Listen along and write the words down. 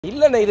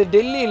இல்லண்ணே இது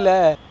டெல்லி இல்ல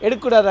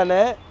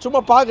எடுக்கக்கூடாதானே சும்மா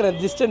பாக்குறேன்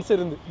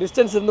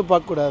டிஸ்டன்ஸ் இருந்து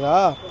பார்க்க கூடாதா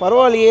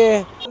பரவாயில்லையே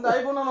இந்த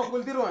ஐபோன் நான்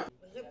கொளுத்திடுவேன்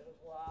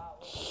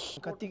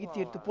கத்தி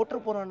எடுத்து போட்டுற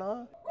போறானா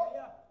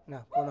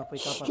நான் போனா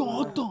போய்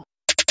காப்பாத்து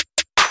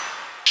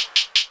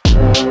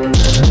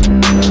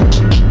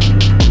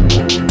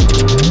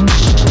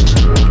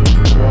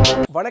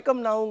வணக்கம்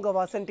நான் உங்க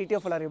வாசன்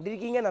TTF எல்லாரும் எப்படி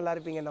இருக்கீங்க நல்லா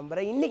இருப்பீங்க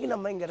நம்புறேன் இன்னைக்கு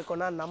நம்ம இங்க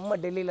இருக்கோம்னா நம்ம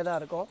டெல்லியில தான்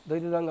இருக்கோம்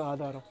இதுதாங்க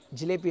ஆதாரம்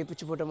ஜிலேபியை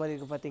பிச்சு போட்ட மாதிரி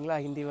இருக்கு பாத்தீங்களா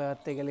ஹிந்தி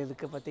வார்த்தைகள்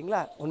இருக்கு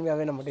பாத்தீங்களா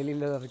உண்மையாவே நம்ம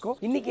டெல்லியில தான் இருக்கோம்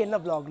இன்னைக்கு என்ன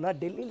vlogனா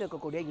டெல்லியில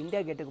இருக்கக்கூடிய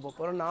இந்தியா கேட்டுக்கு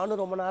போறோம்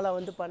நானும் ரொம்ப நாளா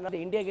வந்து பண்ண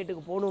இந்தியா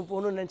கேட்டுக்கு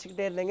போகணும்னு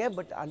நினைச்சிட்டே இருந்தேங்க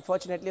பட்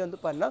அன்பார்ச்சுனேட்லி வந்து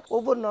பண்ணா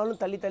ஒவ்வொரு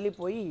நாளும் தள்ளி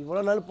போய்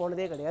இவ்வளவு நாள்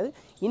போனதே கிடையாது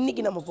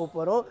இன்னைக்கு நம்ம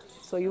போறோம்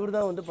ஸோ இவர்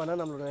தான் வந்து பண்ண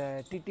நம்மளோட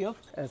TTF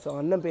ஸோ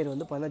அண்ணன் பேர்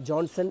வந்து பண்ண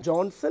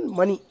ஜான்சன்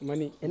மணி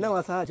என்ன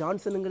வாசா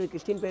ஜான்சனுங்கிற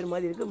கிறிஸ்டின் பேர்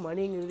மாதிரி இருக்கு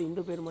மணிங்கிறது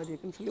இந்த பேர் மாதிரி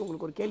இருக்குன்னு சொல்லி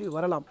உங்களுக்கு ஒரு கேள்வி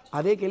வரலாம்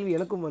அதே கேள்வி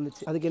எனக்கும்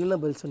வந்துச்சு அதுக்கு என்ன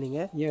பதில் சொன்னீங்க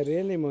என்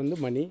ரியல் நேம் வந்து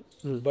மணி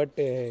பட்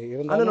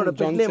அண்ணனோட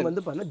பெட் நேம்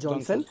வந்து பண்ண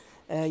ஜான்சன்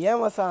ஏன்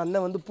வாசா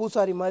அண்ணன் வந்து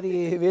பூசாரி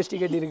மாதிரி வேஷ்டி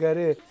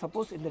கட்டியிருக்காரு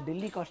சப்போஸ் இந்த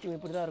டெல்லி காஸ்டியூம்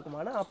இப்படி தான்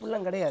இருக்குமானா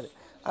அப்படிலாம் கிடையாது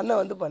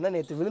அண்ணன் வந்து பண்ண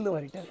நேற்று விழுந்து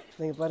மாறிட்டார்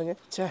நீங்கள் பாருங்க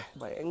சே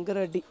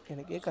பயங்கர அடி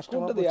எனக்கே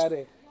கஷ்டமானது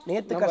யாரு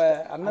நேற்று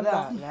அண்ணன்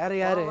வேற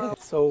யாரு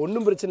ஸோ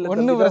ஒன்றும் பிரச்சனை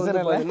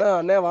இல்லை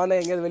அண்ணன் வாண்ணா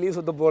எங்கேயாவது வெளியே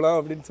சுத்த போகலாம்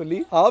அப்படின்னு சொல்லி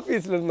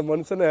ஆஃபீஸில் இருந்த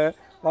மனுஷனை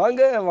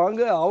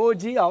வாங்க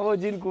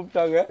அவோஜின்னு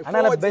கூப்பிட்டாங்க.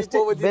 ஆனால்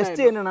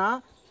பெஸ்ட் என்னன்னா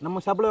நம்ம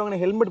ஷாப்பில் வாங்கின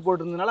ஹெல்மெட்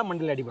போட்டிருந்தனால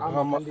மண்டியில்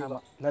அடிப்பாங்க. ஆமாம்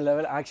நல்ல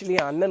வேலை ஆக்சுவலி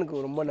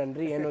அண்ணனுக்கு ரொம்ப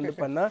நன்றி ஏன்னு வந்து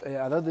பண்ணா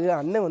அதாவது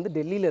அண்ணன் வந்து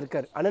டெல்லியில்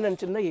இருக்கார் அண்ணன்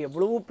நினச்சிருந்தா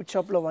எவ்வளவோ பிட்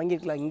ஷாப்பில்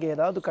வாங்கியிருக்கலாம் இங்கே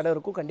ஏதாவது கடை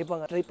இருக்கும்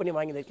கண்டிப்பாக ட்ரை பண்ணி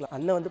வாங்கியிருக்கலாம்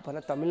அண்ணன் வந்து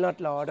பண்ண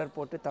தமிழ்நாட்டில் ஆர்டர்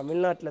போட்டு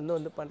தமிழ்நாட்டிலேருந்து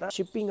வந்து பண்ணா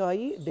ஷிப்பிங்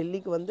ஆகி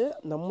டெல்லிக்கு வந்து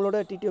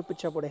நம்மளோட TTF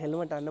பிட் ஷாப்போட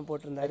ஹெல்மெட் அண்ணன்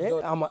போட்டிருந்தாரு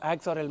ஆமாம்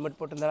ஆக்ஸார் ஹெல்மெட்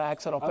போட்டிருந்தாரு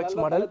ஆக்ஸார் ஒப்பெக்ஸ்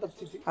மாடல்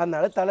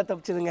அதனால தலை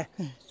தப்பிச்சுதுங்க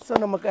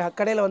ஸோ நமக்கு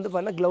கடையில் வந்து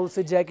பண்ண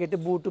க்ளவுஸு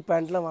ஜாக்கெட்டு பூட்டு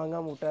பேண்ட்லாம்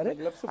வாங்காமல் விட்டாரு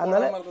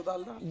அதனால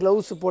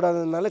க்ளவுஸ்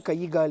போடாததுனால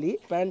கை காலி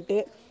பேண்ட்டு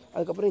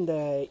அதுக்கப்புறம் இந்த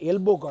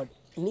எல்போ கார்டு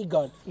நீ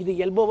கார்டு இது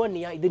எல்போவா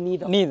நீயா இது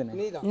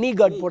நீ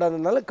கார்டு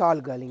போடாததுனால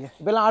கால் காலிங்க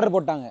இப்பெல்லாம் ஆர்டர்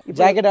போட்டாங்க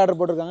ஜாக்கெட் ஆர்டர்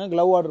போட்டிருக்காங்க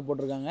க்ளவ் ஆர்டர்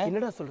போட்டிருக்காங்க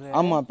என்னடா சொல்றேன்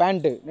ஆமா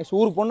பேண்ட் நெக்ஸ்ட்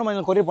ஊருக்கு பொண்ணு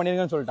மணி கொரியர்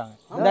பண்ணிருக்கேன்னு சொல்லிட்டாங்க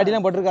இந்த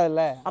அடிலாம்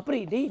போட்டிருக்காதுல்ல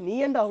அப்புறம் டேய் நீ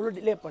ஏன்டா அவ்வளோ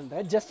டிலே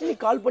பண்ற ஜஸ்ட் நீ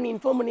கால் பண்ணி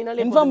இன்ஃபார்ம்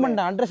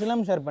பண்ணிட்டேன் அட்ரஸ்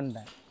எல்லாம் ஷேர்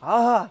பண்ணிட்டேன்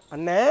ஆஹா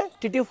அண்ணே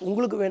TTF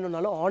உங்களுக்கு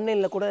வேணும்னாலும்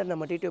ஆன்லைனில் கூட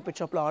நம்ம TTF பிட்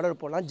ஷாப்பில் ஆர்டர்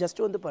போடலாம்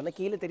ஜஸ்ட் வந்து பண்ண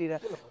கீழே தெரியுற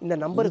இந்த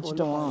நம்பருக்கு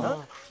வந்துட்டோம்னா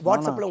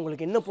வாட்ஸ்அப்பில்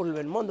உங்களுக்கு என்ன பொருள்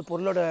வேணுமோ அந்த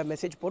பொருளோட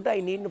மெசேஜ் போட்டு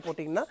நீட்னு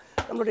போட்டிங்கன்னா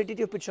நம்மளோட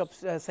TTF பிட் ஷாப்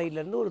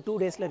சைட்லேருந்து ஒரு 2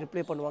 டேஸில்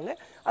ரிப்ளை பண்ணுவாங்க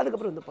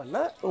அதுக்கப்புறம் வந்து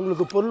பண்ணால்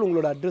உங்களுக்கு பொருள்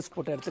உங்களோட அட்ரஸ்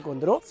போட்ட இடத்துக்கு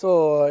வந்துடும் ஸோ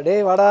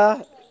டேய் வாடா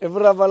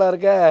எப்படா பாலா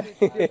இருக்க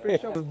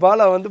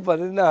பாலா வந்து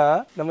பார்த்தீங்கன்னா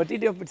நம்ம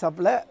TTF பிட்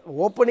ஷாப்பில்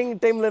ஓப்பனிங்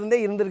டைம்ல இருந்தே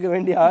இருந்திருக்க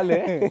வேண்டிய ஆளு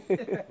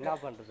என்ன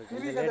பண்ணுறது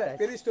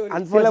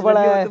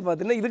வந்து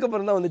பார்த்தீங்கன்னா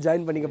இதுக்கப்புறம் தான் வந்து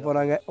ஜாயின் பண்ணிக்க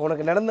போறாங்க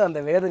உனக்கு நடந்த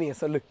அந்த வேதனையை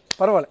சொல்லு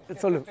பரவாயில்ல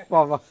சொல்லு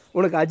வா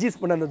உனக்கு அஜீஸ்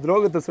பண்ண அந்த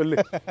துரோகத்தை சொல்லு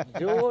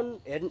ஜூன்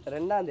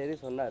 2ஆம் தேதி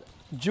சொன்னார்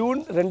ஜூன்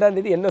 2ஆம்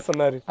தேதி என்ன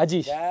சொன்னாரு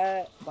அஜீஷ்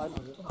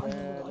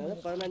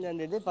 15ஆம்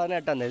தேதி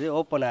 18ஆம் தேதி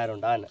ஓப்பன்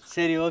ஆயிரும்டான்னு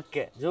சரி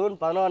ஓகே ஜூன்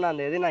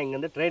 11ஆம் தேதி நான்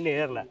இங்கேருந்து ட்ரெயின்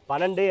ஏறினேன்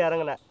 12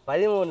 இறங்கினேன்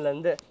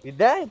 13லேருந்து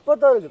இதான்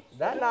இப்போதான் இருக்குது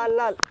இதான் 4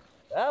 நாள்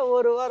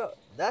ஒரு வாரம்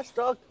இதான்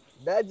ஸ்டாக்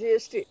இதான்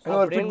ஜிஎஸ்டி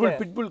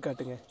பிட்புல்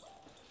காட்டுங்க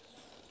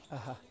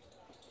ஆஹா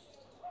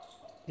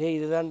ஏய்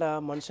இதுதான்டா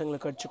மனுஷங்களை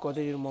கடிச்சு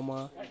கொதறிடுமாமா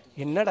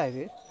என்னடா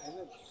இது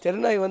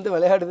தெருநாய் வந்து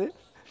விளையாடுது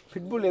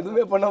பிட்புல்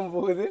எதுவுமே பண்ணாமல்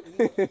போகுது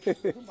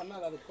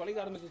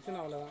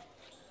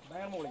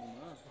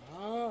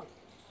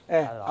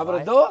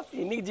அப்புறம் தோ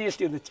இன்னைக்கு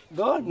ஜிஎஸ்டி வந்துச்சு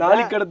தோ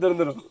நாளைக்கு கடை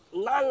திறந்துடும்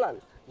 4 நாள்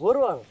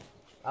ஒரு வாரம்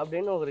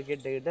அப்படின்னு ஒரு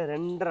கிட்ட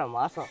 2.5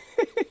 மாதம்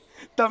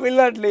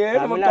தமிழ்நாட்டிலேயே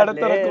நம்ம கடை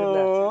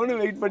திறக்கணும்னு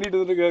வெயிட் பண்ணிட்டு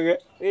இருக்காங்க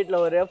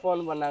வீட்டில் ஒரே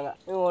ஃபோன் பண்ணாங்க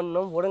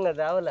ஒன்றும் பிடுங்க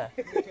தேவையில்ல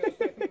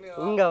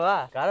இங்க வா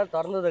கடை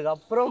திறந்ததுக்கு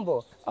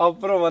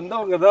அப்புறம்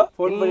வந்தவங்க தான்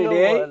ஃபோன்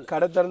பண்ணிட்டே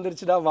கடை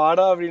திறந்துருச்சுடா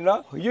வாடா அப்படின்னா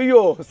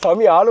ஐயோ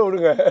சாமி ஆள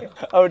விடுங்க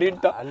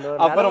அப்படின்ட்டா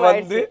அப்புறம்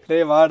வந்து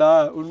டேய் வாடா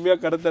உண்மையா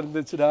கடை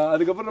திறந்துச்சுடா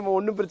அதுக்கப்புறம் நம்ம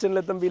ஒன்றும் பிரச்சனை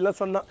இல்லை தம்பி எல்லாம்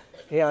சொன்னான்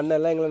அண்ணன்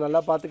எல்லாம் எங்களை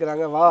நல்லா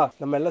பாத்துக்கிறாங்க வா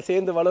நம்ம எல்லாம்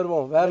சேர்ந்து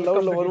வளருவோம் வேற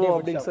லெவலில் வருவோம்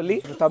அப்படின்னு சொல்லி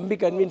தம்பி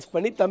கன்வின்ஸ்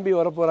பண்ணி தம்பி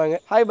வர போறாங்க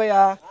ஹாய்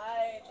பையா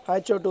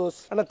ஹாய் சோட்டோஸ்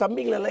ஆனா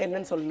தம்பிங்களெல்லாம்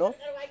என்னன்னு சொல்லணும்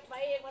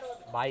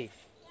பாய்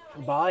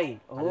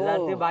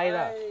எல்லாத்தையும் பாய்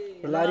தான்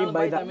எல்லாரையும்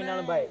பாய் தான்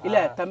இல்ல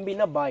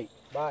தம்பினா பாய்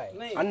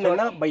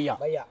அண்ணனா பையா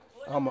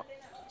ஆமா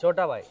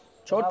சோட்டா பாய்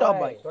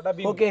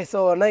ஓகே ஸோ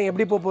அண்ணா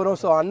எப்படி போகிறோம்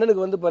ஸோ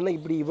அண்ணனுக்கு வந்து பண்ண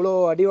இப்படி இவ்வளோ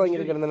அடி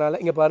வாங்கியிருக்கிறதுனால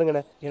இங்கே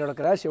பாருங்கண்ணே என்னோட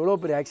கிராஷ் எவ்வளோ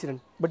பெரிய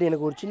ஆக்சிடென்ட் பட்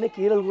எனக்கு ஒரு சின்ன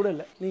கீரல் கூட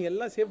இல்லை நீங்க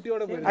எல்லாம்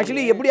சேஃப்டியோட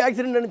ஆக்சுவலி எப்படி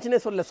ஆக்சிடென்ட் நினைச்சுன்னே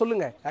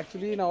சொல்லுங்க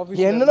ஆக்சுவலி நான்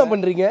ஆஃபீஸ் என்னென்ன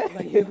பண்றீங்க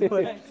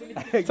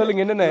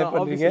சொல்லுங்க என்னென்ன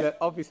பண்றீங்க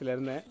ஆஃபீஸ்ல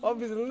இருந்து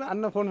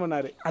அண்ணன் ஃபோன்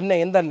பண்ணாரு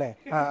அண்ணன் எந்த அண்ணன்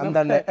அந்த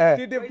அண்ணன்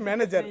TTF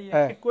மேனேஜர்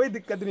கோய்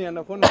திக்கத்னி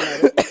அண்ணன் ஃபோன்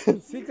பண்ணாரு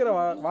சீக்கிரம்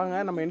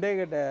வாங்க நம்ம இந்தியா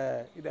கேட்ட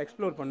இதை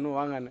எக்ஸ்ப்ளோர் பண்ணணும்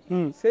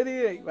வாங்கன்னு சரி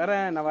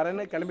நான்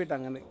வரேன்னு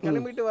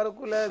கிளம்பிட்டு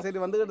வரக்குள்ள சரி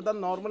வந்துக்கிட்டு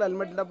தான் நார்மல்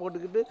ஹெல்மெட்லாம்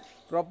போட்டுக்கிட்டு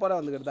ப்ராப்பராக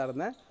வந்துக்கிட்டு தான்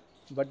இருந்தேன்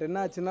பட் என்ன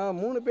ஆச்சுன்னா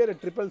 3 பேர்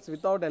ட்ரிபிள்ஸ்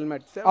வித்தவுட்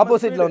ஹெல்மெட்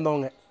ஆப்போசிட்ல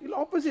வந்தவங்க இல்லை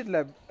ஆப்போசிட்ல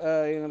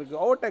எங்களுக்கு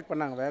ஓவர்டேக்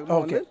பண்ணாங்க வேகமாக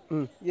வந்து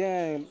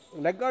என்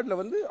லெக் கார்டில்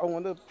வந்து அவங்க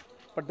வந்து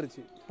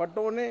பட்டுருச்சு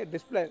பட்டோடனே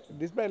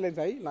டிஸ்பிளே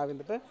லைன்ஸ் ஆகி நான்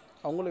வந்துட்டேன்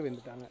அவங்களும்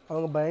வெந்துட்டாங்க.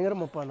 அவங்க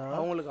பயங்கரமாப்பானா?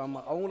 அவங்களுக்கு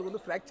ஆமாம், அவங்களுக்கு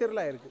வந்து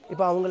ஃப்ராக்சர்லாம் இருக்குது.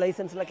 இப்போ அவங்க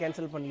லைசன்ஸ்லாம்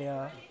கேன்சல் பண்ணலையா?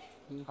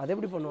 அது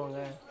எப்படி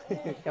பண்ணுவாங்க?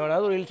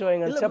 எவனாவது ஒரு இழிச்சு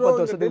வாங்கி 10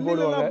 வருஷத்துக்கு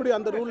போடுவாங்க. அப்படி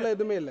அந்த ரூல்ல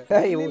எதுவுமே இல்லை.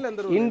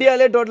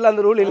 இந்தியாவிலே டோட்டல்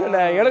அந்த ரூல்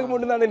இல்லைண்ணே. எனக்கு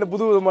மட்டும் தான் இந்த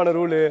புது விதமான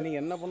ரூல்.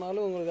 நீங்கள் என்ன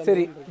பண்ணாலும் உங்களுக்கு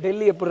சரி,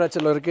 டெல்லி எப்படி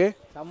ராச்சல இருக்கு?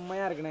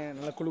 செம்மையா இருக்குண்ணே,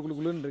 நல்லா குளு குளு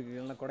குளுன்னு இருக்கு,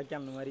 நல்லா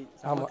கொடைக்கானல் மாதிரி.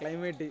 ஆமா,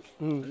 கிளைமேட்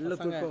நல்ல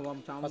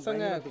தூக்கம்,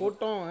 பசங்க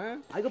கூட்டம்.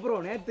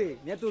 அதுக்கப்புறம்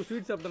நேத்து ஒரு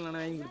ஸ்வீட் சாப்பிட்டேன்,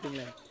 வாங்கி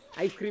கொடுத்தீங்களே,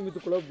 ஐஸ்கிரீம்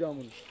வித் குலாப்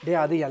ஜாமுன். டே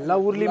அது எல்லா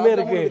ஊர்லயுமே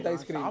இருக்கு.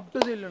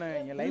 சாப்பிட்டது இல்லைண்ணே,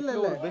 என் லைஃப்ல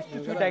ஒரு பெஸ்ட்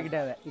ஸ்வீட்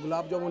ஆகிட்டாங்க.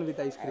 Gulab jamun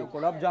with ice cream.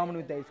 Gulab jamun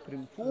with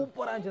ice cream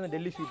சூப்பரா இருந்துச்சு அந்த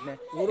டெல்லி ஸ்வீட்ண்ணே.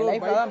 ஒரு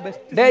லைஃப்ல தான்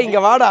பெஸ்ட். டே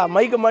இங்க வாடா,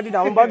 மைக்க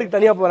மாட்டிட்டு அவன் பாட்டுக்கு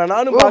தனியா போறான்.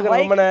 நானும்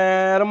பாக்குறேன் ரொம்ப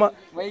நேரமா.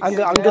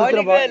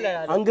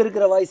 அங்க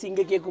இருக்கிற வாய்ஸ்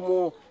இங்க கேக்குமோ,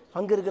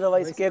 அங்க இருக்கிற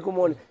வாய்ஸ்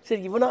கேக்குமோன்னு.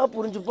 சரி இவனா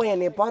புரிஞ்சுப்போம்,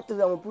 என்னைய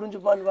பார்த்து அவன்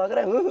புரிஞ்சுப்பான்னு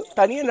பாக்குறேன்.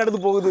 தனியா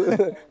நடந்து போகுது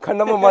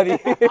கண்ணம்மா மாதிரி.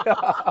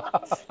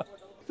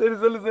 சரி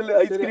சொல்லு.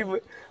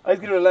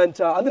 ஐஸ்கிரீம் நல்லா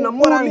இருந்துச்சா? அது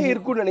நம்ம ஊர்லயே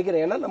இருக்கும்னு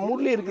நினைக்கிறேன். ஏன்னா நம்ம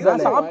ஊர்லயே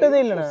இருக்குது. சாப்பிட்டதே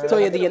இல்லைண்ணே. ஸோ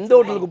இது எந்த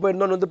ஹோட்டலுக்கு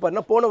போயிருந்தோம்னு வந்து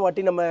பாருன்னா, போன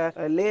வாட்டி நம்ம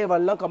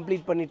லேவெல்லாம்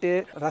கம்ப்ளீட் பண்ணிட்டு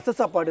ரச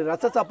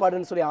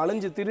சாப்பாடுன்னு சொல்லி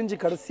அலைஞ்சு திரிஞ்சு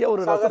கடைசியா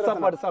ஒரு ரச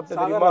சாப்பாடு சாப்பிட்டு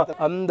தெரியுமா,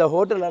 அந்த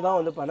ஹோட்டல்ல தான்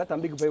வந்து பாருன்னா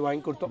தம்பிக்கு போய்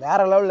வாங்கி கொடுத்தோம். வேற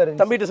லெவல்ல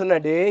இருக்கு. தம்பிகிட்ட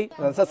சொன்னேன், டேய்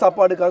ரச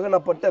சாப்பாடுக்காக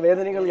நான் பட்ட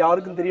வேதனைகள்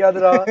யாருக்கும்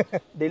தெரியாதுடா,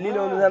 டெல்லியில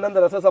வந்து தானே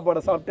அந்த ரச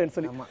சாப்பாடை சாப்பிட்டேன்னு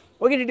சொல்லி.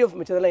 ஓகே, டிடிஎஃப்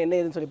மிச்சதெல்லாம்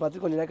என்ன ஏதுன்னு சொல்லி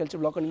பார்த்து கொஞ்சம் நேரம்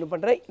கழிச்சு ப்ளாக் கண்டினியூ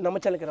பண்றேன்.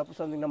 நம்ம சேனலுக்கு அப்போ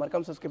சொன்னீங்கன்னா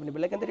மறக்காம சப்ஸ்கிரைப் பண்ணி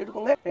பெல் ஐக்கன் தட்டி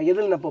விட்டுக்கோங்க.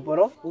 எதில் நான்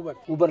போறோம்?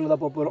 ஊபர்ல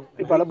தான் போறோம்.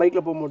 இப்போ எல்லாம்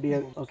பைக்ல போக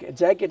முடியாது. ஓகே,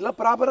 ஜாக்கெட்லாம்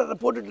ப்ராப்பரா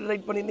போட்டுட்டு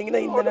ரைட்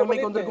பண்ணியிருந்தீங்கன்னா இந்த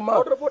நிலைமைக்கு வந்திருக்குமா?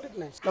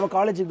 நம்ம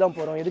காலேஜுக்கு தான்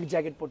போறோம், எதுக்கு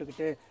ஜாக்கெட்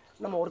போட்டுக்கிட்டு?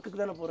 நம்ம ஒர்க்குக்கு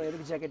தானே போறோம்,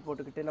 எதுக்கு ஜாக்கெட்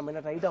போட்டுக்கிட்டு? நம்ம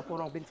என்ன ரைடா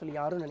போறோம் அப்படின்னு சொல்லி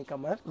யாரும்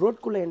நினைக்காம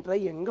ரோட்குள்ள என்ட்ரை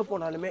எங்க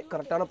போனாலுமே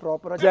கரெக்டான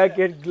ப்ராப்பரா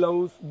jacket,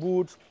 gloves,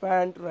 boots,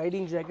 pant,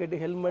 riding jacket,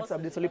 helmets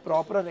அப்படின்னு சொல்லி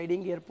ப்ராப்பரா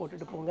ரைடிங் கியர்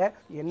போட்டுட்டு போங்க.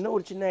 என்ன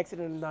ஒரு சின்ன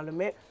ஆக்சிடென்ட்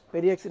இருந்தாலுமே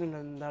பெரிய ஆக்சிடென்ட்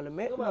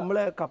இருந்தாலுமே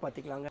நம்மளை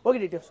காப்பாற்றிக்கலாங்க. ஓகே,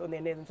 டீட்டெயில்ஸ் வந்து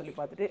என்ன ஏதுன்னு சொல்லி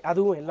பார்த்துட்டு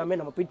அதுவும் எல்லாமே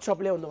நம்ம பிட்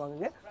ஷாப்லேயே வந்து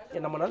வாங்குங்க.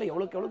 நம்மளால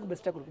எவ்வளோக்கு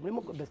பெஸ்ட்டாக கொடுக்க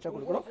முடியுமோ பெஸ்ட்டாக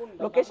கொடுக்கணும்.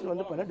 லொக்கேஷன்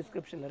வந்து பண்ண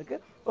டிஸ்கிரிப்ஷனில்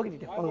இருக்குது. ஓகே,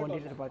 டீட்டெயில் அவங்க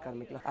வண்டிட்டு பார்க்க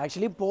ஆரம்பிக்கலாம்.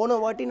 ஆக்சுவலி போன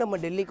வாட்டி நம்ம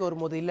டெல்லிக்கு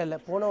வரும்போது இல்லை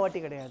போன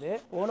வாட்டி கிடையாது,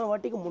 போன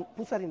வாட்டிக்கு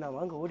பூசாரி நான்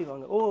வாங்க ஓடி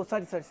வாங்க. ஓ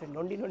சாரி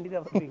நொண்டி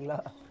தான் வருவீங்களா?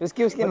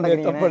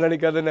 தப்ப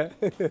நினைக்காதுன்னு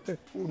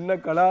உன்னை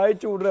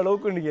கலாய்ச்சி விடுற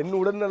அளவுக்கு என்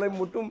உடல்நிலை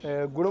மட்டும்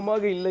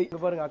குணமாக இல்லை.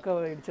 பாருங்க,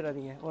 அக்காவை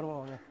இடிச்சிடாதீங்க, ஓரமா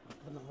வாங்க.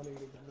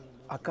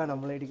 அக்கா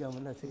நம்மளை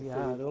இடிக்காம தான், சரியா?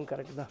 அதுவும்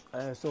கரெக்ட் தான்.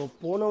 ஸோ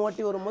போன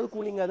வாட்டி வரும்போது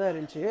கூலிங்காக தான்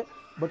இருந்துச்சு.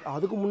 பட்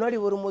அதுக்கு முன்னாடி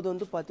வரும்போது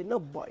வந்து பார்த்தீங்கன்னா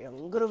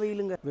பயங்கர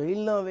வெயிலுங்க.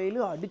 வெயில்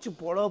அடித்து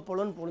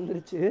பொலன்னு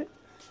பொழுந்துருச்சு.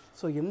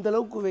 ஸோ எந்த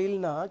அளவுக்கு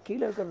வெயில்னா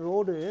கீழே இருக்கிற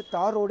ரோடு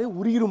தார் ரோடே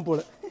உருகிரும் போல.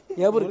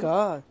 ஞாபகம் இருக்கா?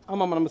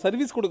 ஆமாம், நம்ம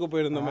சர்வீஸ் கொடுக்க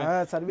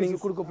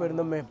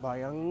போயிருந்தோமே.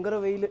 பயங்கர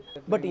வெயில்.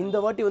 பட் இந்த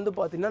வாட்டி வந்து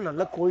பார்த்தீங்கன்னா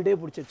நல்லா கோல்டே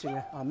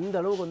பிடிச்சிருச்சுங்க. அந்த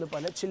அளவுக்கு வந்து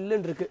பார்த்தீங்கன்னா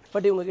சில்லுன்னு இருக்கு.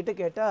 பட் இவங்க கிட்ட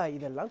கேட்டால்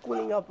இதெல்லாம்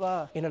கூலிங்காப்பா,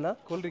 என்னன்னா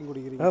கூல்ட்ரிங்க்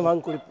குடிக்கிறீங்க,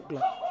 வாங்க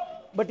குடிக்கலாம்.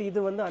 பட் இது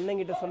வந்து அண்ணன்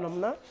கிட்ட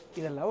சொன்னோம்னா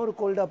இதெல்லாம் ஒரு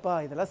கோல்டாப்பா,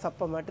 இதெல்லாம்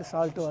சப்ப மேட்ரு,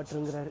 சால்ட்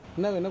வாட்டருங்கிறாரு.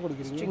 என்ன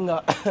குடிக்கிறீங்க? சிங்கா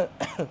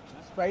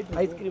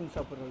ஐஸ்கிரீம்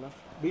சாப்பிட்றோம்னா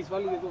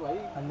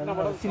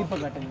அந்த சிரிப்பை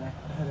காட்டுங்க.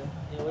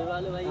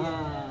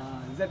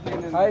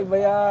 हाय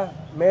भैया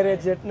मेरे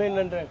जेट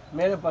 900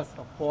 मेरे पास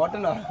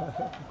போட்டனா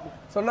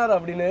சொன்னார்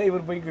அப்படின்னு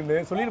இவர் போய்க்குன்னு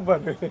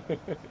சொல்லியிருப்பாரு.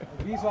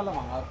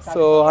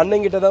 ஸோ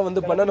அண்ணங்கிட்ட தான்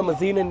வந்து பண்ண நம்ம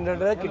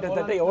Z900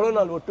 கிட்டத்தட்ட எவ்வளோ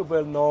நாள் விட்டு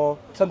போயிருந்தோம்,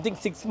 சம்திங்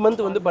 6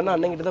 மந்த் வந்து பண்ண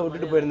அண்ணங்கிட்ட தான்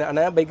விட்டுட்டு போயிருந்தேன்.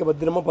 ஆனால் பைக்கை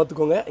பத்திரமா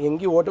பார்த்துக்கோங்க,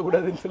 எங்கேயும்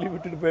ஓட்டக்கூடாதுன்னு சொல்லி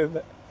விட்டுட்டு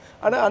போயிருந்தேன்.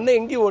 ஆனால் அண்ணன்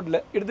எங்கேயும் ஓட்டல,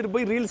 எடுத்துகிட்டு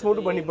போய் ரீல்ஸ்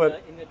மட்டும் பண்ணிப்பார்.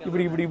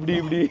 இப்படி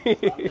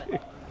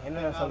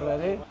என்ன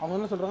சொல்றாரு? அவங்க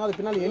என்ன சொல்றாங்க, அது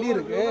பின்னாடி எலி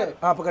இருக்கு.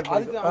 அப்ப கட்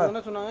அதுக்கு அவங்க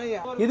என்ன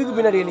சொன்னாங்க, இதுக்கு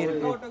பின்னாடி எலி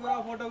இருக்கு.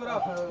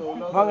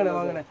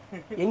 வாங்கண்ணே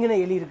எங்கண்ணே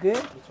எலி இருக்கு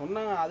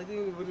சொன்னாங்க. அதுக்கு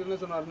இவர் என்ன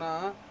சொன்னாருன்னா,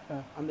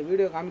 அந்த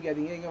வீடியோ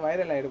காமிக்காதீங்க, இங்க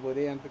வைரல் ஆயிட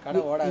போகுது, எனக்கு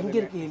கடை ஓடாது. எங்க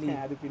இருக்கு எலி?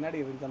 அது பின்னாடி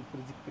இருந்துச்சு, அந்த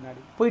ஃப்ரிட்ஜுக்கு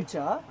பின்னாடி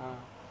போயிடுச்சா?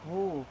 ஓ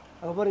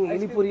அங்க பாருங்க,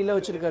 எலி பொரியெல்லாம்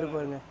வச்சிருக்காரு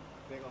பாருங்க.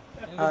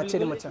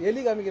 சரி மச்சான்,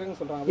 எலி காமிக்கிறேன்னு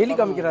சொல்றாங்க. எலி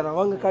காமிக்கிறாரா?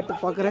 வாங்க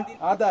காட்டு பாக்குறேன்.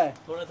 ஆதா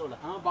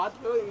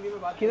பாத்து இங்க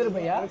பாத்து கிதர்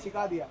பையா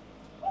சிகாதியா.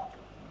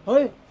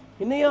 ஓய்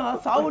என்னையா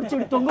சாவடிச்சு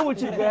தொங்க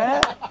வச்சிருக்க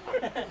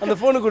அந்த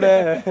போனு கூட?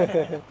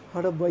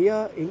 அட பையா,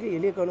 எங்க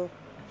எலிய காணோம்,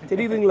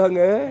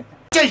 தெரியுதுங்களாங்க?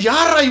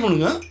 யாரா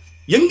இவனுங்க,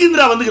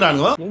 எங்கிந்திரா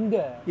வந்துக்கிறானுங்க? எங்க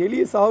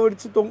எலிய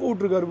சாவடிச்சு தொங்க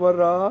விட்டுருக்காரு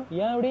பாருடா.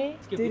 ஏன் அப்படி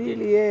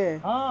தெரியலையே.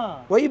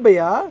 ஒய்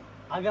பையா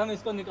अभी हम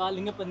इसको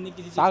निकालेंगे पन्नी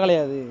किसी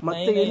சாகலையாது.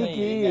 மத்த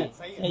எலிக்கு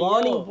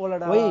வார்னிங்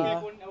போலடா.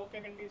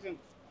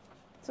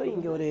 ஸோ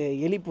இங்கே ஒரு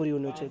எலி பொறி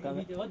ஒன்று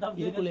வச்சிருக்காங்க.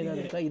 இதுக்குள்ள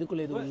ஏதாவது இருக்கா?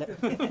 இதுக்குள்ள எதுவும் இல்லை.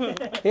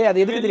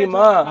 அது எதுக்கு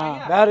தெரியுமா?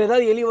 வேற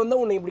ஏதாவது எலி வந்தா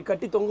உன்னை இப்படி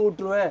கட்டி தொங்க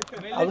விட்டுருவேன்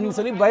அப்படின்னு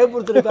சொல்லி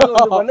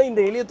பயப்படுத்துறதுக்காக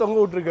இந்த எலியை தொங்க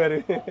விட்டுருக்காரு.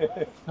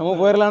 நம்ம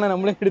போயிடலாம்,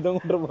 நம்மளே இப்படி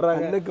தொங்க விட்டு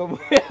போறாங்க.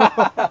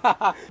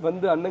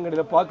 வந்து அண்ணன்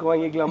கடையில பாக்கு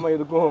வாங்கிக்கலாமா?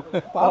 எதுக்கும்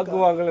பாக்கு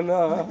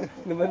வாங்கலன்னா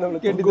இந்த மாதிரி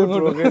நம்மளை கேட்டு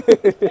விட்டுருவாங்க.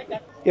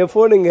 என்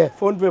போனுங்க,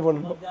 போன் பே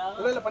பண்ணணும்.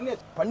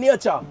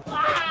 பண்ணியாச்சா?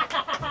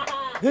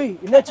 ஏய்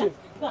என்னாச்சு?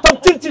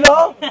 தப்பிச்சிருச்சுடா.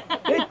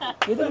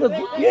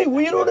 ஏய்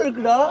உயிரோட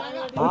இருக்குடா.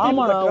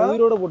 ஆமாடா,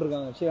 உயிரோட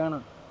போட்டுருக்காங்க. சரி, ஆனா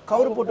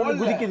கவர் போட்டு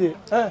குதிக்குது.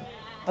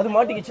 அது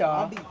மாட்டிக்கிச்சா?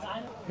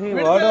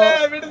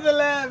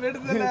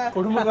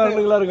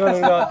 குடும்பக்காரனுங்களா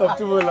இருக்கானுங்களா?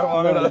 தப்பிச்சு போயிடலாம்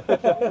வாங்கடா.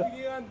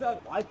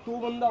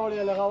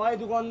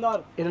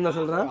 என்ன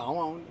சொல்றேன்?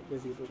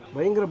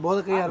 பயங்கர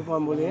போதக்கையா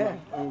இருப்பான் போலயே.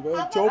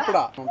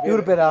 சோப்டா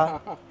இவர் பேரா?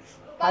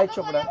 ஹாய்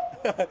சோப்டா.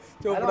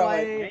 சோப்டா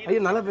ஐயோ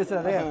நல்லா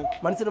பேசுறாரே.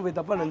 மனுஷனை போய்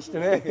தப்பா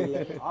நினைச்சிட்டேன்.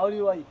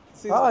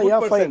 Yeah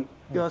fine.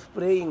 You are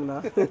spraying நா.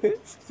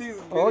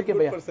 Okay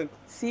Bhaiya.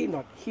 C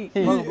not he.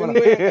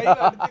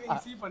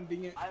 C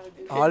பண்ணிட்டீங்க.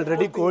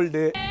 Already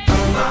gold.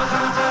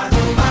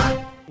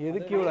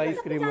 எதுக்கு இவ்வளவு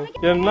ஐஸ்கிரீம்?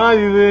 என்ன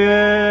இது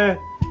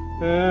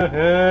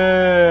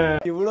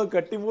இவ்வளோ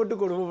கட்டி போட்டு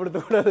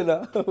கொடுமைப்படுத்த கூடாதுண்ணா.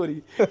 ஒரு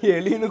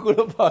எலின்னு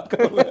கூட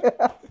பார்க்காம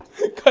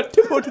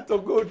கட்டி போட்டு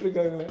தொங்க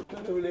விட்டுருக்காங்களே.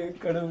 கடவுளே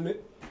கடவுளே.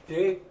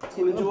 டேய்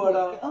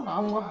குளிஞ்சுவாடா.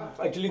 ஆமா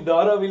ஆக்சுவலி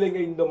தாராவிலங்க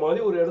இந்த மாதிரி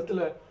ஒரு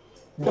இடத்துல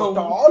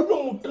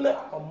முட்டுல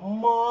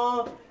அம்மா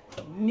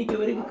இன்னைக்கு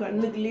வரைக்கும்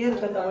கண்ணு கிளியர்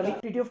இருக்க வழி.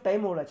 டிடிஎஃப்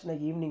டைம் எவ்வளோ ஆச்சுன்னா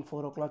ஈவினிங்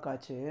 4 o'clock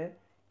ஆச்சு.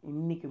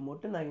 இன்னைக்கு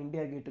மட்டும் நான்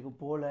இந்தியா கேட்டுக்கு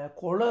போல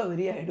கொலை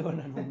வெறி ஆயிடுவேன்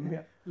நான்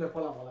உண்மையா.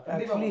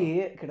 ஆக்சுவலி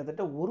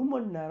கிட்டத்தட்ட 1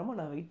 மணி நேரமா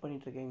நான் வெயிட்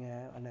பண்ணிட்டு இருக்கேங்க.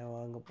 அண்ணே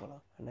வாங்க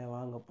போகலாம், அண்ணே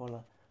வாங்க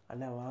போகலாம்,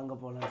 அண்ணே வாங்க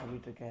போகலான்னு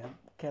சொல்லிட்டு இருக்கேன்.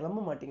 கிளம்ப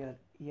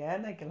மாட்டேங்கிறார்.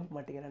 ஏன்னா கிளம்ப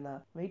மாட்டேங்கிறேன்னா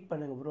வெயிட்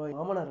பண்ணுங்க ப்ரோ.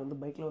 மாமனார் வந்து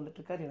பைக்கில் வந்துட்டு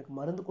இருக்காரு. எனக்கு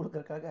மருந்து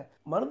கொடுக்கறக்காக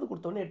மருந்து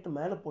கொடுத்தோன்னே எடுத்து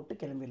மேலே போட்டு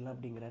கிளம்பிடலாம்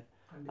அப்படிங்கிறார்.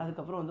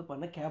 அதுக்கப்புறம் வந்து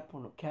பண்ண கேப்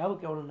போகணும்.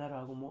 கேபுக்கு எவ்வளோ நேரம்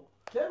ஆகுமோ?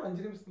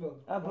 5 நிமிஷத்துல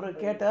அப்புறம்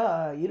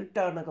கேட்டால்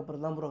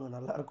இருட்டானதுக்கப்புறம் தான் ப்ரோ அங்கே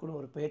நல்லா இருக்கும்னு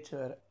ஒரு பேச்சு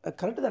வேறு.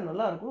 கரெக்டு தான்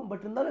நல்லா இருக்கும்.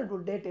 பட்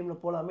இருந்தாலும் டே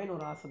டைமில் போகலாமேன்னு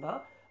ஒரு ஆசை தான்.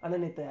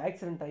 ஆனால் நேற்று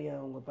ஆக்சிடென்ட் ஆகி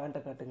உங்கள்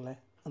பேண்ட்டை காட்டுங்களேன்.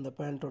 அந்த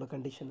பேண்ட்டோட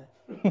கண்டிஷனை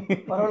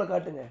பரவாயில்ல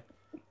காட்டுங்க.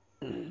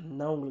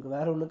 நான் உங்களுக்கு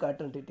வேற ஒன்று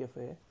காட்டுறேன்.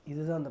 டிடிஎஃப்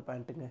இதுதான் அந்த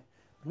பேண்ட்டுங்க.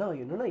 அண்ணா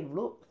என்னன்னா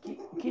இவ்வளோ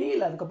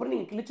கிளியில் அதுக்கப்புறம்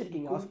நீங்கள்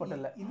கிழிச்சிருக்கீங்க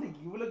ஹாஸ்பிட்டலில். இல்லை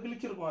இவ்வளோ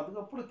கிழிச்சிருக்கும்.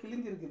 அதுக்கப்புறம்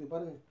கிழிஞ்சிருக்குது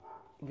பாருங்க.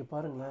 இங்கே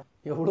பாருங்களேன்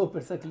எவ்வளோ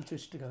பெருசாக கிழிச்சு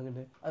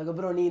வச்சுட்டுருக்காங்கன்னு.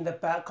 அதுக்கப்புறம் நீ இந்த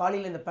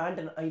காலையில் இந்த பேண்ட்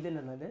இது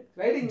என்னது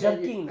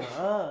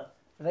ஜர்க்கிங்னா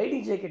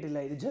ரைடிங் ஜாக்கெட்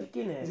இல்லை இது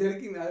ஜர்க்கின்.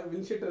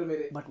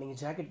 பட் நீங்கள்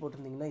ஜாக்கெட்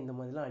போட்டிருந்தீங்கன்னா இந்த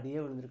மாதிரிலாம் அடியே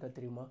விழுந்திருக்கா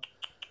தெரியுமா?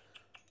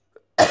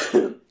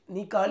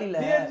 நீ காலையில்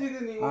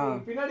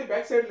பின்னாடி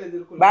பேக் சைடில் இது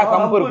இருக்கும். பேக்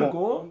கம்ப்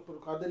இருக்கும்.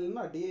 அது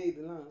இல்லைன்னா அடியே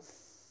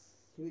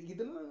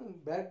இதெல்லாம்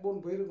பேக்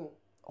போன் போயிருக்கும்.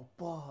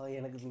 அப்பா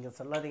எனக்கு நீங்கள்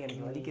சொல்லாதீங்க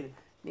எனக்கு வலிக்குது.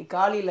 நீ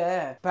காலையில்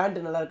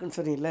பேண்ட்டு நல்லா இருக்குன்னு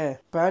சொன்னீங்கல்ல.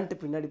 பேண்ட்டு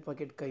பின்னாடி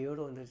பாக்கெட்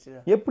கையோடு வந்துருச்சு.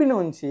 எப்படின்னு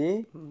வந்துச்சு?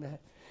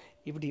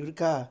 இப்படி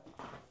இருக்கா?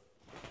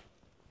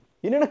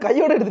 என்னென்ன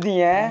கையோட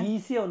எடுத்துட்டீங்க?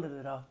 ஈஸியாக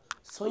வந்துடுதுடா.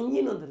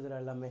 சொங்கின்னு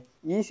வந்துடுதுடா எல்லாமே.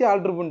 ஈஸியாக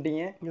ஆர்டர்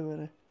பண்ணிட்டீங்க. இங்கே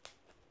வேறு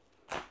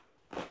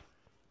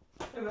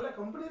நல்ல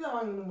கம்பெனி தான்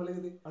வாங்கணும்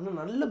பழகுது. ஆனால்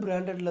நல்ல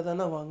பிராண்டட்ல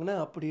தானே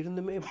வாங்கினேன். அப்படி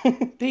இருந்துமே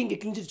இங்கே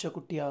கிழிஞ்சிருச்சா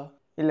குட்டியா?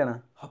 இல்லைண்ணா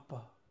அப்பா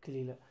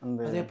கிளியில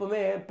அது எப்பவுமே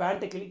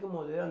பேண்ட்டை கிழிக்கும்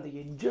போது அந்த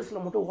எட்ஜஸ்ல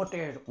மட்டும்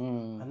ஓட்டையாயிடும்.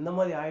 அந்த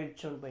மாதிரி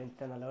ஆயிடுச்சோன்னு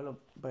பயந்துட்டேன். நல்ல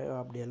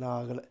அப்படியெல்லாம்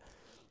ஆகலை.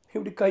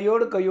 இப்படி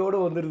கையோடு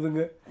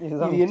வந்துடுதுங்க.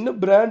 இது என்ன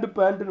பிராண்டு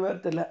பேண்ட்டுன்னு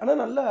வேறு தெரியல.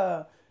 ஆனால்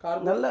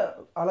நல்ல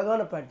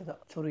அழகான பேண்ட்டு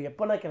தான். சரி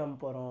எப்போனா கிளம்ப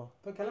போகிறோம்?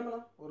 இப்போ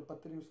கிளம்பலாம். ஒரு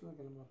 10 நிமிஷம்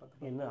கிளம்பலாம்.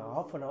 என்ன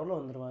 ½ an hourல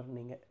வந்துடுவாரு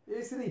நீங்கள்?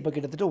 இப்போ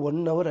கிட்டத்தட்ட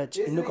 1 hour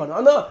ஆச்சு இன்னும் காணும்.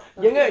 ஆனால்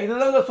எங்க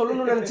இதுதாங்க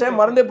சொல்லணும்னு நினச்சேன்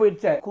மறந்தே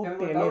போயிடுச்சேன்.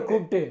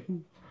 கூப்பிட்டு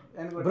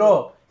ப்ரோ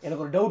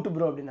எனக்கு ஒரு டவுட்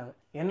ப்ரோ அப்படின்னாங்க.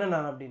 என்னண்ணா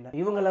அப்படின்னா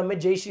இவங்க எல்லாமே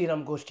ஜெய்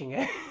ஸ்ரீராம் கோஷ்டிங்க.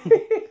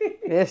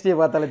 வேஷ்டியை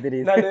பார்த்தாலே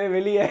தெரியுது. நான்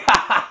வெளியே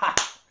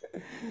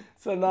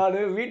ஸோ நான்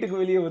வீட்டுக்கு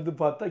வெளியே வந்து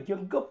பார்த்தா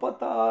எங்கே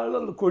பார்த்தாலும்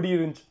அந்த கொடி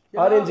இருந்துச்சு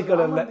ஆரஞ்சு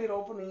கலரில்.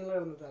 ஓப்பனிங்லாம்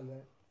இருந்துட்டாங்க.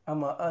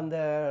 ஆமாம் அந்த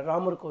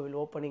ராமர் கோவில்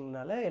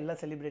ஓப்பனிங்னால எல்லாம்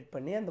செலிப்ரேட்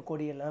பண்ணி அந்த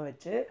கொடியெல்லாம்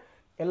வச்சு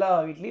எல்லா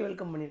வீட்லேயும்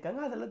வெல்கம்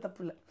பண்ணியிருக்காங்க. அதெல்லாம்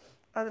தப்பு இல்லை,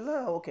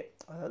 அதெல்லாம் ஓகே.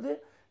 அதாவது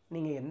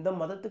நீங்கள் எந்த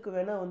மதத்துக்கு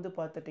வேணால் வந்து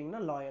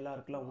பார்த்துட்டிங்கன்னா லாயலாக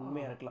இருக்கலாம்,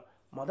 உண்மையாக இருக்கலாம்.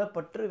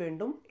 மதப்பற்று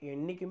வேண்டும்,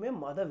 என்றைக்குமே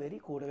மத வெறி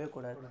கூடவே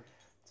கூடாது.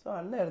 ஸோ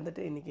அண்ணன்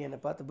இருந்துட்டு இன்றைக்கி என்னை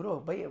பார்த்து ப்ரோ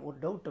ஒரு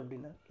டவுட்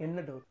அப்படின்னா. என்ன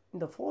டவுட்?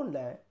 இந்த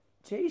ஃபோனில்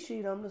ஜெய்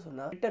ஸ்ரீராம்னு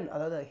சொன்னால் ரிட்டன்,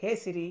 அதாவது ஹே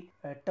சிரி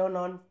turn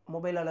on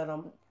mobile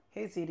alarm,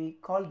 hey Siri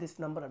call this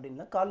number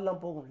அப்படின்னா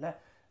கால்லாம் போகும்ல.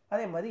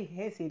 அதே மாதிரி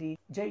ஹே சிரி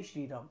ஜெய்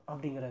ஸ்ரீராம்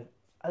அப்படிங்கிறாரு.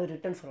 அது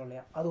ரிட்டன்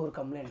சொல்லலையா? அது ஒரு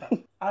கம்ப்ளைண்டா?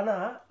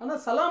 ஆனால்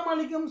சலாம்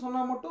அலிக்கம்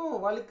சொன்னால் மட்டும்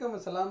வலிக்கம்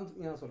சலாம்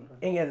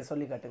சொல்கிறேன். எங்கே அதை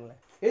சொல்லி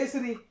காட்டுங்களேன். ஏ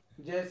ஸ்ரீ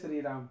ஜெய்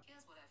ஸ்ரீராம்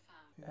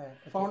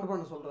ஃபவுண்ட்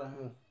பண்ண சொல்கிறேன்.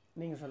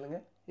 நீங்கள்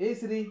சொல்லுங்கள். ஏ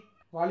ஸ்ரீ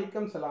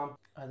வாலிக்கம் சலாம்.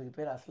 அதுக்கு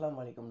பேர் அஸ்லாம்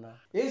வலைக்கம்னா.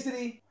 ஏ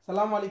ஸ்ரீ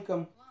சலாம்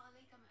அலிக்கம்.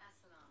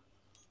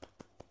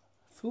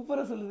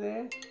 சூப்பராக சொல்லுது.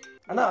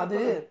 ஆனால் அது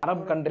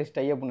அரபு கண்ட்ரிஸ்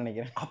டைப்னு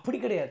நினைக்கிறேன். அப்படி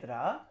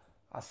கிடையாதுடா.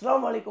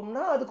 அஸ்லாம்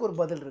வலைக்கம்னா அதுக்கு ஒரு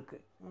பதில் இருக்கு.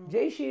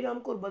 ஜெய்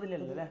ஸ்ரீராமுக்கு ஒரு பதில்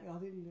இல்லைல்ல?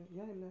 அது இல்லை.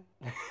 ஏன் இல்லை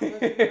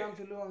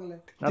சொல்லுவாங்களே.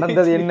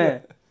 நடந்தது என்ன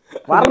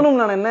வரணும்?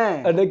 நான் என்ன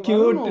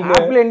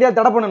ஆப்பிள் இந்தியா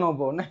தடை பண்ணணும்.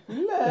 அப்போ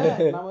இல்ல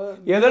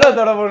எதனா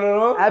தடை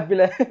பண்ணணும்?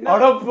 ஆப்பிள்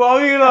அட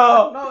பாவிங்களா.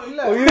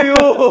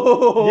 ஐயோ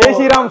ஜெய்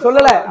ஸ்ரீராம்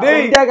சொல்லல.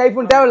 இந்தியாக்கு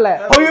ஐபோன் தேவையில்ல.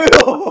 ஐயோ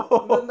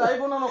இந்த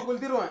ஐபோன் நான்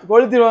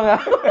கொளுத்திடுவாங்க.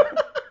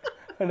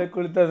 எனக்கு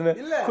கொடுத்தது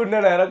குண்டா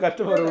யாரோ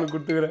கஸ்டமர்களுக்கு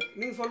கொடுத்துக்கிறேன்.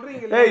 நீங்க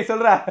சொல்றீங்க. ஏய்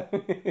சொல்றா.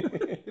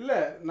 இல்ல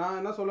நான்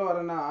என்ன சொல்ல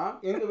வரேன்னா,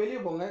 எங்க வெளியே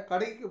போங்க,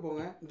 கடைக்கு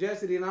போங்க, ஜெய்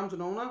ஸ்ரீராம்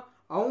சொன்னோம்னா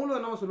அவங்களும்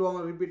என்ன சொல்லுவாங்க,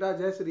 ரிப்பீட்டா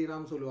ஜெய்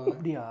ஸ்ரீராம் சொல்லுவாங்க.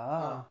 அப்படியா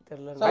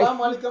தெரியல.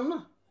 சலாம் அலைக்கம்னா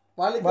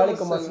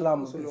வாலிக்கும்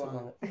அஸ்ஸலாம் சொல்லுவாங்க.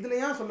 இதுல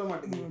ஏன் சொல்ல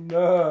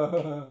மாட்டீங்க?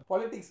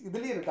 பாலிடிக்ஸ்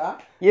இதுலயும் இருக்கா?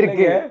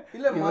 இருக்கு.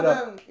 இல்ல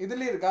மதம்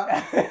இதுலயும் இருக்கா?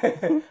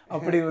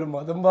 அப்படி ஒரு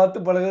மதம்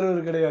பார்த்து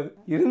பழகிறவர் கிடையாது.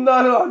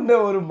 இருந்தாலும்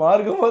அண்ணன் ஒரு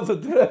மார்க்கமா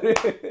சுத்துறாரு.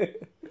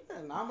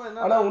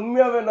 ஆனா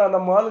உண்மையாவே நான்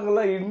நம்ம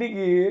ஆளுங்கெல்லாம்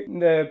இன்னைக்கு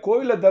இந்த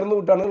கோயில திறந்து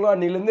விட்டானுங்களோ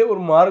அன்னிலேருந்தே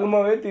ஒரு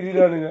மார்க்கமாவே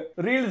திரியிறானுங்க.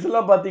 ரீல்ஸ்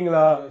எல்லாம்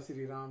பாத்தீங்களா?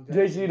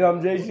 ஜெய் ஸ்ரீராம்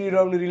ஜெய்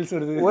ஸ்ரீராம்னு ரீல்ஸ்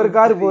வருது. ஒரு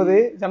கார் போகுது,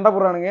 சண்டை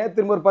போடுறானுங்க,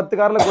 திரும்ப ஒரு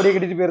 10 கார்ல கொடியை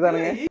கட்டிட்டு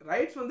போயிருந்தானுங்க.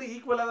 ரைட்ஸ் வந்து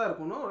ஈக்குவலா தான்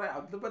இருக்கணும்.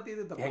 அத பத்தி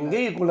இது தப்பு. எங்க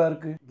ஈக்குவலா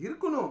இருக்கு?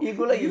 இருக்கணும்.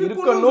 ஈக்குவலா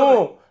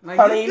இருக்கணும்.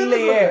 ஆனா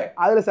இல்லையே.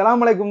 அதுல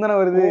சலாம் அலைக்கும் தானே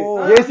வருது.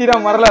 ஜெய்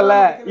ஸ்ரீராம் வரல,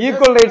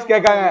 ஈக்குவல் ரைட்ஸ்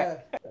கேட்காங்க.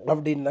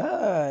 அப்படின்னா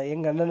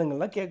எங்க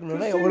அண்ணனுங்கெல்லாம்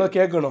கேட்கணும்னா எவ்வளவு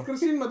கேட்கணும்?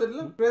 கிறிஸ்டியன்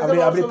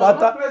மதத்துல அப்படி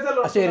பார்த்தா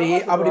சரி,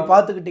 அப்படி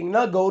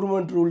பார்த்துக்கிட்டிங்கன்னா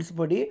கவர்மெண்ட் ரூல்ஸ்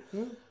படி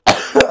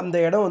அந்த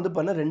இடம் வந்து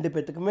பண்ண 2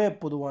 பேத்துக்குமே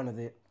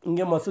பொதுவானது.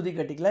 இங்கே மசூதி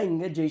கட்டிக்கலாம்,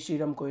 இங்கே ஜெய்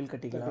ஸ்ரீராம் கோயில்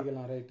கட்டிக்கலாம்.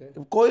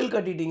 கோயில்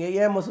கட்டிட்டீங்க,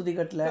 ஏன் மசூதி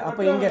கட்டல?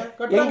 அப்போ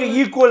எங்க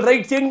ஈக்குவல்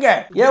ரைட்ஸ் எங்க?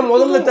 ஏன்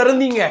முதல்ல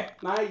திறந்தீங்க?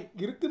 நான்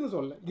இருக்குன்னு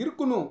சொல்ல,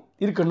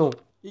 இருக்கணும்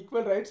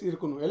ஈக்குவல் ரைட்ஸ்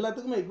இருக்கணும்.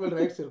 எல்லாத்துக்குமே ஈக்குவல்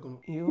ரைட்ஸ்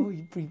இருக்கணும். ஐயோ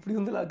இப்படி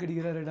வந்து லாக்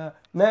அடிக்கிறாருடா.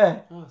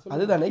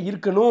 அதுதானே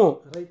இருக்கணும்.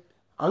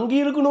 அங்க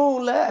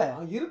இருக்கணும்ல,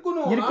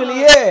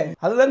 இருக்கலையே.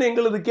 அதுதானே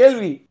எங்களது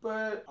கேள்வி. இப்ப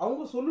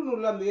அவங்க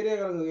சொல்லணும்ல, அந்த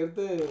ஏரியாக்காரங்க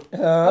எடுத்து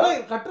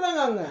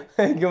கட்டுறாங்க. அங்க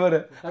இங்க பாரு,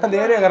 அந்த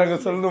ஏரியாக்காரங்க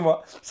சொல்லணுமா?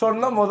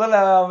 சொன்னா முதல்ல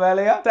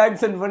வேலையா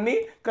சாங்ஷன் பண்ணி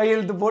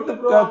கையெழுத்து போட்டு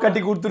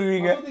கட்டி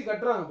கொடுத்துருவீங்க.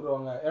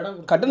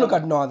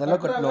 கட்டணும்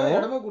அதெல்லாம்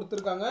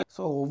கட்டணும்.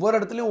 ஸோ ஒவ்வொரு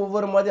இடத்துலையும்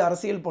ஒவ்வொரு மாதிரி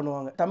அரசியல்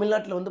பண்ணுவாங்க.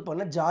 தமிழ்நாட்டில் வந்து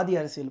பண்ண ஜாதி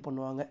அரசியல்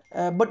பண்ணுவாங்க.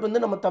 பட்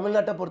வந்து நம்ம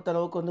தமிழ்நாட்டை பொறுத்த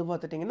அளவுக்கு வந்து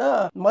பார்த்துட்டிங்கன்னா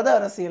மத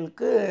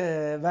அரசியலுக்கு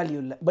வேல்யூ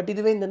இல்லை. பட்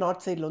இதுவே இந்த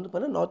நார்த் சைடில் வந்து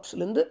பண்ண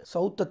நார்த்ஸ்லேருந்து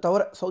சவுத்தை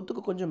தவிர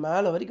சவுத்துக்கு கொஞ்சம்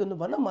மேலே வரைக்கும் வந்து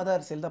பண்ண மத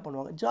அரசியல் தான்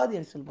பண்ணுவாங்க. ஜாதி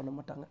அரசியல் பண்ண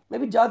மாட்டாங்க.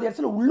 மேபி ஜாதி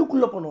அரசியல்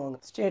உள்ளுக்குள்ளே பண்ணுவாங்க.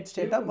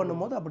 ஸ்டேட்டாக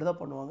பண்ணும்போது அப்படி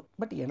தான் பண்ணுவாங்க.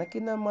 பட் எனக்கு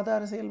இந்த மத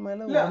அரசியல்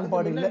மேலே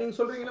உடன்பாடு இல்லை. நீங்கள்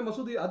சொல்கிறீங்களா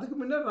மசூதி? அதுக்கு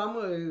முன்னாடி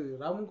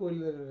ராமன்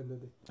கோயில்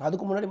இருந்தது.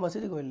 அதுக்கு முன்னாடி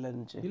மசூதி கோயில்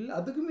இருந்துச்சு. இல்லை,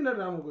 அதுக்கு முன்னாடி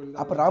ராமர் கோயில்.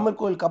 அப்போ ராமர்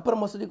கோயிலுக்கு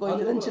அப்புறம் மசூதி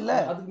கோயில் இருந்துச்சுல்ல.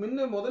 அதுக்கு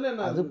முன்ன முதல்ல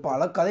என்ன? அது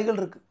பல கதைகள்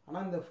இருக்கு.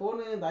 ஆனால் இந்த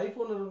ஃபோனு, இந்த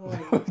ஐஃபோன் இருக்கும்.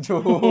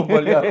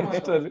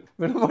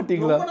 விட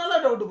மாட்டீங்களா?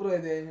 Doubt bro.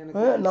 இது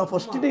நான்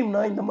ஃபர்ஸ்ட் டைம்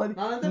நான் இந்த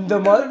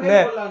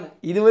மாதிரி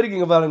இது வரைக்கும்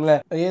இங்க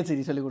பாருங்களேன். ஏ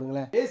சரி சொல்லி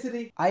கொடுங்களேன். ஏ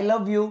சரி, I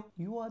love you,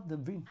 you are the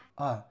win.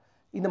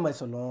 இந்த மாதிரி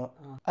சொல்லும்.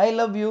 ஐ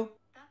லவ் யூ,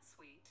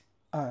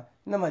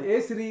 இந்த மாதிரி. ஏ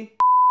சரி,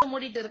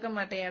 மூடிட்டு இருக்க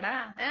மாட்டேடா.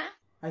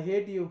 ஐ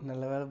ஹேட் யூ.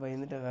 நல்ல வேலை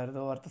பயந்துட்டு வேற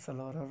ஏதோ வார்த்தை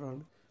சொல்ல வரோம்.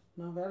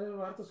 நான் வேற ஏதோ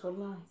வார்த்தை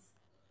சொல்லலாம்.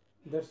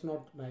 That's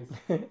not nice.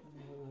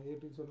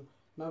 Had you சொல்லு.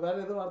 நான் வேற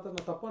ஏதோ வார்த்தை,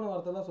 நான் தப்பான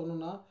வார்த்தைலாம்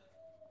சொன்னேன்னா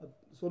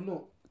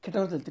சொல்லும். கெட்ட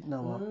வார்த்தை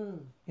திட்டினாவா?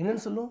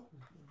 என்னன்னு சொல்லும்?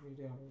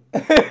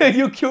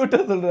 ஐயோ கியூட்டா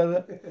சொல்றாரு.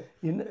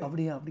 என்ன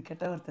அப்படியா? அப்படி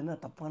கெட்ட வார்த்தைன்னா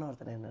தப்பான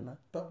வார்த்தை என்னன்னா?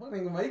 தப்பா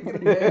நீங்க மைக்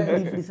இருக்கு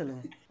இப்படி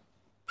சொல்லுங்க.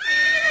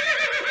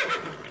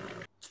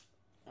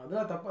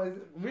 அதெல்லாம் தப்பா.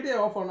 வீடியோ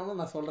ஆஃப் பண்ணாம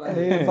நான்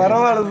சொல்றேன்.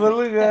 பரவாயில்ல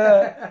சொல்லுங்க.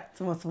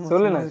 சும்மா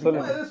சொல்லுங்க.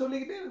 ஏதோ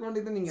சொல்லிக்கிட்டே இருக்க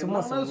வேண்டியது. நீங்க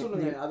சும்மா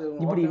சொல்லுங்க. அது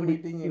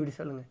இப்படி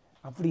சொல்லுங்க.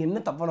 அப்படி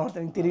என்ன தப்பான வார்த்தை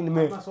எனக்கு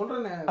தெரியணுமே. நான்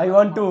சொல்றேன். ஐ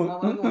வாண்ட் டு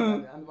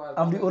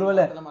அப்படி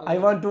ஒருவேளை ஐ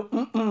வாண்ட் டு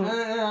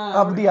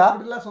அப்படியா?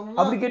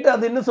 அப்படி கேட்டு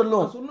அது என்ன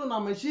சொல்லும்?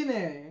 நான் மெஷின்,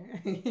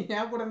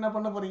 ஏன் கூட என்ன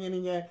பண்ண போறீங்க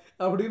நீங்க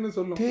அப்படின்னு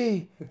சொல்லும்.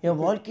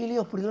 என்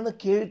வாழ்க்கையிலேயே அப்படிலாம்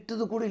நான்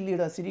கேட்டது கூட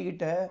இல்லையடா.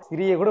 சிரிக்கிட்ட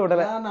சிறிய கூட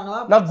விடல.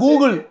 நான்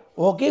கூகுள்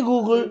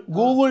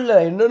கூகுள்ல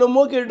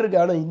என்னென்னமோ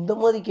கேட்டிருக்கேன். ஆனா இந்த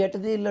மாதிரி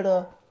கேட்டதே இல்லடா.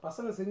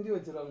 பசங்க செஞ்சு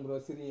வச்சிருக்காங்க ப்ரோ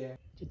சிறிய.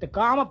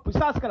 காம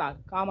பிசாஸ்களா.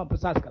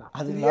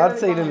 அது நார்த்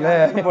சைடு இல்ல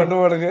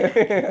பண்ணுவானுங்க.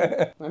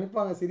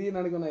 நினைப்பாங்க சிறிய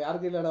நினைக்கும் நான்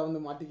யாருக்கு இல்லடா வந்து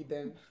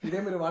மாட்டிக்கிட்டேன். இதே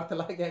மாதிரி வார்த்தை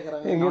எல்லாம்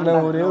கேட்கறாங்க.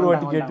 நான் ஒரே ஒரு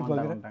வாட்டி கேட்டு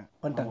பாக்குறேன்.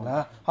 வந்துட்டாங்களா?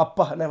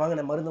 அப்பா நான் வாங்க,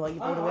 நான் மருந்து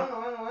வாங்கி போடுவேன்.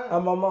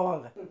 ஆமா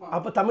வாங்க.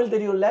 அப்ப தமிழ்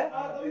தெரியும்ல?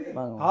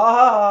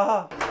 ஆஹா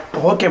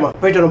ஓகேம்மா,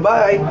 போயிட்டு வரோம்.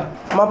 பாய்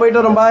அம்மா,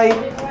 போயிட்டு வரோம். பாய்.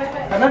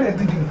 கண்ணாடி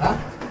எடுத்துட்டீங்களா?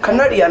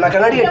 கண்ணாடியா? நான்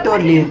கண்ணாடி எட்டு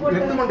வரலையே.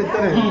 எடுத்து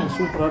மட்டும்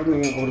சூப்பரா இருக்கு.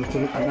 நீங்க ஒரு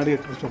சொல்லி கண்ணாடி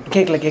எடுத்து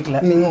சொல்றேன். கேட்கல.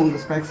 நீங்க உங்க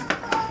ஸ்பெக்ஸ்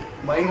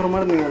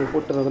பயங்கரமாக நீங்கள்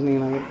போட்டுறது.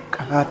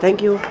 நீங்கள்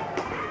தேங்க்யூ.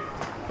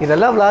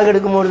 இதெல்லாம் விளாக்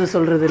எடுக்கும்போது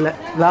சொல்கிறது இல்லை.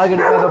 விளாக்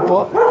எடுக்காதப்போ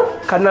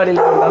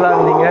கண்ணாடியில் நல்லா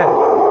இருந்தீங்க,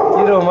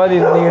 ஹீரோ மாதிரி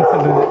இருந்தீங்கன்னு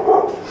சொல்கிறது.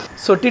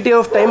 ஸோ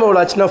டிடிஎஃப் டைம்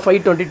அவ்வளோ ஆச்சுன்னா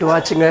 5:22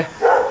 ஆச்சுங்க.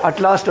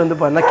 அட்லாஸ்ட் வந்து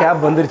பார்த்தா கேப்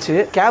வந்துருச்சு.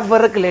 கேப்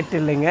வர்றதுக்கு லேட்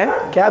இல்லைங்க,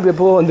 கேப்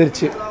எப்போவோ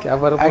வந்துருச்சு.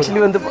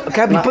 ஆக்சுவலி வந்து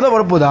கேப் இப்போ தான்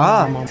வரப்போதா?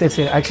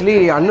 சரி. ஆக்சுவலி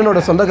அண்ணனோட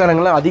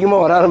சொந்தக்காரங்களாம்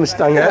அதிகமாக வர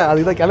ஆரம்பிச்சிட்டாங்க.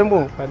 அதுக்கு தான்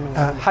கிளம்புவோம்.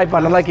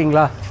 ஹாய்ப்பா, நல்லா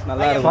இருக்கீங்களா?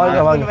 நல்லா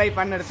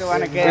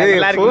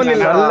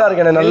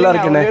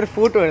இருக்கேன்.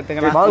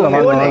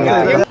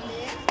 வாங்க.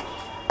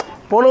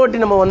 போன வாட்டி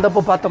நம்ம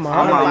வந்தப்போ பார்த்தோமா?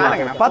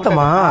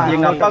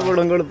 எங்க அப்பா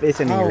கூட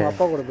பேசுனீங்க.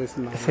 அப்பா கூட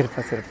பேசுனேன்.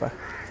 சரிப்பா.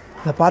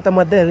 இதை பார்த்த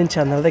மாதிரி தான் இருந்துச்சு,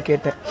 அதனால தான்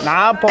கேட்டேன்.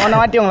 நான் போன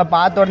வாட்டி உங்களை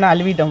பார்த்த உடனே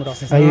அழுவிட்டேன் ப்ரோ.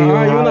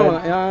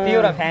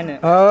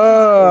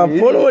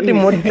 போன வாட்டி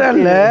மொட்டை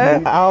இல்ல,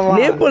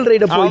 நேபாள்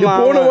ரைட போய்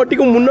போன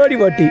வாட்டிக்கும் முன்னாடி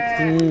வாட்டி.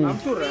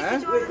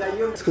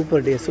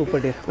 சூப்பர்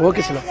டே.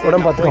 ஓகே சொல்ல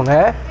உடம்பு பார்த்துக்கோங்க.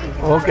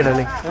 Okay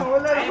darling.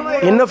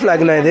 என்ன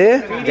ஃபிளாக்னா இது?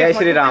 ஜெய்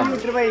ஸ்ரீராம்.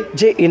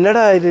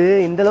 என்னடா இது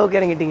இந்த அளவுக்கு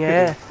இறங்கிட்டீங்க?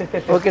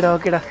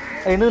 ஓகேடா.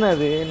 என்னண்ணா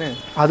அது? என்ன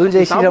அதுவும்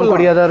ஜெய் ஸ்ரீராம்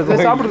கொடியா தான்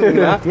இருக்கும்.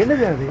 சாப்பிடுறீங்களா?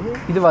 என்னது அது?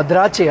 இது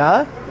திராட்சையா?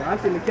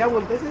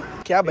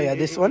 क्या भैया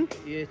दिस वन?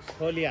 ये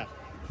छोलिया.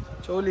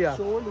 சோலியா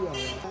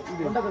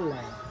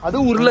அது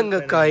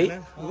உருளைங்காய்,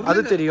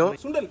 அது தெரியும்.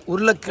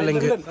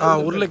 உருளைக்கிழங்கு,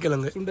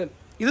 உருளைக்கிழங்கு.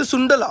 இது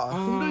சுண்டலா?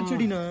 சுண்டல்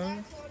செடினா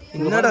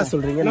என்னடா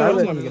சொல்றீங்க?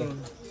 நாங்க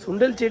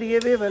சுண்டல்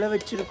செடியவே விளை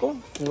வச்சிருக்கோம்.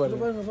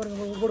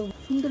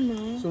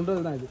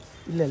 சுண்டல் தான் இது.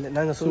 இல்ல இல்ல,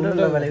 நாங்க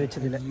சுண்டல் விளை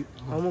வச்சது இல்ல.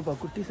 ஆமாப்பா,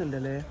 குட்டி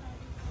சுண்டல்.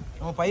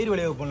 நம்ம பயிர்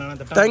விளைய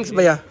போடலாம். தேங்க்ஸ்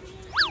பையா.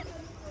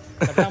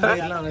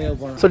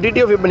 ஸோ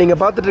டிடிஎஃப் இப்போ நீங்கள்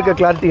பார்த்துட்டு இருக்க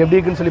கிளாரிட்டி எப்படி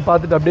இருக்குன்னு சொல்லி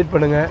பார்த்துட்டு அப்டேட்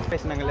பண்ணுங்க.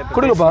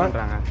 கொடுங்கப்பா.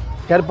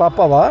 யார்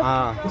பாப்பாவா?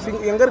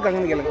 எங்க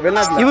இருக்காங்கன்னு கேளுங்க.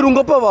 வெளிநாட்டுல. இவர்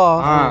உங்க அப்பாவா?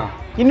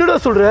 என்னடா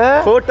சொல்ற?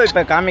 போட்டோ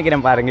இப்ப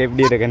காமிக்கிறேன் பாருங்க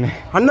எப்படி இருக்குன்னு.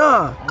 அண்ணா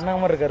அண்ணா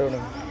மாதிரி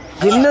இருக்காரு.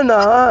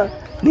 என்னன்னா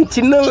நீ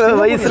சின்ன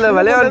வயசுல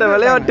விளையாண்ட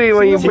விளையாட்டு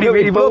இவன் இப்படி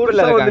இப்போ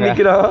வந்து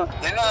நிக்கிறான்.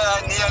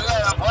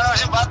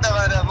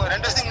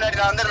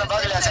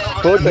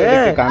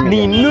 நீ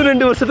இன்னும்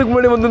 2 வருஷத்துக்கு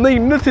முன்னாடி வந்திருந்தா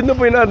இன்னும் சின்ன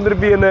பையனா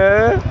இருந்திருப்பீங்க.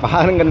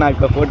 பாருங்க நான்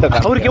இப்ப போட்டோ.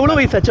 அவருக்கு எவ்வளவு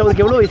வயசாச்சு?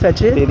 அவருக்கு எவ்வளவு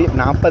வயசாச்சு?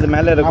 40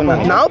 மேல இருக்கும்.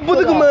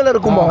 40க்கு மேல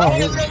இருக்குமா?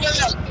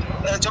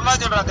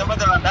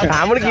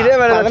 அவனுக்கு இதே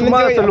வேலை. சும்மா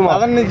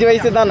சொல்லுவான். 15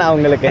 வயசு தான் நான்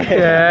உங்களுக்கு.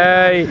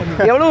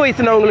 எவ்வளவு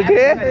வயசுண்ணா உங்களுக்கு?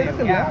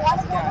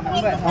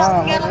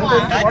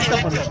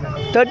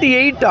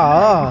 38ஆ?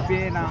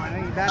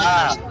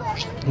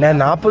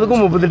 நான்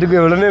 40க்கும் 38க்கும்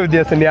எவ்வளோனே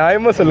வித்தியாசம்,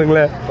 நியாயமா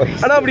சொல்லுங்களேன்.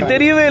 ஆனா அப்படி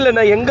தெரியவே இல்லை.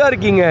 நான் எங்க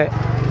இருக்கீங்க?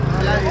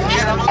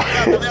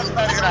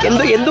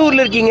 எந்த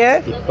ஊர்ல இருக்கீங்க?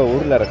 இப்ப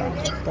ஊர்ல இருக்கேன்.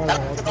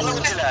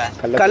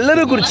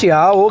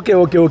 கல்லறைக்குறிச்சியா? Okay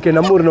okay okay.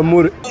 நம்ம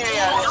ஊர்.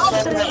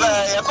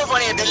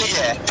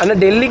 அண்ணா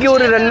டெல்லிக்கு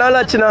ஒரு 2 நாள்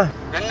ஆச்சுண்ணா.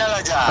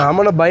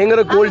 ஆமாண்ணா,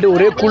 பயங்கர கோல்டு,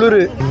 ஒரே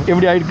குளிர்.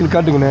 எப்படி ஆயிடுக்குன்னு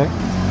காட்டுங்கண்ணே.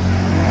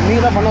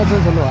 நீங்க தான் பண்ண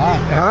வச்சுன்னு சொல்லுவா.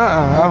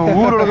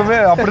 ஊர் உலகமே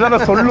அப்படிதான்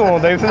நான் சொல்லுவோம்.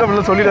 தயவு செஞ்சு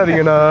அப்படிலாம்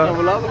சொல்லிடாதீங்கண்ணா.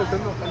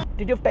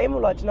 டிடிஎஃப் டைம்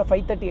உள்ள ஆச்சுன்னா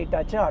 5:38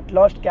 ஆச்சு. அட்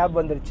லாஸ்ட் கேப்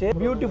வந்துருச்சு.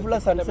 பியூட்டிஃபுல்லா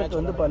சன்செட்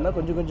வந்து பண்ணா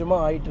கொஞ்சம் கொஞ்சமா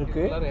ஆயிட்டு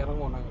இருக்கு.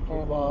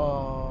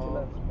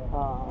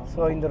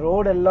 ஸோ இந்த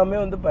ரோடு எல்லாமே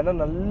வந்து பண்ண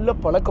நல்ல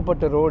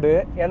பழக்கப்பட்ட ரோடு.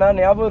 ஏன்னா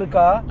ஞாபகம்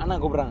இருக்கா? அண்ணா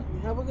கூப்பிடுறாங்க.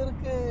 ஞாபகம்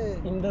இருக்கு.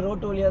 இந்த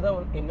ரோட்டு வழியா தான்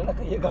என்னடா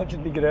கையை காமிச்சு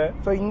நிற்கிறேன்.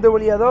 ஸோ இந்த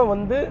வழியா தான்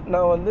வந்து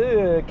நான் வந்து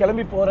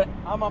கிளம்பி போறேன்.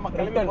 ஆமா ஆமா,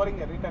 கிளம்பி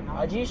போறீங்க. ரிட்டர்ன்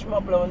அஜீஷ்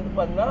மாப்பிள்ள வந்து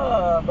பண்ணா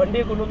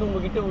வண்டியை கொண்டு வந்து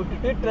உங்ககிட்ட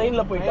விட்டுட்டு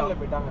ட்ரெயின்ல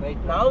போயிட்டாங்க.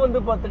 ரைட். நான்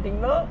வந்து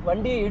பார்த்துட்டிங்கன்னா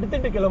வண்டியை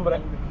எடுத்துட்டு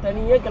கிளம்புறேன்.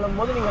 தனியாக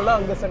கிளம்பும்போது நீங்க எல்லாம்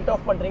அங்கே சென்ட்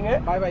ஆஃப் பண்றீங்க.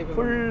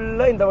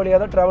 ஃபுல்லா இந்த வழியா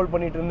தான் டிராவல்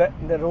பண்ணிட்டு இருந்தேன்.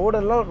 இந்த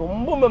ரோடெல்லாம்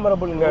ரொம்ப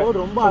மெமரபிளுங்க.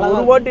 ரொம்ப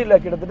ஒரு வாட்டி இல்லை,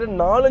 கிட்டத்தட்ட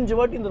 4-5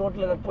 வாட்டி இந்த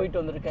ரோட்ல நான் போயிட்டு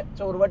வந்திருக்கேன்.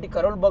 ஸோ ஒரு வாட்டி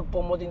கரோல்பாக்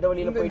போகும்போது இந்த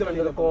வழியில போயிட்டு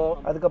வந்திருக்கோம்.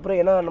 அதுக்கப்புறம்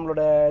ஏன்னா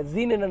நம்மளோட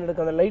ஜீன் என்ன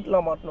நடக்கும், அந்த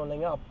லைட்லாம் மாட்டணும்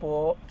இல்லைங்க அப்போ.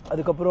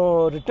 அதுக்கப்புறம்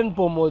ரிட்டர்ன்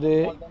போகும்போது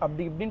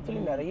அப்படி இப்படின்னு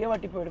சொல்லி நிறைய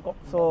வாட்டி போயிருக்கோம்.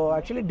 ஸோ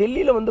ஆக்சுவலி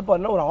டெல்லியில வந்து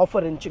பார்த்தா ஒரு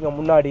ஆஃபர் இருந்துச்சுங்க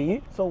முன்னாடி.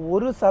 ஸோ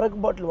ஒரு சரக்கு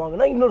பாட்டில்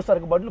வாங்கினா இன்னொரு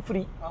சரக்கு பாட்டில்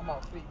free.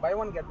 By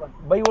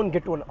one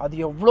get one. அது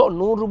எவ்வளோ?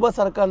 100 ரூபாய்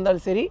சரக்கா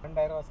இருந்தாலும் சரி,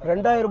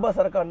 2000 ரூபாய்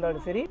சரக்கா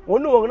இருந்தாலும் சரி,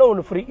 ஒன்று வாங்கினா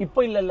ஒன்று ஃப்ரீ. இப்போ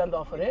இல்லை அந்த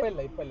ஆஃபர்.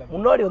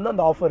 முன்னாடி வந்து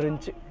அந்த ஆஃபர்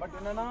இருந்துச்சு. பட்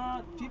என்னன்னா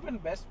சீப்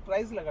அண்ட் பெஸ்ட்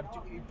பிரைஸ்ல கிடைச்சு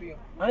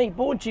இப்பயும். ஆனா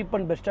இப்பவும் சீப்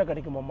அண்ட் பெஸ்டா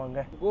கிடைக்குமாமாங்க.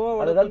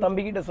 அதுதான்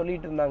தம்பி கிட்ட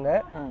சொல்லிட்டு இருந்தாங்க.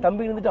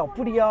 தம்பி இருந்துட்டு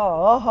அப்படியா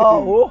ஆஹா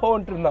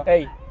ஓஹோன்ட்டு இருந்தான்.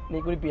 ஏய் நீ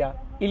குடிப்பியா?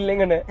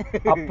 இல்லைங்கண்ணே.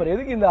 அப்புறம்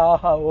எதுக்கு இந்த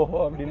ஆஹா ஓஹோ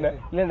அப்படின்னு?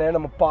 இல்லைண்ணே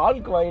நம்ம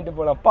பாலுக்கு வாங்கிட்டு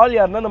போலாம். பால்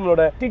யாருன்னா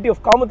நம்மளோட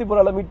டிடிஎஃப்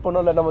காமத்திபுரால மீட்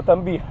பண்ணோம்ல நம்ம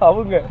தம்பி,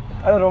 அவங்க.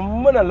 அது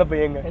ரொம்ப நல்ல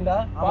பையங்க. ஏண்டா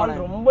பால்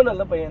ரொம்ப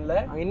நல்ல பையன்ல.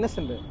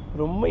 இன்னசென்ட்,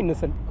 ரொம்ப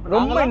இன்னசென்ட்.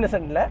 ரொம்ப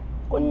இன்னசென்ட்ல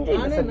கொஞ்சம்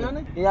இன்னசென்ட்.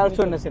 he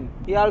also innocent.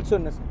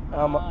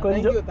 ஆமா,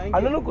 கொஞ்சம்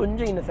அண்ணனும்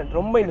கொஞ்சம் இன்னசென்ட்.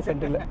 ரொம்ப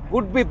இன்னசென்ட் இல்ல.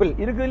 குட் பீப்புள்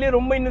இருக்குதுலயே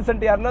ரொம்ப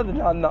இன்னசென்ட் யாருன்னா அது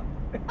நான் தான்.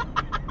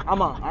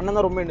 ஆமா, அண்ணன்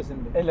தான் ரொம்ப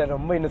இன்னசென்ட். இல்ல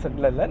ரொம்ப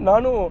இன்னசென்ட்ல இல்ல,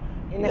 நானும்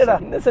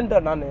இன்னசென்ட்டா.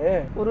 நானு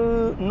ஒரு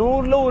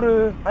 100ல ஒரு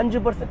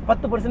 5%,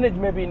 10%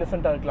 மேபி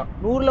இன்னசென்ட்டா இருக்கலாம்.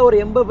 100ல ஒரு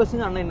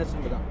 80% அண்ணன்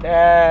இன்னசென்ட் தான்.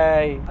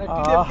 டேய்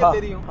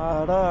தெரியும்.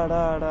 அடா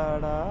அடா அடா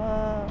அடா.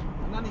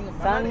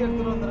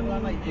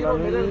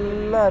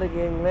 நல்லா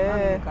இருக்கீங்களே.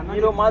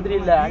 ஹீரோ மாதிரி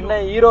இல்ல,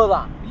 அண்ணன் ஹீரோ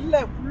தான். இல்ல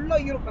ஃபுல்லா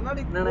ஹீரோ.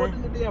 கண்ணாடி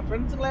போட்டுக்கிட்டு என்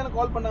ஃப்ரெண்ட்ஸ்க்குலாம் எனக்கு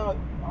கால் பண்ணாங்க.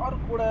 யாரு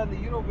கூட அந்த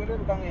ஹீரோ பேர்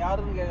இருக்காங்க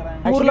யாருன்னு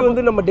கேக்குறாங்க. ஊர்ல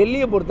வந்து நம்ம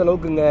டெல்லியை பொறுத்த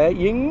அளவுக்குங்க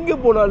எங்க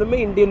போனாலுமே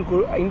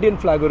இந்தியன்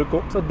ஃபிளாக்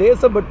இருக்கும். ஸோ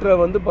தேசப்பற்ற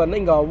வந்து பாருன்னா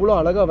இங்க அவ்வளோ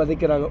அழகா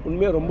விதைக்கிறாங்க.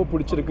 உண்மையா ரொம்ப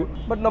பிடிச்சிருக்கு.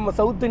 பட் நம்ம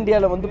சவுத்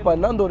இந்தியால வந்து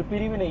பாருன்னா அந்த ஒரு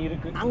பிரிவினை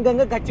இருக்கு.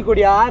 அங்கங்க கட்சி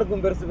கொடியா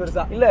இருக்கும் பெருசு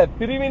பெருசா. இல்ல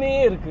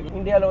பிரிவினையே இருக்கு.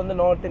 இந்தியால வந்து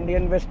north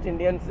Indian, west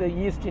Indians,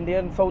 east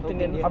Indian, south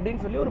Indian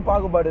அப்படின்னு சொல்லி ஒரு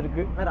பாகுபாடு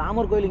இருக்கு.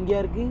 ராமர் கோயில்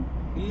இங்கேயா இருக்கு?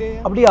 இல்லையா?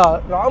 அப்படியா?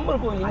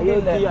 ராமர் கோயில்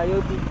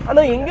அயோத்தி.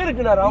 ஆனா எங்க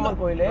இருக்குண்ணா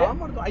ராமர் கோயில்?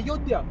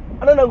 அயோத்தியா.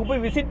 ஆனா நாங்க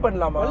போய் விசிட்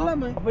பண்ணலாமா?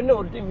 அப்ப என்ன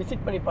ஒரு டைம்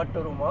விசிட் பண்ணி பார்த்து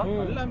வருமா?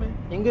 எல்லாமே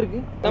எங்க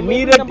இருக்கு?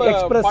 Meerut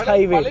express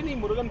highway. பழனி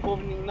முருகன்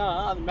போனீங்கன்னா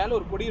அது மேல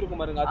ஒரு கொடி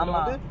இருக்கும் பாருங்க. அதுல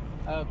வந்து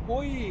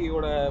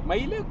கோழியோட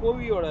மயில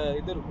கோழியோட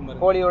இது இருக்கும்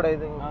பாருங்க. கோழியோட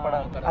இது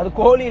அது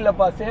கோழி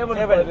இல்லப்பா,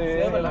 சேவல்.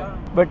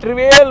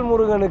 வெற்றிவேல்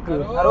முருகனுக்கு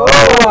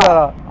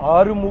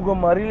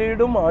ஆறுமுகம்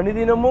அருளிடும்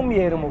அனுதினமும்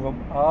ஏறுமுகம்.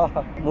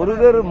 ஆஹா,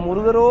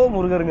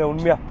 முருகருங்க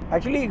உண்மையா.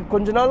 ஆக்சுவலி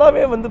கொஞ்ச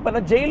நாளாவே வந்து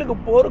ஜெயிலுக்கு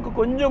போறதுக்கு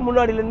கொஞ்சம்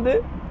முன்னாடில இருந்து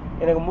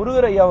எனக்கு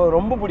முருகர் ஐயாவை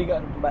ரொம்ப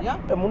பிடிக்கும்.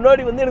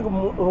 முன்னாடி வந்து எனக்கு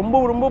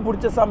ரொம்ப ரொம்ப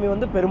பிடிச்ச சாமி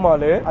வந்து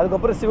பெருமாள்,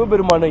 அதுக்கப்புறம்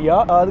சிவபெருமான் ஐயா,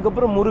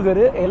 அதுக்கப்புறம்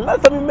முருகர், எல்லா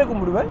சாமியுமே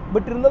கும்பிடுவேன்.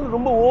 பட் இருந்தாலும்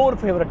ரொம்ப ஓவர்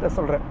ஃபேவரட்டாக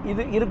சொல்கிறேன்.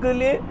 இது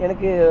இருக்கிறதுலே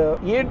எனக்கு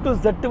A to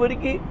Z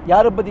வரைக்கும்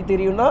யாரை பற்றி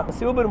தெரியும்னா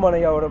சிவபெருமான்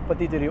ஐயாவோட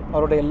பற்றி தெரியும்.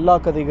 அவரோட எல்லா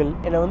கதைகள்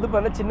என்னை வந்து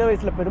பண்ண சின்ன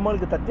வயசில்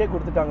பெருமாளுக்கு தத்தே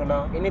கொடுத்துட்டாங்கண்ணா.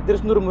 என்னை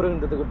திருச்செந்தூர்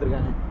முருகன் தத்து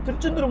கொடுத்துருக்காங்க.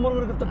 திருச்செந்தூர்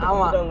முருகருக்கு தத்து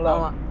கொடுத்துட்டாங்களா?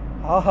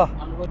 ஆஹா,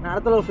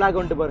 இடத்துல ஒரு ஃபிளாக்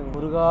வந்துட்டு பாருங்க.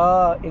 முருகா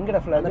எங்கடா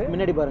ஃபிளாக்?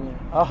 முன்னாடி பாருங்க.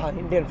 ஆஹா,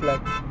 இந்தியன்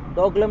ஃபிளாக்.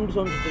 2 கிலோமீட்டர்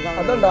சொல்லிட்டு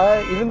அதான்டா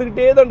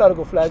இருந்துகிட்டே தான்டா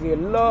இருக்கும் ஃபிளாக்,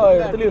 எல்லா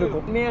இடத்துலயும்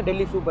இருக்கும். உண்மையா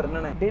டெல்லி சூப்பர்.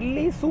 என்னண்ணே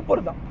டெல்லி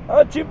சூப்பர் தான்,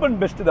 சீப் அண்ட்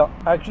பெஸ்ட் தான்.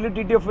 ஆக்சுவலி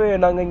TTF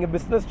நாங்கள் இங்கே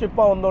பிஸ்னஸ்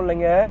ட்ரிப்பாக வந்தோம்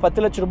இல்லைங்க.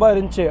 10 லட்ச ரூபாய்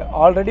இருந்துச்சு.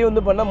 ஆல்ரெடி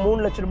வந்து பண்ணால்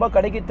 3 லட்ச ரூபாய்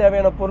கடைக்கு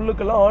தேவையான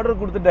பொருளுக்கெல்லாம்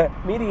ஆர்டர் கொடுத்துட்டேன்.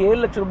 மீதி 7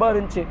 லட்ச ரூபாய்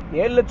இருந்துச்சு.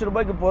 7 லட்ச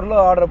ரூபாய்க்கு பொருளை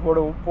ஆர்டர்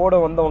போட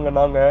வந்தவங்க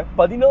நாங்கள்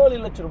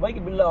 14 லட்ச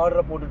ரூபாய்க்கு பில்லை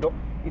ஆர்டரை போட்டுட்டோம்.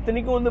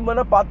 இத்தனைக்கும் வந்து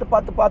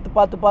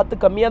பார்த்து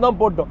கம்மியாக தான்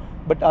போட்டோம்.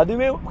 பட்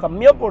அதுவே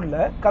கம்மியாக போடல,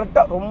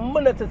 கரெக்டாக ரொம்ப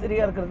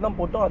நெசசரியாக இருக்கிறது தான்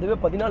போட்டோம். அதுவே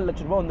 14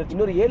 லட்ச ரூபாய் வந்துச்சு.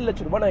 இன்னொரு 7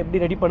 லட்ச ரூபாய் நான்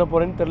எப்படி ரெடி பண்ண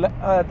போறேன்னு தெரியல.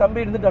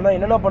 தம்பி இருந்துட்டானா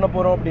என்னென்ன பண்ண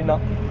போறோம் அப்படின்னா,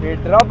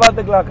 வெட்டரா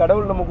பார்த்துக்கலாம்,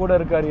 கடவுள் நம்ம கூட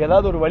இருக்காரு,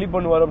 ஏதாவது ஒரு வழி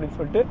பண்ணுவார் அப்படின்னு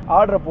சொல்லிட்டு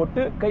ஆர்டரை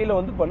போட்டு கையில்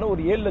வந்து பண்ண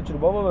ஒரு 7 லட்ச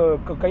ரூபாவை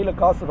கையில்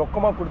காசு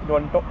ரொக்கமாக கொடுத்துட்டு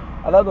வந்துட்டோம்.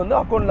 அதாவது வந்து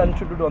அக்கௌண்ட்டில்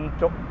அனுப்பிச்சுட்டு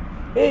வந்துட்டோம்.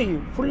 ஏய்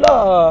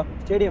ஃபுல்லாக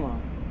ஸ்டேடியமா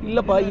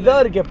இல்லைப்பா,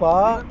 இதாக இருக்கேப்பா,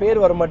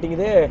 பேர் வர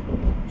மாட்டேங்குதே.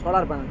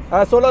 Solar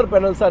panel. சோலார்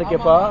பேனல்ஸாக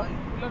இருக்கேப்பா.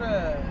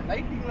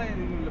 லைட்டிங்லாம்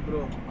எதுவும் இல்லை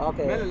ப்ரோ.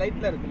 ஓகே, மேல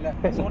லைட்ல இருக்குல்ல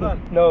சோலார்.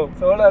 நோ,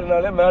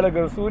 சோலார்னாலே மேலே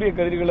இருக்கிற சூரிய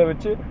கதிர்களை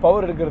வச்சு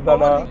பவர் எடுக்கிறது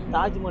தானா?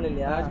 தாஜ்மஹால்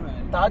இல்லையா?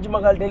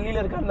 தாஜ்மஹால்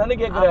டெல்லியில இருக்கான்னு தானே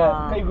கேட்குறேன்.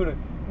 கை கொடு.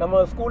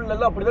 நம்ம ஸ்கூல்ல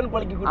எல்லாம் அப்படிதான்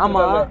பழக்கி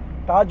கொடுத்துருக்காங்க.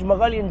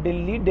 தாஜ்மஹால் இன்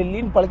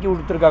டெல்லின்னு பழக்கி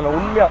கொடுத்துருக்காங்க.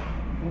 உண்மையா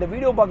இந்த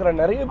வீடியோ பார்க்குற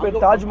நிறைய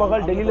பேர்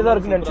தாஜ்மஹால் டெல்லியில தான்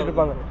இருக்குன்னு நினச்சிட்டு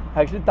இருப்பாங்க.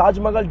 ஆக்சுவலி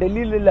தாஜ்மஹால்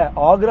டெல்லியில் இல்லை,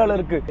 ஆக்ராவில்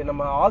இருக்கு.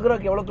 நம்ம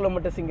ஆக்ராக்கு எவ்வளோ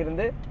கிலோமீட்டர்ஸ்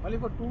இங்கிருந்து?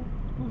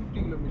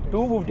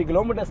 250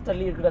 கிலோமீட்டர்ஸ்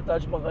தள்ளி இருக்கிற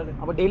தாஜ்மஹால்.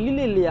 அப்போ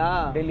டெல்லியில இல்லையா?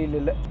 டெல்லியில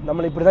இல்லை.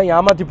 நம்மளை இப்படி தான்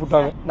ஏமாற்றி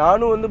போட்டாங்க.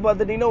 நானும் வந்து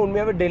பார்த்துட்டீங்கன்னா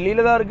உண்மையாகவே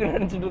டெல்லியில தான் இருக்குன்னு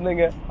நினச்சிட்டு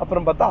இருந்தேங்க.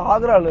 அப்புறம் பார்த்தா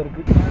ஆக்ராவில்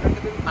இருக்கு.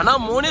 அண்ணா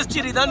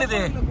மோனஸ்டிரி தான்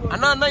இது.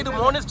 அண்ணா இது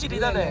மோனஸ்டிரி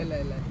தானே?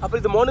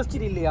 அப்புறம் இது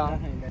மோனஸ்டிரி இல்லையா?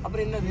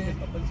 அப்புறம் என்னது?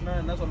 கப்பல்ஸ்னா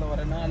என்ன சொல்ல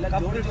வரேன்னா எல்லாம்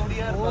ஜோடி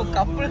ஜோடியா இருப்பாங்க.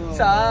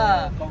 கப்பல்ஸா?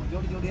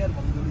 ஜோடி ஜோடியா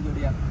இருப்பாங்க. ஜோடி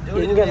ஜோடியா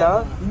எங்கண்ணா?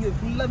 இங்க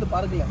ஃபுல்லா இந்த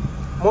பார்க்கல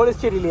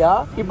மோனஸ்டிரி இல்லையா?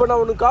 இப்போ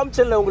நான் ஒன்று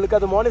காமிச்சல உங்களுக்கு,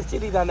 அது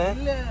மோனஸ்டிரி தானே?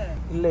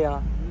 இல்லையா?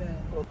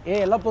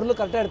 எல்லா பொருளும்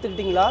கரெக்டாக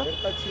எடுத்துக்கிட்டீங்களா?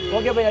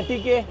 ஓகே பையா,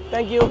 டிகே,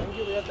 தேங்க்யூ.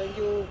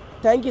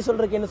 தேங்க்யூ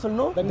சொல்றதுக்கு என்ன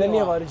சொல்லணும்?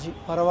 தன்யவாருஜி.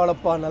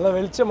 பரவாயில்லப்பா, நல்லா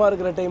வெளிச்சமாக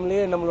இருக்கிற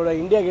டைம்லேயே நம்மளோட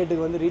இந்தியா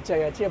கேட்டுக்கு வந்து ரீச்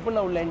ஆயாச்சு. எப்போ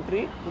நான் உள்ள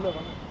என்ட்ரி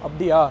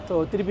அப்படியா? ஸோ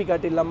திருப்பி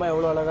காட்டு இல்லாமல்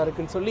எவ்வளோ அழகாக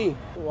இருக்குன்னு சொல்லி.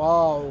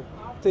 வாவ்,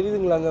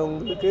 தெரியுதுங்களாங்க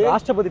உங்களுக்கு?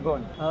 ராஷ்டிரபதி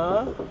பவன்.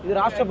 இது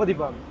ராஷ்டிரபதி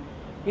பவன்.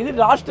 இது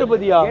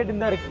ராஷ்டிரபதியா? கேட்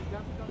தான் இருக்கு.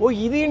 ஓ,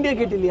 இது இந்தியா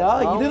கேட் இல்லையா?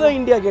 இதுதான்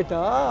இந்தியா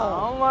கேட்டா?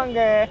 ஆமாங்க.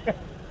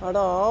 அட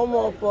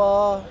ஆமாப்பா,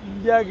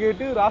 இந்தியா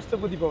கேட்டு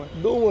ராஷ்டிரபதி பவன்.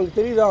 உங்களுக்கு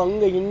தெரியுதா?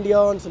 அங்கே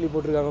இந்தியான்னு சொல்லி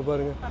போட்டிருக்காங்க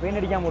பாருங்க. பெயின்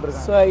அடிக்காம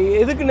போட்டிருக்காங்க. ஸோ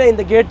எதுக்குண்ணே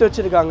இந்த கேட்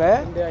வச்சிருக்காங்க?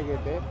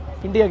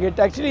 India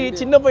gate. ஆக்சுவலி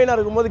சின்ன பையனா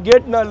இருக்கும்போது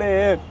கேட்னாலே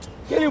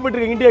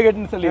கேள்விப்பட்டிருக்கேன், இந்தியா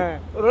கேட்னு சொல்லி.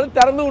 ஒரு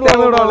திறந்து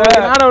விடுவாங்க.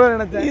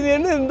 இது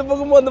என்ன இந்த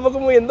பக்கமும் அந்த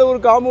பக்கமும் எந்த ஒரு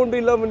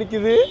காம்பவுண்டும் இல்லாம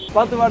நிக்குது.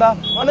 பார்த்து வாடா.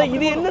 ஆனா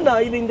இது என்னன்னா,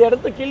 இது இந்த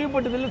இடத்த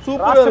கேள்விப்பட்டது இல்லை,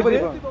 சூப்பரா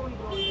இருக்கு.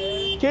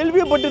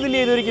 கேள்விப்பட்டது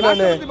இல்லையே இது வரைக்கும்.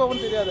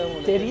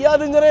 நானு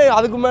தெரியாதுங்கிறேன்,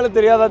 அதுக்கு மேல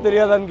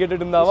தெரியாதான்னு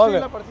கேட்டுட்டு இருந்தா.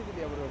 வாங்க.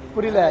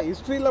 புரியல.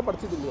 ஹிஸ்டரியில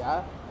படிச்சது இல்லையா?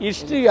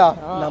 ஹிஸ்டரியா?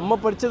 நம்ம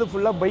படிச்சது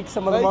ஃபுல்லா பைக்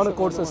சம்பந்தமான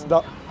கோர்சஸ்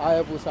தான்.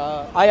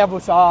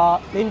 ஆயாபூசா,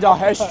 நிஞ்சா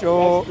ஹெஸ்டோ,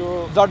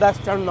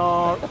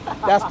 ஜாடாஸ்டர்னர்,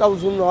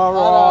 டாஸ்டவுசுனர்,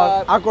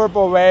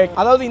 ஆக்ரோபோவிக்.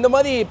 அதாவது இந்த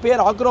மாதிரி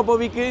பேர்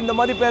ஆக்ரோபோவிக், இந்த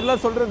மாதிரி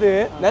பேர்லாம் சொல்றது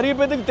நிறைய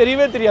பேருக்கு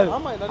தெரியவே தெரியாது.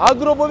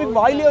 ஆக்ரோபோவிக்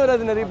வாயிலே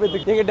வராது நிறைய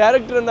பேருக்கு. எங்க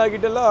டைரக்டர் அண்ணா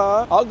கிட்ட எல்லாம்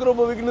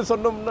ஆக்ரோபோவிக்னு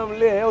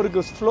சொன்னோம்னாலே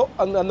அவருக்கு ஃப்ளோ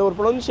அந்த ஒரு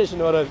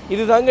ப்ரொனன்சியேஷன் வராது.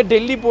 இதுதாங்க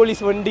டெல்லி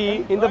போலீஸ் வண்டி.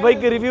 இந்த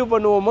பைக் ரிவ்யூ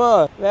பண்ணுவோமா?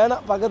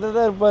 வேணாம், பக்கத்துல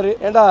தான் இருப்பாரு.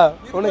 ஏண்டா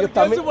உனக்கு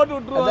தமிழ்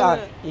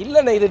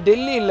இல்லண்ணே, இது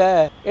டெல்லி இல்ல,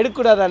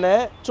 எடுக்கக்கூடாதானே?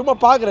 சும்மா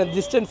பாக்குறேன்,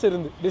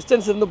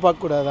 டிஸ்டன்ஸ் இருந்து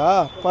பார்க்க கூடாதா?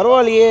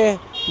 பரவாயில்லையே.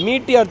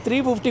 மீட்டிஆர்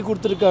 350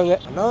 கொடுத்துருக்காங்க.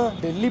 அண்ணா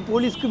டெல்லி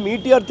போலீஸ்க்கு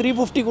மீட்டிஆர்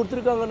 350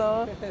 கொடுத்துருக்காங்கண்ணா.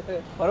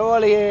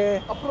 பரவாயில்லையே.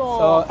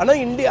 ஆனா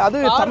இந்தியா, அது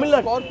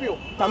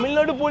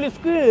தமிழ்நாடு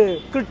போலீஸ்க்கு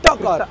கிரிட்டா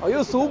கார்.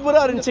 ஐயோ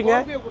சூப்பரா இருந்துச்சுங்க,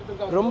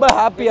 ரொம்ப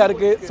ஹாப்பியா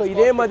இருக்கு. ஸோ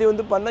இதே மாதிரி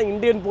வந்து பண்ணா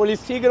இந்தியன்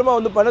போலீஸ் சீக்கிரமா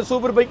வந்து பண்ண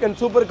super bike and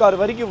super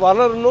car வரைக்கும்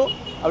வரணும்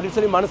அப்படின்னு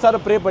சொல்லி மனசார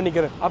ப்ரே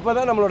பண்ணிக்கிறேன்.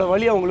 அப்பதான் நம்மளோட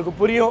வழி அவங்களுக்கு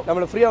புரியும்,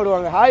 நம்மள ஃப்ரீயா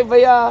விடுவாங்க. ஹாய்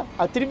பையா,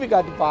 திருப்பி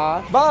காட்டுப்பா,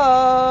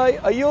 பாய்.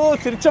 ஐயோ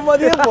சிரிச்ச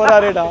மாதிரியே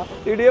போறாருடா,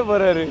 இப்படியே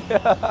போறாரு.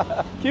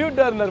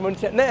 கியூட்டா இருந்தார்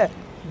மனுஷன். என்ன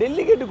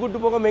டெல்லி கேட்டு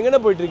கூட்டு போகாம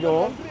எங்கன்னா போயிட்டு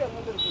இருக்கோம்?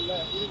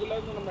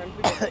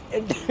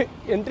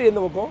 என்ட்ரி எந்த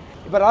பக்கம்?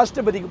 இப்ப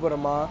ராஷ்டிரபதிக்கு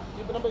போறோமா?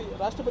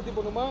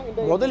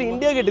 முதல்ல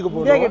இந்தியா கேட்டுக்கு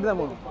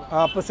போறோம்.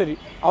 அப்ப சரி.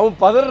 அவன்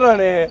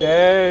பதறானே.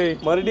 ஏய்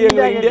மறுபடியும்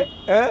இந்தியா.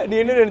 நீ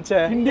என்ன நினைச்ச?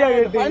 இந்தியா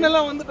கேட்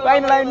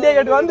ஃபைனலா இந்தியா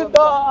கேட்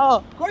வந்துட்டோம்.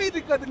 कोई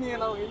दिक्कत नहीं है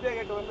ना, इंडिया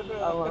गेट வந்துட்டு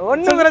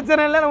ஒண்ணும்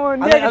பிரச்சனை இல்ல. நம்ம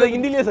இந்தியா அத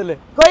ஹிந்திலயே சொல்லு.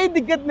 कोई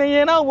दिक्कत नहीं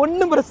है ना,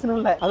 ஒண்ணும் பிரச்சனை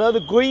இல்ல. அதாவது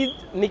கோய்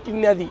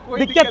நிக்கினாதி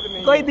दिक्कत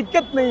कोई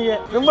दिक्कत नहीं है.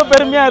 ரொம்ப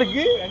பெருமையா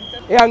இருக்கு.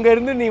 அங்க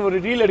இருந்து நீ ஒரு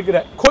ரீல் எடுக்கிற,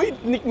 கோய்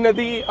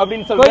நிக்கினதி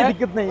அப்படின்னு சொல்ற. कोई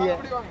दिक्कत नहीं है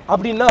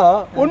அப்படின்னா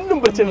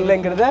ஒண்ணும் பிரச்சனை இல்லைங்க.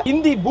 பேசுறேங்கிறத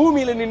ஹிந்தி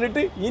பூமியில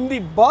நின்னுட்டு ஹிந்தி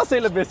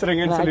பாஷையில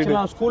பேசுறேங்கன்னு சொல்லிட்டு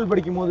நான் ஸ்கூல்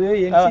படிக்கும்போது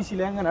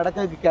NCCல அங்க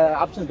நடக்க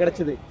ஆப்ஷன்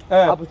கிடைச்சது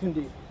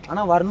ஆப்பர்ச்சுனிட்டி.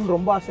 ஆனா வரணும்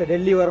ரொம்ப ஆசை,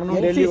 டெல்லி வரணும்.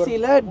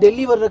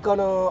 டெல்லி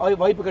வர்றதுக்கான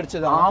வாய்ப்பு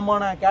கிடைச்சது.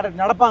 ஆமாண்ணா,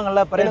 கேரட்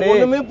நடப்பாங்கல்ல பரேட்,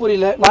 ஒண்ணுமே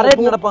புரியல.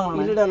 பரேட்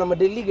நடப்பாங்க. இல்லடா நம்ம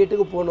டெல்லி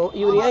கேட்டுக்கு போனோம்,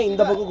 இவர் ஏன்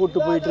இந்த பக்கம் கூட்டு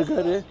போயிட்டு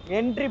இருக்காரு?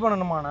 என்ட்ரி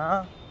பண்ணணுமாண்ணா?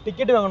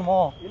 டிக்கெட் வாங்கணுமோ?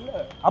 இல்ல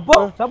அப்போ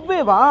சப்வே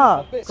வா,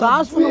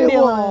 கிராஸ் பண்ண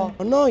முடியாது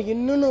அண்ணா.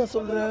 என்னன்னு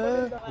சொல்ற?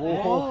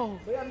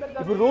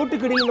 இப்போ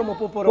ரோட்டுக்கு இடையில நம்ம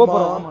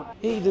போறோம்.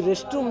 ஏய் இது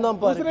ரெஸ்ட் ரூம்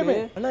தான் பாருங்க.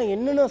 அண்ணா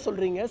என்னன்னா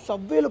சொல்றீங்க?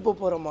 சப்வேல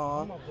போறோமா?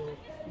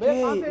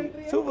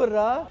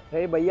 சூப்பர்ரா.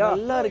 ஏய் பையா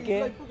நல்லா இருக்கே.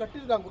 இப்போ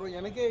கட்டிருக்காங்க ப்ரோ,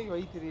 எனக்கே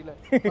வை தெரியல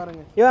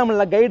பாருங்க.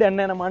 இவன்ல கைடு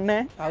அண்ணன், நம்ம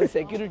அண்ணன் அவர்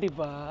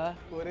செக்யூரிட்டிப்பா.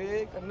 ஒரே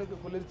கண்ணுக்கு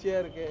குளிர்ச்சியா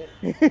இருக்கு.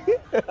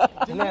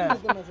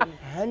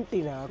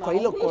 ஆன்டினா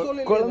கையில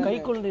கை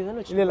குழந்தை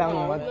தானே. இல்ல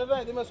அவங்க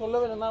எதுவுமே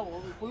சொல்லவே இல்லைன்னா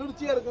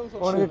குளிர்ச்சியா இருக்குன்னு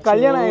சொல்லுவாங்க. உனக்கு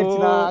கல்யாணம்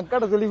ஆயிடுச்சுனா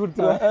அக்காட்ட சொல்லி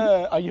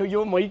கொடுத்துருவேன்.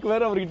 ஐயோ மைக்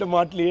வேற அவர்கிட்ட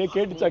மாட்டலையே.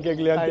 கேட்டுச்சா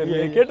கேட்கலையா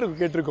தெரியல.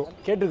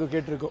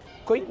 கேட்டிருக்கோம்.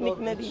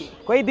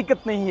 कोई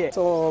दिक्कत नहीं है.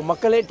 ஸோ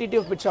மக்களே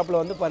TTF பிட்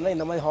ஷாப்பில் வந்து பார்த்தா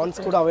இந்த மாதிரி ஹார்ன்ஸ்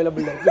கூட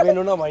அவைலபிள் இருக்குது.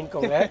 வேணும்னா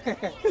வாங்கிக்கோங்க.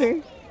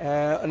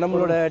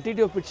 நம்மளோட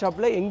TTF பிட்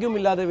ஷாப்பில் எங்கேயும்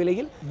இல்லாத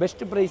விலையில்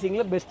பெஸ்ட்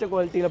ப்ரைஸிங்கில் பெஸ்ட்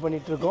குவாலிட்டியில்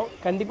பண்ணிட்டு இருக்கோம்.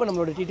 கண்டிப்பாக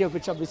நம்மளோட TTF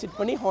பிட் ஷாப் விசிட்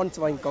பண்ணி ஹார்ன்ஸ்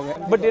வாங்கிக்கோங்க.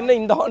 பட் என்ன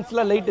இந்த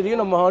ஹார்ன்ஸ்லாம் லைட்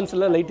எரியும், நம்ம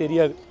ஹார்ன்ஸ்லாம் லைட்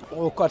எரியாது.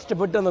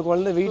 கஷ்டப்பட்டு அந்த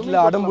குழந்தை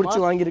வீட்டில் அடம் பிடிச்சி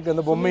வாங்கியிருக்கு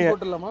அந்த பொம்மையை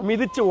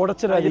மிதிச்சு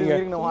உடச்சிடாதீங்க.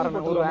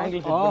 ஒரு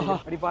ஆங்கிள்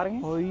அப்படி பாருங்க.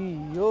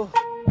 ஐயோ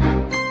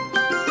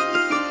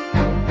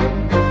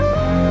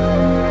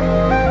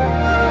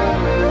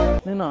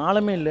இன்னும்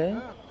ஆழமே இல்லை,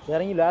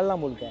 இறங்கி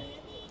விளையாடலாம் போலுக்கேன்.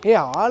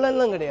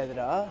 ஆளெல்லாம்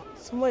கிடையாதுடா,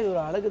 சும்மா இது ஒரு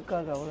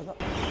அழகுக்காக, அவ்வளோதான்.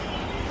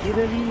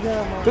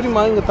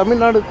 தெரியுமா இங்கே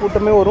தமிழ்நாடு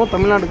கூட்டமே வரும்,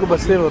 தமிழ்நாடுக்கு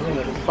பஸ்ஸே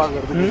வருவாங்க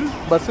பார்க்கறதுக்கு.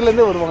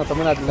 பஸ்ஸுலேருந்தே வருவாங்க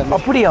தமிழ்நாட்டில்.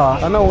 அப்படியா?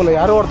 ஆனால் உங்களை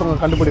யாரோ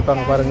ஒருத்தவங்க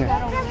கண்டுபிடிப்பாங்க பாருங்க.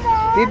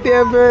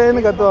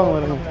 TTFன்னு கத்துவாங்க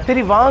பாருங்க.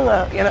 சரி வாங்க,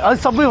 எனக்கு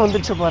அது சப்வே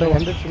வந்துச்சு பாருங்க.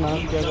 வந்துச்சு,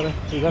 நான் கேட்குறேன்.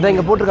 இதை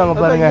இங்கே போட்டிருக்காங்க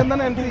பாருங்க.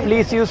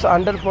 Please use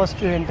under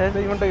past enter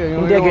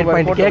India gate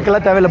point.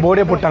 கேட்கலாம் தேவையில்லை,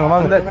 போர்டே போட்டாங்க.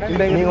 வாங்க,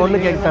 நீங்கள்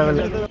ஒன்றும் கேட்க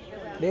தேவையில்லை.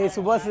 டேய்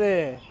சுபாஷ்,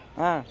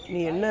 நீ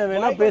என்ன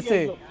வேணா பேசு.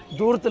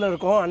 தூரத்தில்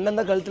இருக்கோம், அண்ணன்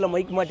தான் கழுத்தில்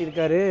மைக்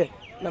மாட்டியிருக்காரு.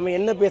 நம்ம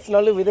என்ன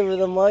பேசினாலும்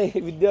விதவிதமா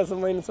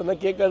வித்தியாசமான்னு சொன்னா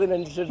கேட்காதுன்னு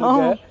நினைச்சிட்டு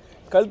இருக்கேன்.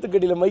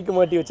 கழுத்துக்கடியில மைக்கு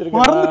மாட்டி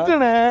வச்சிருக்கேன்.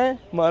 மறந்துட்டேனே.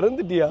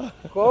 மறந்துட்டியா?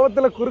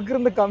 கோவத்துல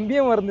குறுக்குற இந்த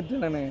கம்பியை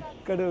மறந்துட்டேன் நானு.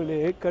 கடவுளே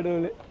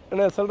கடவுளே,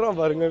 நான் சொல்றேன்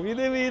பாருங்க.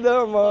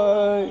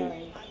 விதவிதமாய்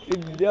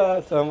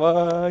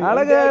வித்தியாசமாய்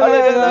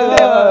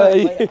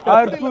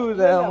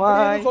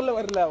அற்புதமாய் சொல்ல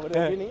வரல அவர்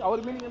மீனிங்.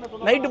 அவர் மீனிங் என்ன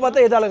சொல்ல? நைட்டு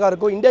பார்த்தா எது அழகா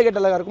இருக்கும்? இந்தியா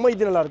கேட் அழகா இருக்குமா,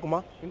 இது நல்லா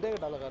இருக்குமா? இந்தியா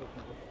கேட் அழகா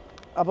இருக்கும்.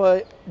 அப்போ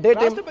டே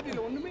டைம் ராஷ்டிரபதியில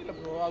ஒண்ணுமே இல்ல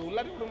ப்ரோ, அது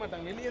உள்ளாடி விட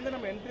மாட்டாங்க. வெளியே இருந்து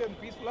நம்ம என்ட்ரி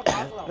பீஸ்ஃபுல்லா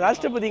பார்க்கலாம்.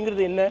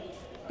 ராஷ்டிரபதிங்கிறது என்ன?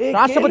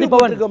 ராஷ்டிரபதி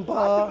பவன்.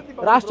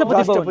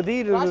 ராஷ்டிரபதி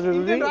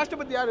இந்தியன்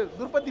ராஷ்டிரபதி யாரு?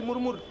 துர்பதி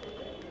முர்மு.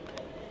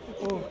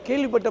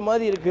 கேள்விப்பட்ட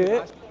மாதிரி இருக்கு.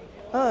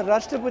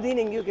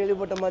 ராஷ்டிரபதின்னு எங்கேயோ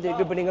கேள்விப்பட்ட மாதிரி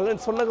இருக்கு. இப்போ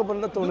நீங்கள்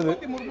சொன்னதுக்கப்புறம் தான் தோணுது.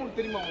 முர்மு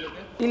தெரியுமா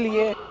உங்களுக்கு?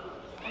 இல்லையே.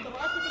 அந்த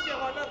ராஷ்டிரபதி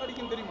அவார்டா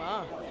கிடைக்கும் தெரியுமா?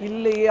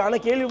 இல்லையே,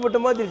 ஆனால் கேள்விப்பட்ட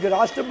மாதிரி இருக்கு.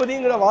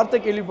 ராஷ்டிரபதிங்கிற வார்த்தை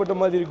கேள்விப்பட்ட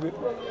மாதிரி இருக்கு.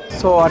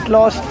 ஸோ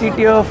அட்லாஸ்ட்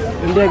TTF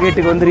இந்தியா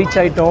கேட்டுக்கு வந்து ரீச்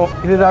ஆயிட்டோம்.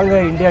 இதுதாங்க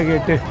இந்தியா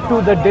கேட்டு. To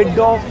the dead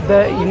of the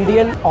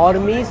Indian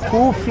armies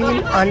who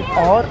feel and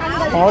R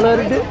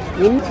honoured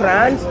in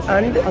France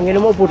and அங்கே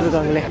என்னமோ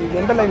போட்டிருக்காங்களே.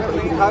 எந்த லைன்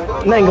படிக்கிறீங்க?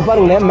 என்ன இங்கே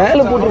பாருங்களேன்,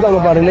 மேலே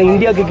போட்டிருக்காங்க பாருங்க.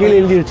 இந்தியாவுக்கு கீழே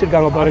எழுதி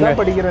வச்சிருக்காங்க பாருங்க.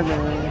 படிக்கிறது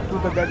டு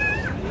த டெட்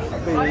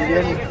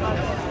இந்தியன்.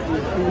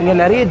 இங்கே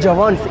நிறைய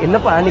ஜவான்ஸ்.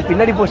 என்னப்பா நீ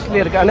பின்னாடி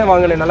போஸ்ட்லேயே இருக்கானே.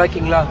 வாங்கண்ணே, நல்லா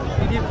இருக்கீங்களா?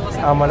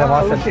 ஆமாண்ணே,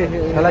 வாசன்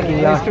நல்லா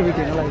இருக்கீங்களா?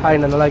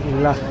 ஹாய்ண்ணா, நல்லா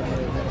இருக்கீங்களா?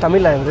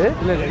 தமிழா இருந்து?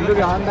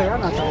 இல்லை ஆந்தையா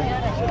நான்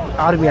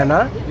ஆர்மியாண்ணா?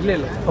 இல்லை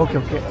இல்லை. ஓகே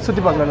ஓகே,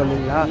 சுற்றி பார்க்கலாம்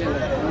வந்தீங்களா?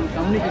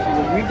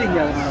 Communication meeting.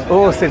 ஓ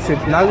சரி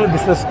சரி, நாங்களும்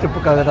பிஸ்னஸ்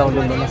ட்ரிப்புக்காக தான்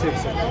வந்திருந்தோம். சரி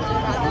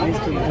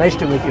சரி, நைஸ்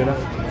டு மீட் யூண்ணா.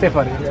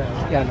 சேஃபாக இருக்கு.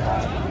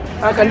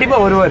 யாண்ணா?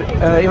 கண்டிப்பாக வருவார்.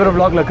 இவரை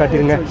வ்ளாகில்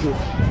காட்டிடுங்க.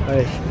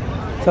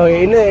 ஸோ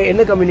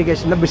என்ன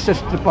கம்யூனிகேஷனில்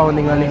பிஸ்னஸ் ட்ரிப்பாக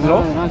வந்தீங்களா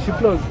நீங்களும்? நான்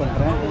ஷிப்பில் ஒர்க்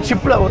பண்ணுறேன்.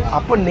 ஷிப்பில்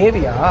அப்போ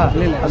நேவியா?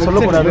 அது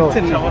சொல்லக்கூடாது.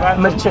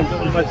 மெர்ச்சன்ட்.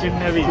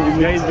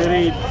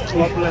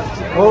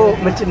 ஓ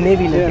மெர்ச்சன்ட்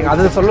நேவியில் இருக்கீங்க,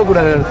 அது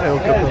சொல்லக்கூடாது.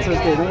 Okay okay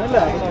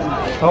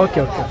okay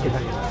okay okay.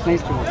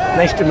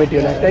 Nice to meet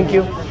you.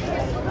 Thank you.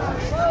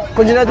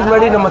 கொஞ்ச நேரத்துக்கு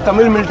முன்னாடி நம்ம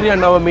தமிழ் மிலிட்ரி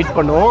அண்ணாவை மீட்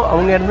பண்ணோம்.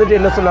 அவங்க இருந்துட்டு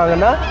என்ன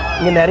சொன்னாங்கன்னா,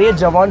 இங்கே நிறைய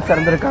ஜவான்ஸ்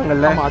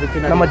இறந்துருக்காங்கல்ல,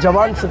 நம்ம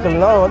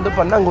ஜவான்ஸுக்கெல்லாம் வந்து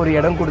பண்ண அங்கே ஒரு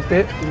இடம் கொடுத்து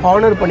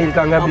ஆனர்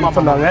பண்ணியிருக்காங்க அப்படின்னு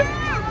சொன்னாங்க.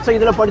 ஸோ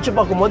இதில் படித்து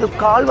பார்க்கும்போது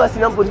கால்வாசி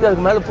தான் புரியுது,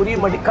 அதுக்கு மேலே புரிய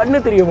மாட்டேங்குது, கண்ணு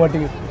தெரிய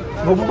மாட்டேங்குது.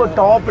 ரொம்ப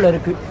டாப்பில்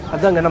இருக்குது.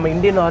 அதாங்க நம்ம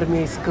இந்தியன்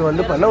ஆர்மிஸ்க்கு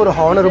வந்து பண்ண ஒரு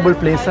ஹானரபிள்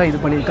பிளேஸாக இது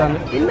பண்ணியிருக்காங்க.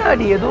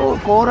 பின்னாடி ஏதோ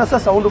கோரஸாக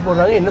சவுண்டு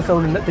போடுறாங்க, என்ன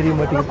சவுண்டுன்னு தெரிய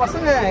மாட்டேங்குது.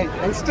 பசங்க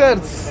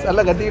யங்ஸ்டர்ஸ்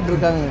எல்லாம் கத்திக்கிட்டு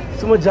இருக்காங்க,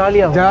 சும்மா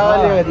ஜாலியாக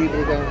கத்திக்கிட்டு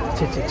இருக்காங்க.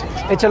 சரி சரி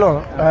சரி. சலோ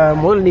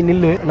முதல்ல நீ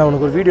நில்லு, நான்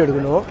உனக்கு ஒரு வீடியோ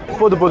எடுக்கணும்.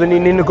 போது நீ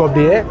நின்னுக்கோ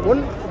அப்படியே.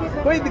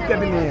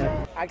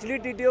 ஆக்சுவலி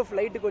TTF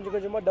ஃப்ளைட்டு கொஞ்சம்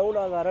கொஞ்சமாக டவுன்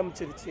ஆக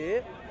ஆரம்பிச்சிருச்சு.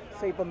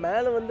 ஸோ இப்போ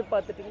மேலே வந்து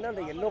பார்த்துட்டிங்கன்னா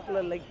அந்த எல்லோ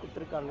கலர் லைட்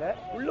கொடுத்துருக்காங்க,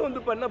 உள்ளே வந்து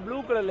பண்ணால் ப்ளூ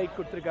கலர் லைட்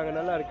கொடுத்துருக்காங்க.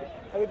 நல்லா இருக்கு.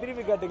 அங்கே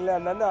திருப்பி காட்டுங்களேன்,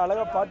 அந்த அண்ணன்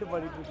அழகாக பாட்டு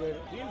பாடிட்டு இருக்காரு,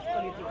 ரீல்ஸ்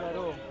பண்ணிட்டு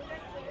இருக்காரோ.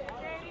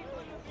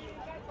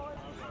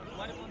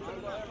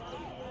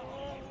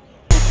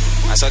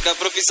 Só que a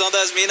profissão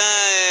das minas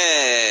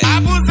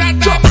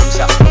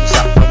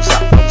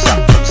é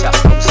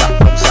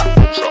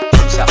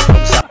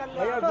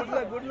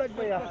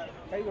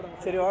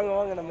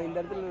வாங்க நம்ம இந்த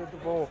இடத்துல விட்டு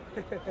போவோம்.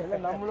 ஏன்னா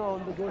நம்மளும்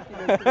வந்து கோஷ்டி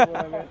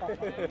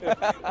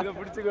இதை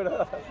பிடிச்சிக்கூட.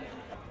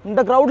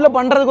 இந்த க்ரௌட்ல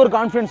பண்றதுக்கு ஒரு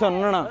கான்ஃபிடன்ஸ்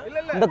வேணும்ண்ணா.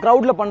 இந்த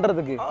க்ரௌட்ல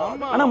பண்றதுக்கு.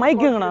 ஆனா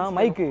மைக்குங்கண்ணா,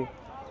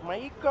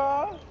 மைக்கா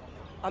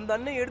அந்த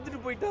அண்ணன் எடுத்துட்டு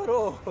போயிட்டாரோ?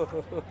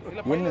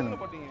 என்ன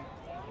போட்டீங்க?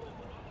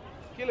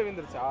 கீழே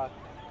விழுந்துருச்சா?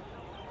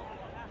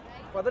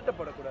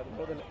 பதட்டப்படக்கூடாது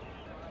முதல்ல.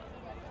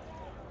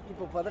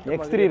 இப்போ பதட்டம்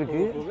X3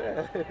 இருக்கு.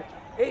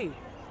 ஏய்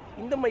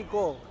இந்த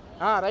மைக்கோ?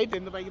 ரைட்,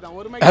 இந்த மைக் தான்.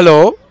 ஒரு மைக். ஹலோ.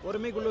 ஒரு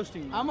மைக் உள்ள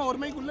வச்சிட்டீங்க. ஆமா, ஒரு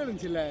மைக் உள்ள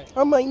இருந்துச்சுல.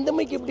 ஆமா, இந்த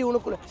மைக் எப்படி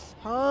உனக்குள்ள?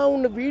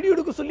 உன்னை வீடியோ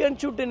எடுக்க சொல்லி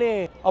அனுப்பிச்சு விட்டேனே,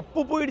 அப்போ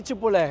போயிடுச்சு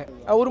போல.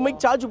 ஒரு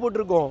மைக் சார்ஜ்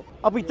போட்டிருக்கோம்.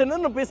 அப்போ இத்தனை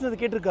நேரம் நான்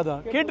பேசுனது கேட்டிருக்காதா?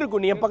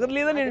 கேட்டிருக்கும். நீ என்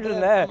பக்கத்துலேயே தான் நின்றுட்டு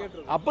இருந்த.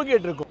 அப்போ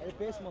கேட்டிருக்கும்.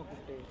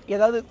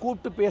 ஏதாவது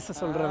கூப்பிட்டு பேச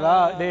சொல்றதா?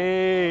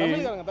 டேய்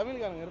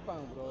தமிழ்காரங்க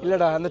இருப்பாங்க ப்ரோ.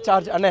 இல்லடா, அந்த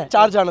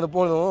சார்ஜ் ஆனது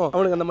போதும்.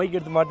 அவனுக்கு அந்த மைக்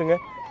எடுத்து மாட்டுங்க.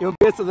 இவன்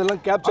பேசுறதெல்லாம்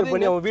கேப்சர்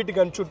பண்ணி அவன்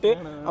வீட்டுக்கு அனுப்பிச்சு விட்டு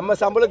அம்மா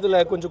சம்பளத்துல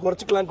கொஞ்சம்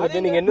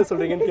குறைச்சிக்கலான்றது நீங்க என்ன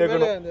சொல்றீங்கன்னு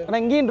கேட்கணும். ஆனா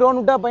இங்கேயும் ட்ரோன்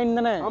விட்டா ஃபைன்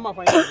தானே? ஆமா,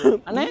 ஃபைன்.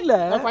 அண்ணா இல்ல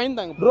ஃபைன்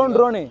தாங்க.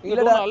 ட்ரோன்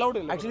இல்லடா,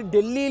 ஆக்சுவலி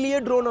டெல்லியிலேயே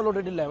ட்ரோன்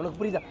அலோடட் இல்ல. உனக்கு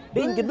புரியுதா?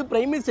 டேய் இங்க இருந்து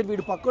பிரைம் மினிஸ்டர்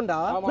வீடு பக்கம்டா.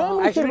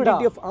 Actually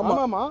TTF.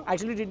 ஆமா,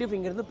 ஆக்சுவலி டிடிஎஃப்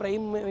இங்க இருந்து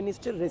பிரைம்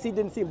மினிஸ்டர்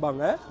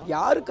ரெசிடென்சிம்பாங்க.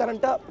 யாரு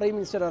கரண்டா பிரைம்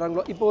மினிஸ்டர்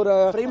வராங்களோ, இப்போ ஒரு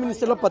பிரைம்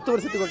மினிஸ்டர்ல 10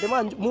 வருஷத்துக்கு ஒரு டைம்,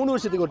 3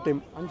 வருஷத்துக்கு ஒரு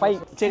டைம், 5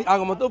 சரி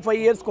ஆக மொத்தம்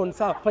 5 இயர்ஸ்க்கு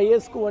ஒன்ஸா 5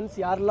 இயர்ஸ்க்கு ஒன்ஸ்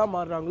யாரெல்லாம்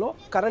மாறுறாங்களோ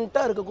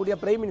கரண்டா இருக்கக்கூடிய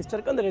பிரைம்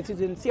மினிஸ்டருக்கு அந்த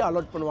ரெசிடென்சி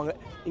அலாட் பண்ணுவாங்க.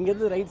 இங்க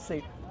இருந்து ரைட்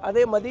சைடு.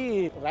 அதே மாதிரி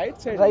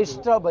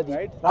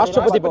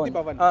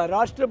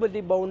ராஷ்டிரபதி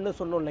பவன்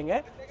சொன்னோம் இல்லைங்க.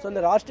 ஸோ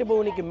அந்த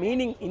ராஷ்டிரபவனிக்கு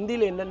மீனிங்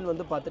ஹிந்தியில் என்னன்னு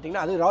வந்து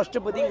பார்த்துட்டிங்கன்னா, அது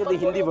ராஷ்டிரபதிங்கிறது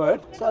ஹிந்தி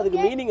வேர்ட். ஸோ அதுக்கு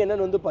மீனிங்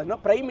என்னன்னு வந்து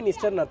பார்த்தீங்கன்னா பிரைம்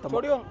மினிஸ்டர்னு அர்த்தம்,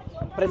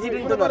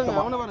 பிரசிடென்ட்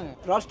அர்த்தம்.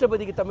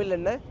 ராஷ்டிரபதிக்கு தமிழ்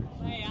என்ன?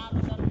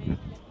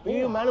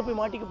 ஐயோ மேலே போய்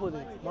மாட்டிக்க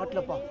போகுது.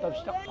 மாட்டலப்பா,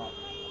 தப்பிச்சிட்டான்.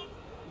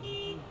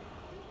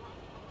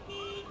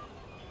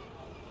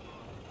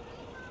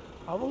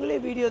 அவங்களே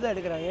வீடியோ தான்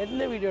எடுக்கிறாங்க.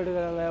 என்ன வீடியோ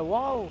எடுக்கிறாங்க?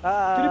 வாவ்,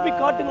 திருப்பி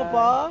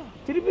காட்டுங்கப்பா,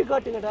 திருப்பி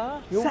காட்டுங்கடா.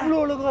 எவ்வளோ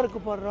அழகா இருக்கு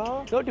பாருடா.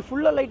 தேர்ட்டி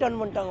ஃபுல்லா லைட் ஆன்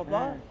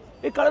பண்ணிட்டாங்கப்பா.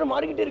 கலர்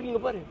மாறிக்கிட்டே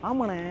இருக்கீங்க பாரு.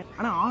 ஆமாண்ணே,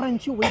 ஆனா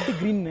ஆரஞ்சு ஒயிட்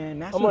கிரீன்.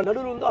 ஆமா,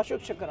 நடுவில் வந்து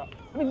அசோக் சக்கரா.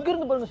 இங்க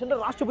இருந்து பாருங்க,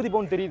 சென்டர் ராஷ்டிரபதி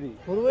பவன் தெரியுது.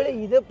 ஒருவேளை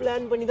இதை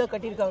பிளான் பண்ணி தான்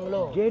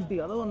கட்டியிருக்காங்களோ? கேட்,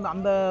 அதாவது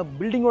அந்த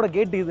பில்டிங்கோட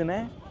கேட் இதுன்னு,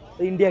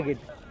 இந்தியா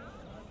கேட்.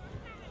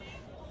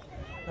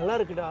 நல்லா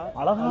இருக்குடா,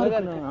 அழகா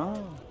இருக்கு.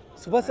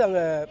 சுபாஷ்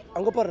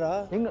அங்க பாருடா,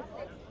 எங்க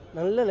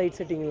நல்ல லைட்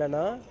செட்டிங்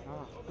இல்லைண்ணா,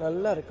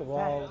 நல்லா இருக்கு.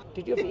 வா,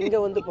 டிடிஎஃப் இங்கே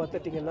வந்து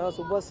பார்த்துட்டிங்கன்னா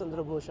சுபாஷ்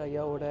சந்திர போஸ்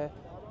ஐயாவோட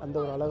அந்த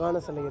ஒரு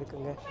அழகான சிலை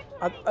இருக்குங்க.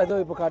 அதோ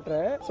இப்போ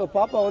காட்டுறேன். ஸோ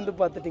பாப்பா வந்து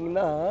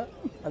பார்த்துட்டிங்கன்னா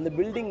அந்த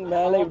பில்டிங்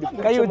மேலே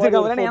இப்படி கை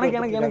வச்சிருக்காங்க. எனக்கு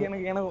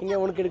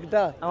இங்கே உனக்கு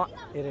எடுக்கிட்டா? ஆமாம்,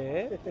 இரு.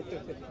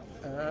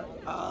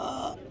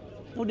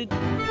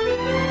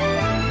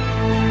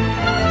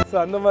 ஸோ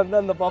அந்த மாதிரி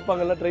தான் அந்த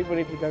பாப்பாங்கெல்லாம் ட்ரை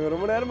பண்ணிட்டு இருக்காங்க.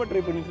 ரொம்ப நேரமாக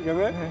ட்ரை பண்ணிட்டு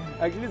இருக்காங்க.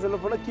 ஆக்சுவலி சொல்ல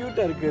போனால்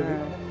க்யூட்டாக இருக்குது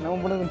நம்ம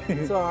பொண்ணு.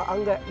 ஸோ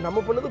அங்கே நம்ம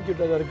பொண்ணுக்கும்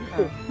க்யூட்டாக தான்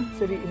இருக்குது.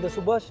 சரி, இந்த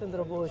சுபாஷ்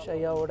சந்திர போஸ்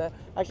ஐயாவோட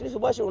ஆக்சுவலி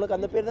சுபாஷ் உனக்கு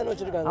அந்த பேர் தானே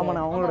வச்சிருக்காங்க?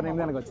 ஆமாண்ணா, அவங்களோட நேம்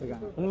தான் எனக்கு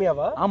வச்சிருக்காங்க.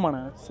 உண்மையாவா?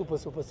 ஆமாண்ணா.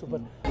 Super super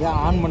super.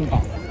 ஆன்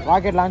பண்ணிட்டோம்.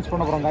 ராக்கெட் லான்ச்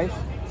பண்ண போகிறோம் கைஸ்.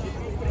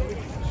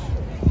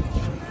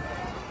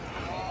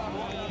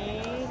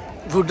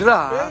 குட்ரா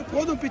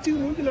போதும், பிச்சுக்கு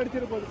மூஞ்சில்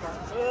அடிச்சிட போதுப்பா.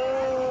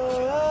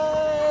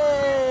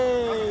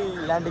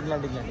 லேண்டிங்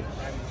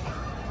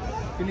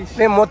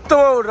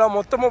மொத்தமா விடுறா,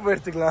 மொத்தமா போய்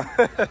எடுத்துக்கலாம்.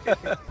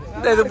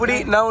 இது பிடி,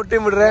 நான் ஒரு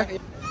டைம் விடுறேன்.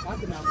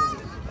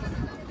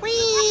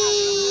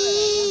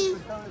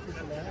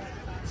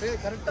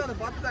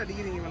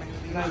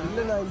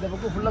 இல்லைண்ணா, இந்த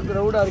பக்கம் ஃபுல்லா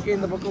கிரௌடா இருக்கு.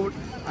 இந்த பக்கம்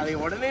அதை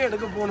உடனே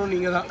எடுக்க போகணும்.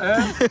 நீங்க தான்.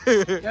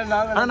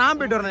 நான்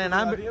போயிட்டு வரேன்.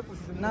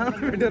 நான்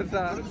போயிட்டு வரேன்.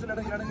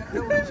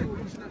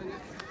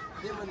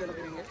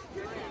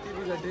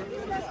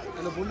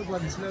 அந்த பொண்ணு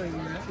பார்த்துச்சுன்னா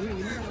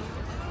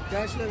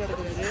கேஷ்ல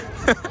நடக்கிறது.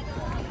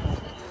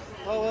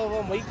 வா வா வா,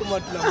 மைக்கு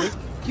மாட்டலாம்.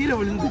 கீழே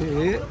விழுந்து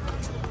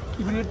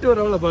இப்படி எட்டு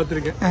வரவளை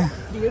பார்த்துருக்கேன்.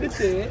 இப்படி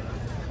எடுத்து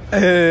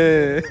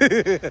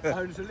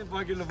அப்படின்னு சொல்லி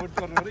பாக்கெட்ல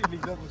போட்டு வரணும்.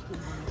 இன்னைக்கு தான்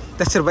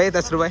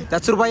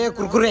 10 ரூபாய்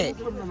குர்குரே.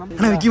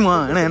 என்ன விற்குமா?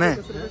 என்ன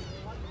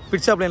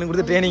பிட் ஷாப்ல எனக்கு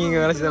கொடுத்து ட்ரைனிங்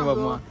இங்கே வேலை செய்ய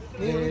பார்ப்போமா?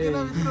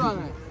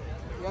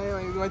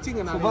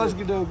 சுபாஷ்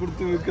கிட்ட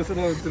கொடுத்து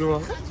விற்கசனா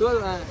வச்சிருவான்.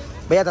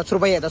 பையா 10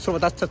 ரூபாய்.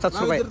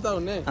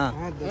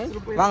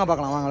 வாங்க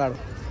பார்க்கலாம், வாங்க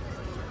விளையாடும்.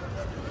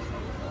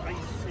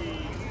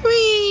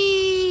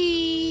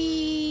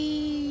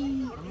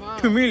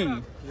 தமிழ்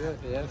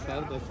सर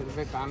 10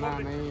 रुपये खाना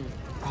नहीं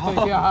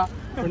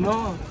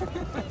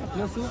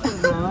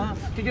சூப்பர்மா.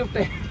 டிக்கெட்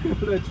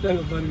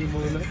வச்சுட்டாங்க பாருங்க.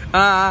 முதல்ல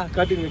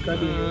காட்டுங்க.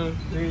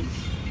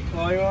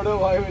 வாயோட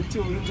வாய வச்சு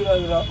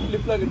உறிஞ்சிடாதுடா.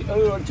 லிப்ல கட்டி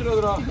அது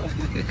அடிச்சிடாதுடா.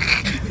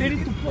 சரி,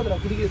 துப்பாதுடா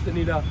குடிக்கிற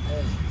தண்ணிடா.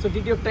 ஸோ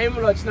டிடிஎஃப்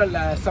டைமில் வச்சுனா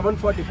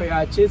 7:45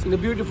 ஆச்சு. இந்த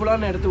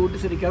பியூட்டிஃபுல்லான இடத்த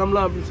விட்டு சரி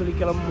கிளம்பலாம் அப்படின்னு சொல்லி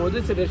கிளம்பும் போது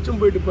சரி ரெஸ்ட்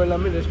ரூம் போயிட்டு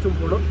போயிடலாமே. ரெஸ்ட்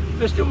ரூம் போனோம்.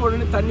 ரெஸ்ட் ரூம்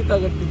போனோடனே தண்ணி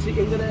தகட்டுச்சு.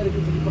 எங்கன்னா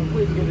இருக்குன்னு சொல்லி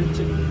பார்ப்போம். இங்கே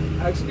இருந்துச்சு.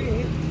 ஆக்சுவலி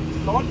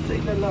நார்த்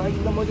சைட்லலாம்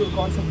இந்த மாதிரி ஒரு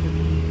கான்செப்ட்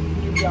இருக்குது.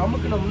 இப்படி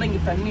அமுக்கணும்னா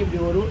இங்கே தண்ணி இப்படி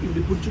வரும்,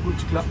 இப்படி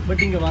குடிச்சிக்கலாம்.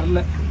 பட் இங்கே வரல.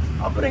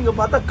 அப்புறம் இங்கே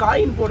பார்த்தா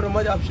காயின் போடுற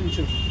மாதிரி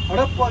ஆப்ஷன்ஸ்.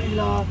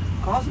 அடப்பாங்களா,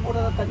 காசு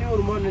போட்டால் தண்ணி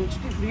வருமானு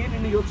நினச்சிட்டு இப்படியே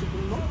நின்று யோசிச்சுட்டு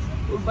இருந்தோம்.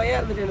 ஒரு பயம்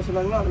இருந்துட்டு என்ன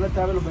சொன்னாங்களோ அதெல்லாம்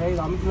தேவையில்ல, பயம்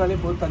இது அமுக்கினாலே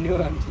போதும் தண்ணி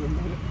வர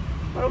ஆரம்பிச்சிருந்தாங்க.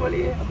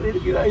 பரவாயில்லையே, அப்புறம்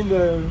இருக்குதான் இந்த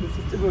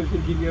சிஸ்டம்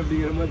வச்சுருக்கீங்க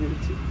அப்படிங்கிற மாதிரி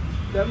இருந்துச்சு.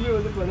 தம்பி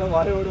வந்து இப்போ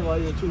வாயோட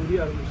வாய் வச்சு உரிய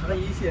ஆரம்பிச்சு.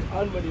 அதான் ஈஸியாக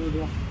ஆன் பண்ணி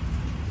விடுவோம்.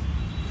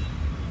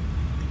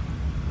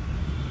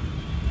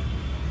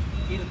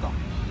 இருக்கும்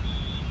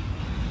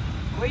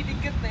कोई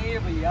दिक्कत नहीं है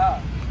भैया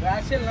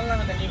ரேஷன் நல்லா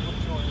நாங்கள் தண்ணி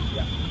குடிச்சிருவோம்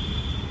ஈஸியாக.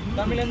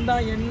 தமிழ்லேருந்து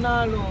தான்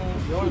என்னாலும்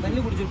எவ்வளோ தண்ணி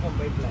குடிச்சிருப்போம்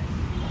பைப்பில்.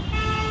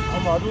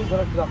 ஆமாம், அதுவும்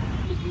கரெக்ட் தான்.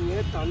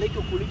 இன்னைக்கு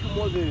தலைக்கு குளிக்கும்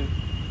போது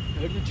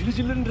எடுத்து ஜிலு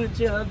ஜில்லுன்னு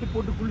இருந்துச்சு, எல்லாத்தையும்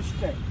போட்டு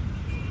குளிச்சுட்டேன்.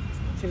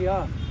 சரியா,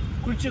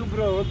 குளிச்சதுக்கு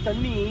அப்புறம்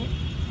தண்ணி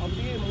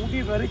அப்படியே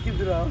முடி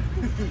வரைக்குதுடா.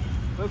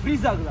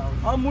 ஃப்ரீஸ் ஆகுதா?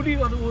 முடி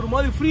அது ஒரு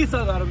மாதிரி ஃப்ரீஸ்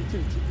ஆக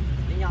ஆரம்பிச்சிருச்சு.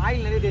 நீங்கள்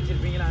ஆயில் நிறைய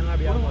தேய்ச்சிருப்பீங்களா?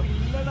 அதனால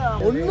இல்லைடா,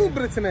 ஒன்றும்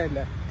பிரச்சனை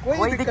இல்லை.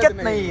 कोई दिक्कत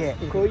नहीं है.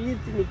 कोई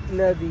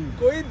नहीं,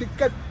 कोई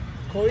दिक्कत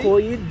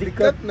कोई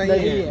दिक्कत नहीं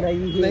है,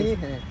 नहीं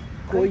है,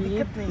 कोई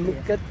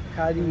दिक्कत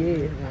नहीं है,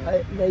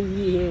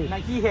 नहीं है,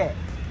 नहीं है,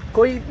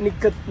 कोई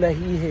दिक्कत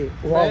नहीं है.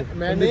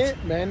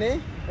 मैंने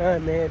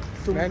मैं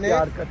तुम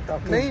प्यार करता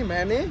हूँ. नहीं,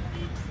 मैंने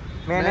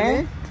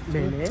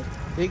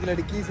एक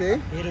लड़की से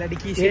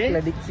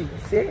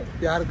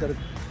प्यार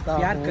करता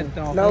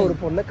हूँ. நான் ஒரு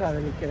பொண்ணை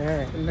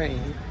காதலிக்கிறேன். नहीं,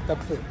 तब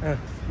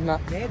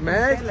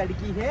मैं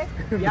लड़की है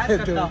प्यार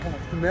करता हूँ.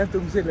 मैं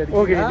तुमसे लड़की.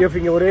 ஓகே, டிஎஃப்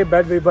ஒரே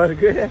பேட் வைப்பா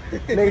இருக்கு.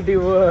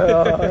 நெகட்டிவ்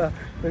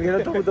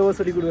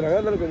சொல்லி கொடுக்குறாங்க.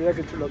 அதனால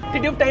கொஞ்சம் சொல்லுவாங்க.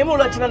 டிஎஃப் டைம்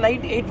எவ்வளோ ஆச்சுன்னா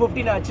நைட்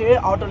 8:15 ஆச்சு.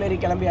 ஆட்டோல ஏறி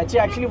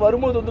கிளம்பியாச்சு. ஆக்சுவலி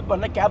வரும்போது வந்து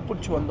பண்ண கேப்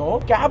பிடிச்சி வந்தோம்.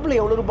 கேப்ல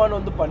எவ்வளோ ரூபான்னு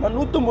வந்து பண்ணா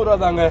 150 ரூபா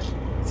தாங்க.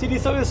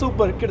 சீரியஸாகவே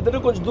சூப்பர். கிட்டத்தட்ட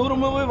கொஞ்சம்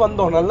தூரமாகவே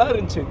வந்தோம், நல்லா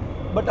இருந்துச்சு.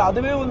 பட்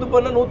அதுவே வந்து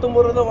பண்ணால்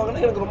 150 ரூபா தான்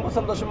வாங்கினா எனக்கு ரொம்ப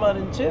சந்தோஷமாக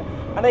இருந்துச்சு.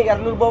 ஆனால்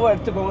 200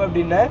 எடுத்துக்கோங்க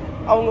அப்படின்னு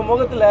அவங்க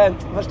முகத்தில்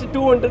ஃபஸ்ட்டு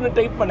 200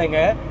 டைப் பண்ணுங்க.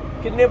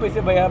 கிட்னே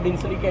பைசே பையா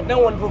அப்படின்னு சொல்லி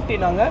கேட்டேன். 150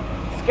 நாங்கள்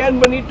ஸ்கேன்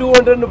பண்ணி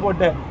 200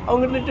 போட்டேன்.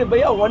 அவங்க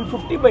பையா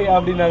 150 பையா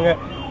அப்படின்னாங்க.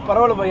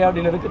 பரவாயில்ல பையா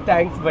அப்படின்னதுக்கு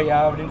தேங்க்ஸ் பையா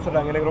அப்படின்னு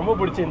சொன்னாங்க. எனக்கு ரொம்ப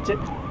பிடிச்சிருந்துச்சு.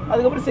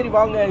 அதுக்கப்புறம் சரி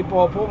வாங்க இப்போ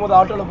போகும்போது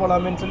ஆட்டோவில்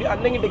போகலாமேன்னு சொல்லி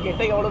அண்ணங்கிட்ட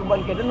கேட்டேன். எவ்வளோ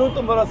ரூபான்னு கேட்டேன்.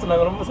 150 ரூபா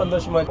சொன்னாங்க. ரொம்ப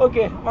சந்தோஷமா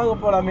ஓகே வாங்க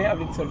போகலாமே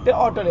அப்படின்னு சொல்லிட்டு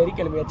ஆட்டோவில் ஏறி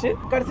கிளம்பியாச்சு.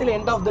 கடைசியில்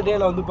எண்ட் ஆஃப் த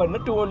டேல வந்து பண்ண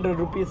 200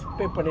 ருபீஸ்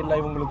பே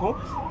பண்ணிடலாம் இவங்களுக்கும்.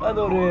 அது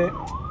ஒரு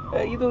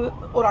இது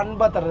ஒரு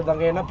அன்பாக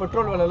தர்றதாங்க. ஏன்னா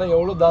பெட்ரோல் விலைலாம்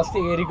எவ்வளோ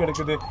ஜாஸ்தியாக ஏறி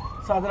கிடக்குது.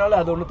 ஸோ அதனால்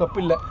அது ஒன்றும் தப்பு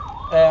இல்லை.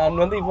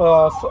 அண்ட் வந்து இப்போ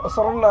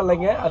சுரண்டா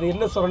இல்லைங்க, அது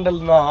என்ன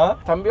சுரண்டல்னா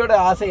தம்பியோட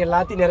ஆசை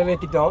எல்லாத்தையும்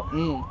நிறைவேற்றிட்டோம்.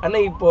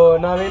 ஆனால் இப்போ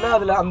நான் வேணா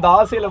அதில் அந்த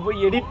ஆசையில்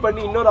போய் எடிட்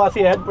பண்ணி இன்னொரு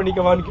ஆசையை ஆட்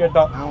பண்ணிக்கவான்னு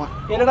கேட்டான்.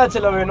 என்னடா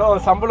செல்ல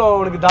வேணும்,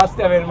 சம்பளம் உனக்கு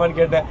ஜாஸ்தியாக வேணுமான்னு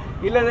கேட்டேன்.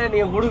 இல்லைண்ணே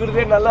நீங்கள்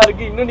கொடுக்குறதே நல்லா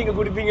இருக்கு, இன்னும் நீங்கள்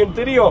குடிப்பீங்கன்னு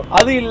தெரியும்,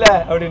 அது இல்லை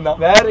அப்படின்னா.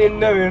 வேற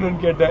என்ன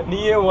வேணும்னு கேட்டேன்.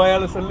 நீயே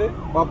ஓயால சொல்லு.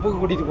 பப்புக்கு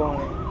கூட்டிகிட்டு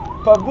போவாங்க.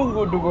 பப்புக்கு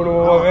கூட்டு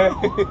போடுவோம்.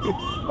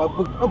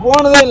 பப்பு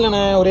போனதே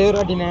இல்லைண்ணே, ஒரே ஒரு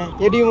வாட்டிண்ணே.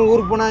 எப்படி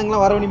ஊருக்கு போனா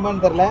எங்கெல்லாம் வர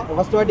முடியுமான்னு தெரியல.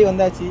 ஃபர்ஸ்ட் வாட்டி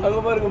வந்தாச்சு.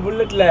 அங்க பாருங்க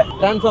புல்லட்ல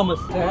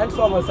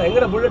டிரான்ஸ்ஃபார்மர்ஸ்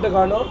எங்கட புல்லட்டை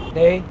காணோம்.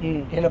 டேய்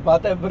என்ன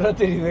பார்த்தா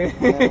எப்படிதான் தெரியுது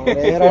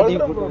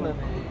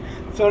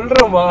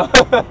சொல்றோமா.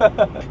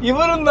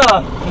 இவரும் தான்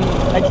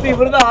ஆக்சுவலி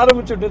இவரு தான்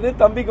ஆரம்பிச்சு விட்டது.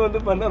 தம்பிக்கு வந்து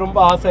பண்ண ரொம்ப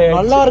ஆசை.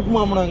 நல்லா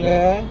இருக்குமாம்னாங்க.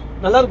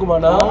 நல்லா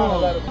இருக்குமாண்ணா?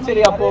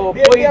 சரி அப்போ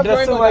போய்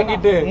ட்ரெஸ்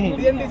வாங்கிட்டு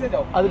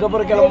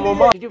அதுக்கப்புறம்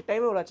கிளம்புவோமா.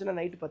 டைம் ஒரு ஆச்சுன்னா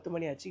நைட்டு 10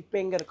 மணி ஆச்சு. இப்போ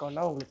எங்கே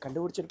இருக்கோம்னா உங்களுக்கு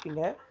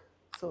கண்டுபிடிச்சிருப்பீங்க.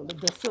 ஸோ வந்து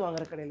ட்ரெஸ்ஸு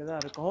வாங்குற கடையில்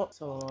தான் இருக்கோம்.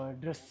 ஸோ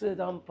ட்ரெஸ்ஸு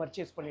தான்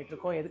பர்ச்சேஸ் பண்ணிட்டு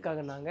இருக்கோம். எதுக்காக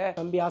நாங்கள்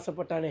தம்பி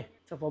ஆசைப்பட்டானே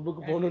ஸோ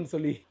பப்புக்கு போகணுன்னு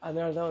சொல்லி,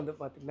 அதனால தான் வந்து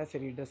பார்த்தீங்கன்னா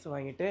சரி ட்ரெஸ்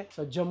வாங்கிட்டு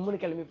ஸோ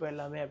ஜம்முன்னு கிளம்பி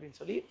போயிடலாமே அப்படின்னு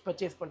சொல்லி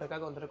பர்ச்சேஸ்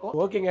பண்ணுறதுக்காக வந்திருக்கோம்.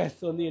 ஓகேங்க,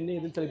 ஸோ வந்து என்ன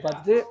எதுன்னு சொல்லி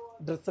பார்த்துட்டு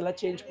ட்ரெஸ் எல்லாம்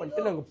சேஞ்ச்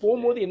பண்ணிட்டு நாங்கள்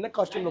போகும்போது என்ன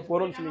காஸ்டியூமில்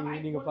போகிறோம்னு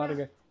சொல்லி நீங்கள்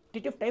பாருங்கள்.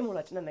 டிடிஎஃப் டைம் எவ்வளோ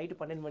ஆச்சுன்னா நைட்டு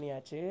 12 மணி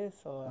ஆச்சு.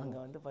 ஸோ அங்கே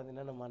வந்து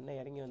பார்த்தீங்கன்னா நம்ம அண்ணன்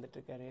இறங்கி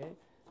வந்துட்டுருக்காரு.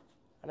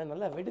 ஆனால்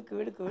நல்லா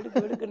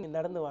வெடுக்குன்னு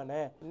நடந்து வானே.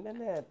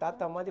 என்னென்ன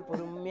தாத்தா மாதிரி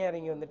பொறுமையாக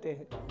இறங்கி வந்துட்டு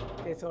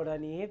பேசோடா,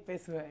 நீ ஏன்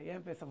பேசுவேன்,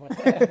 ஏன் பேச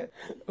மாட்டேன்.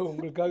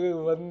 உங்களுக்காக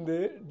வந்து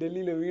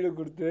டெல்லியில் வீடு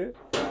கொடுத்து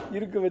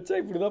இருக்க வச்சா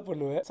இப்படி தான்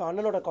பண்ணுவேன். ஸோ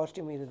அண்ணனோட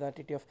காஸ்டியூம் இதுதான்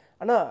டிடிஎஃப்.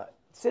 ஆனால்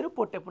செருப்பு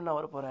போட்டு எப்படி நான்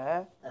வர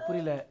போகிறேன்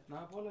புரியல.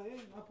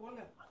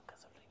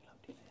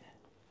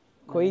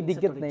 कोई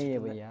दिक्कत नहीं है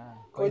भैया.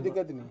 कोई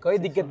दिक्कत नहीं. कोई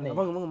दिक्कत नहीं.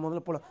 வாங்க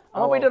முதல்ல போகலாம்.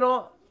 அம்மா போயிட்டு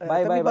வரோம்.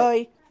 பாய் பாய்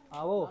பாய்.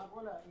 आवो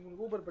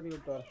ஊபர் பண்ணி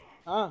விட்டோம்.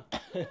 ஆ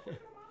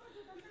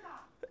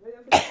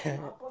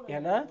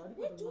ஏன்னா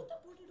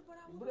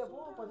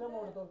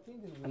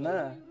அண்ணா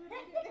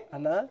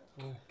அண்ணா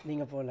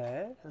நீங்கள் போல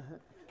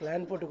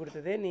பிளான் போட்டு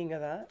கொடுத்ததே நீங்க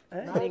தான்.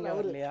 நீங்க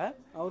அவர் இல்லையா?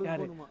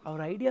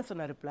 அவர் ஐடியா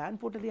சொன்னாரு. பிளான்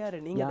போட்டது யாரு?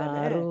 நீங்க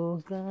தானே.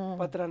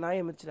 பத்திர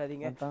நாயை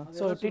மிச்சிடாதீங்க.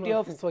 ஸோ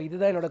டிடிஎஃப் ஸோ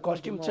இதுதான் என்னோட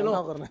காஸ்டியூம்.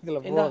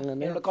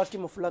 என்னோட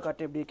காஸ்டியூம் ஃபுல்லாக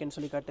காட்டு, எப்படி இருக்கேன்னு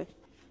சொல்லி காட்டு.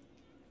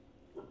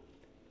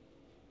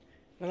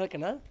 நல்லா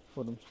இருக்கேண்ணா?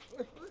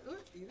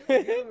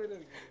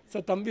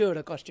 ஸோ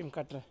தம்பியோட காஸ்டியூம்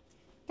காட்டுறேன்.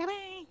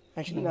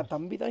 ஆக்சுவலி நான்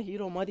தம்பி தான்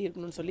ஹீரோ மாதிரி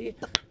இருக்கணும்னு சொல்லி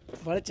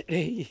வளைச்சு.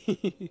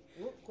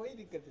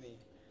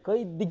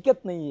 कोई दिक्कत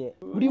नहीं है.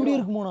 விடிய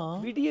இருக்குமாண்ணா?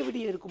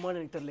 விடிய இருக்குமான்னு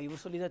எனக்கு தெரியல.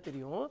 இவர் சொல்லி தான்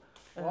தெரியும்.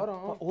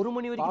 1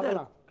 மணி வரைக்கும் தான்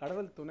இருக்கும்.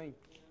 கடவுள் துணை.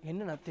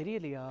 என்னண்ணா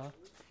தெரியலையா?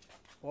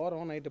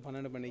 போகிறோம் நைட்டு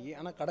 12 மணிக்கு.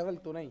 ஆனால்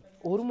கடவுள் துணை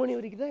 1 மணி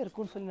வரைக்கும் தான்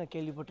இருக்கும்னு சொல்லி நான்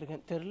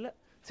கேள்விப்பட்டிருக்கேன். தெரியல.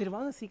 சரி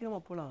வாங்க சீக்கிரமா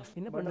போகலாம்.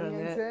 என்ன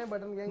பண்ணுறாங்க?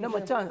 என்ன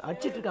மச்சான்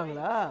அடிச்சிட்டு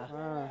இருக்காங்களா?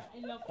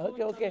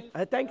 Okay okay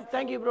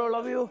thank you bro,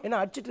 love you. என்ன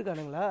அடிச்சிட்டு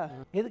இருக்கானுங்களா?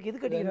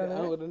 எதுக்கு அடிக்கிறாங்க?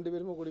 2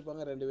 பேருமே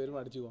குடிப்பாங்க, 2 பேரும்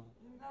அடிச்சுக்குவாங்க.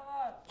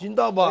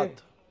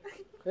 ஜிந்தாபாத்.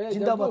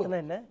 ஜிந்தாபாத்னா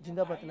என்ன?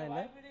 ஜிந்தாபாத்னா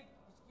என்ன?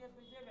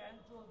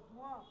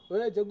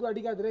 ஜக்கு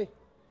அடிக்காது ரே.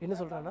 என்ன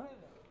சொல்றானா?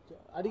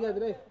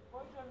 அடிக்காதே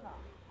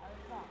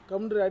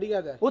கம்ப்யூட்டர்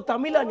அடிக்காத. ஓ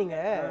தமிழா நீங்க?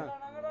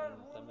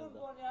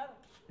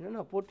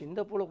 என்னண்ணா போட்டு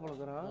இந்த போல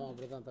பழக்கிறான்.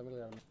 அப்படிதான்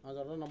தமிழ்காரன்.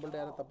 அதெல்லாம் நம்மள்ட்ட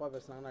யாரும் தப்பா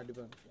பேசுனாங்கன்னா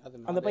அடிப்பாங்க. அது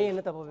அந்த பையன்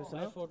என்ன தப்பா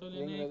பேசுறான்?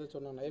 எங்க எது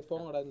சொன்னானே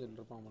போங்கடான்னு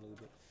சொல்லிட்டு இருப்பான்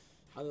அவங்களுக்கு.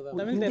 அதுதான்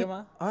தமிழ் தெரியுமா?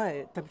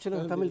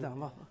 சொல்லுங்க தமிழ் தான்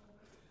வா.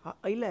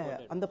 இல்ல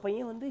அந்த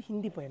பையன் வந்து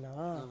ஹிந்தி பையனா?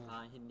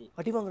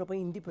 அடி வாங்குற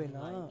பையன் ஹிந்தி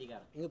பையனா?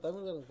 இங்க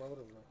தமிழ்காரங்க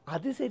பவர் இல்ல.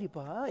 அது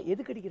சரிப்பா,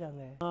 எதுக்கு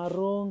அடிக்கிறாங்க?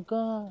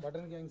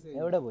 बटन गैंग से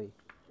एवढा बोई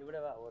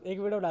एक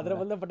वीडियो डाल रहा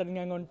बोलता बटन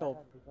गैंग ऑन टॉप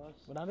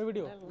बना रहे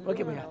video.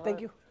 Okay Bhaiya,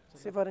 thank you.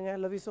 சேஃபா இருங்க.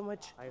 Love you so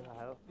much.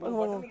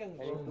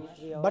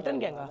 Button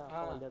கேங்கா?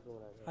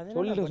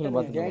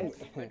 சொல்லிட்டு கேங்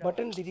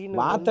பட்டன் திடீர்னு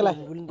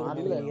விழுந்து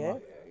இல்லையே.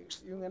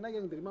 இவங்க என்ன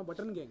கேங் தெரியுமா?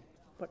 Button gang.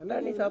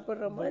 பட்டாணி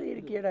சாப்பிடுற மாதிரி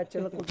இருக்கியடா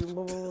செல்ல குட்டி.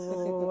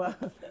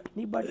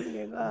 நீ பட்டன்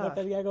கேங்கா?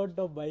 बटन गैंग ऑन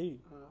टॉप भाई.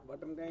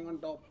 Button gang on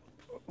top.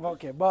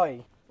 Okay bye.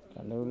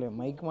 கடவுளே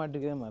மைக்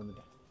மாட்டுக்கவே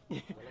மறந்துட்டேன்.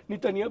 நீ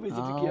தனியா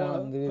பேசிட்டு இருக்கியா?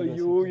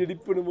 ஐயோ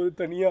எடிட் பண்ணும்போது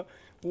தனியா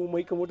உன்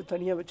மைக்க மட்டும்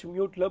தனியா வச்சு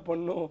மியூட்ல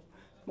பண்ணோம்.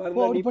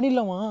 அப்படி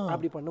பண்ணிடலாமா?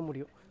 அப்படி பண்ண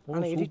முடியும்.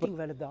 ஆனா எடிட்டிங்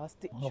வேலை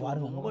ஜாஸ்தி.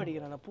 ரொம்ப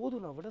அடிக்கிறானா?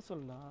 போதும் நான் விட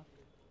சொல்லனா.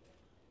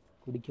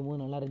 குடிக்கும்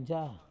போது நல்லா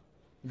இருந்துச்சா?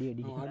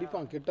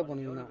 அடிப்பான் கிட்ட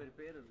போனீங்கன்னா.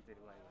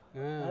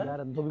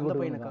 தொப்பி அந்த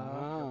பையனுக்கா?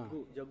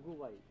 ஜக்கு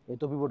பாய்.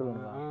 தொப்பி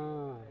போட்டுக்கோங்க.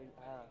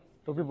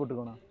 தொப்பி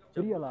போட்டுக்கோண்ணா.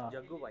 சரியாலா?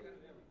 ஜக்கு பாய்.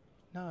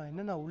 நான்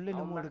என்னண்ணா உள்ள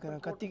என்னமோ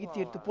எடுக்கிறேன். கத்தி கித்தி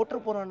எடுத்து போட்டுற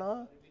போறானா?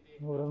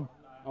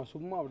 அவன்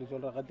சும்மா அப்படி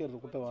சொல்றான். கத்தி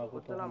எடுத்து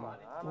குத்தலாமா?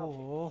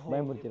 ஓஹோ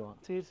பயன்படுத்திடுவான்.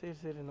 சரி சரி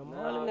சரி. நம்ம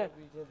ஆளுங்க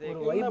ஒரு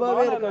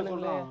வைபாவே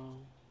இருக்கானுங்களே.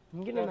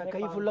 இங்க நான்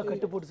கை ஃபுல்லா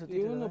கட்டு போட்டு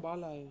சுத்திட்டு இவங்க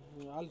பாலா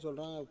ஆள்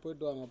சொல்றான்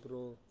போயிட்டு வாங்க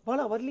ப்ரோ.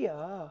 பாலா வரலையா?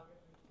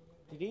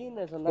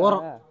 திடீர்னு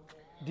சொன்னாங்க.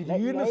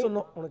 திடீர்னு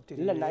சொன்னோம். உனக்கு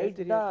தெரியல. இல்ல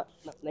நைட் தான்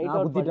நைட்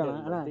அவுட்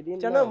பண்ணிட்டாங்க.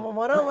 திடீர்னு சனா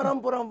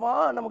வரான் போறான். வா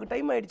நமக்கு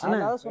டைம் ஆயிடுச்சு.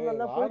 நான்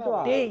சொன்னேன்ல போயிட்டு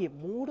வா. டேய்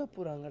மூட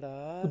போறாங்கடா.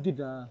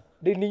 குத்திட்டா?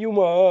 டேய்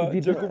நீயுமா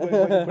ஜக்கு பாய்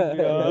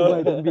பண்றியா?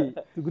 தம்பி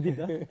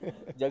குத்திட்டா?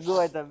 ஜக்கு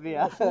பாய்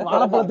தம்பியா?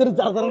 வாழைப்பழத்துல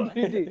சாதரம்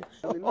பண்ணிட்டு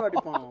இன்னும்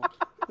அடிப்பான்.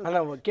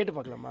 அண்ணா கேட்டு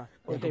பார்க்கலாமா?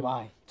 ஒரு டைம்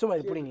சும்மா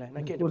இது புடிங்களேன்.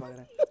 நான் கேட்டு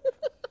பார்க்கறேன்.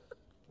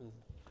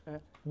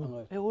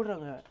 ஏய்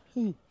ஓடுறாங்க.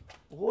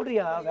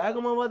 ஓடுறியா?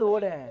 வேகமாவாது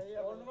ஓட.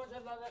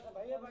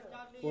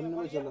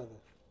 ஒண்ணுமே சொல்லாத.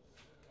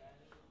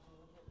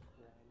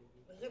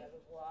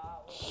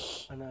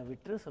 அண்ணா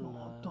விட்டுற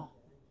சொல்லுண்ணா.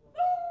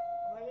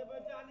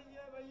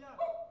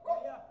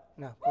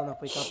 நான் போனா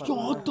போய் காப்பாத்து.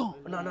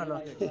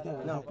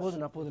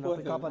 போதும் நான்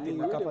போய்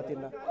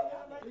காப்பாத்திடலாம்.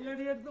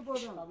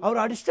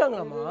 அவர்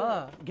அடிச்சிட்டாங்களாமா?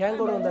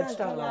 கேங்கோட வந்து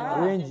அடிச்சிட்டாங்களாமா?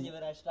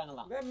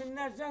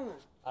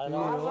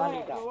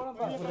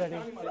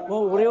 ஓ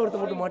ஒரே ஒருத்த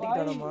மட்டும்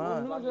மாட்டிக்கிட்டானாமா?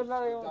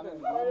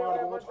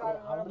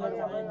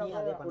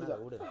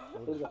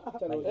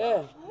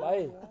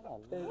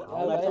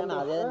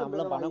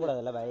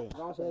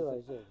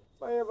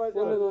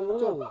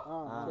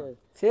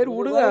 சரி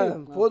விடுங்க.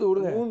 போது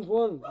விடுங்க.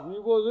 फोन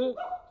वीवो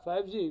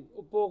 5G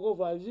ओप्पो को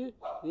 5G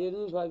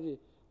Realme 5G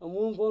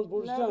moon phone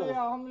पूछता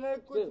हमने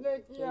कुछ नहीं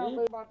किया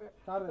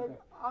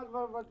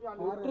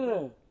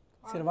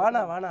சரி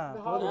வானா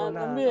போதும்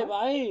तंबी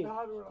भाई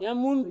या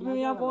मून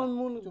या फोन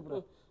मून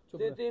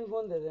तीन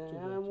फोन दे दे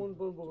यहां मून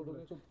फोन पकड़ो.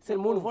 சரி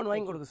 3 ஃபோன்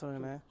வாங்கி கொடுக்க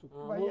சொல்லுங்க.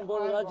 मून फोन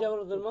अच्छा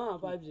बोल दरमा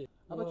 5G.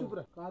 अब चुप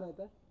रह. कहां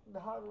रहता है?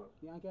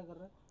 यहां क्या कर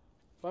रहा है?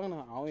 பாங்கண்ணா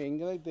அவன்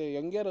எங்கே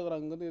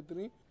இருக்கிறான்? இங்கேருந்து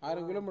எத்தனை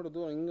 1000 கிலோமீட்டர்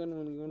தூரம். இங்கே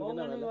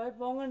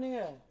போங்க நீங்க.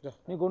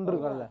 நீ கொண்டு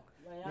இருக்கல.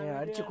 நீ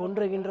அடிச்சு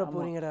கொன்றகின்ற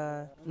போறீங்கடா.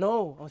 நோ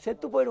அவன்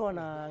செத்து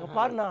போயிடுவானா? அங்க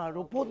பாருண்ணா.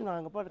 போதுண்ணா.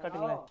 அங்க பாரு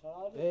காட்டுங்களேன்.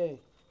 ஏய்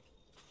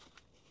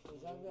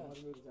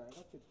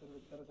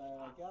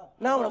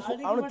நான்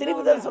அவனை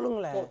திருப்பி தான்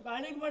சொல்லுங்களேன்.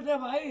 அடிக்க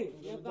மாட்டேன் பாய்.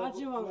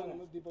 காட்சி வாங்க.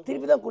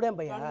 திருப்பி தான் கூட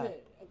பையா.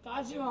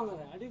 காட்சி வாங்க.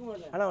 அடிக்க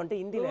மாட்டேன். ஆனா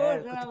வந்துட்டு ஹிந்தியில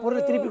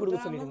பொருளை திருப்பி கொடுக்க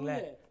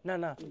சொல்லிடுங்களேன்.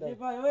 என்ன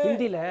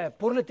ஹிந்தியில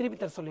பொருளை திருப்பி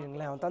தர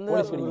சொல்லிடுங்களேன். அவன் தந்து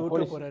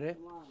விட்டு போறாரு.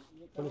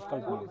 पुलिस कॉल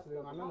कर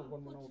அண்ணனுக்கு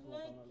ஃபோன் பண்ண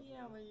விட்டுருவாங்க.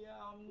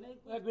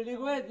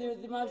 बिल्डिंग में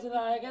दिमाग से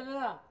रहा है क्या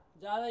तेरा?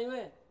 ज्यादा ही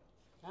हुए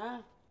हैं?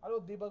 अरे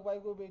दीपक भाई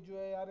को भेजो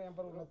है यार यहाँ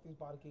पर 29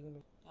 पार्किंग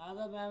में.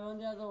 आधा मैं बन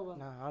जाता हूँ.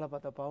 நான் ஆளை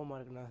பார்த்தா பாவமா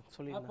இருக்குண்ணா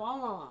சொல்லிடுறேன்.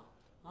 பாவமா?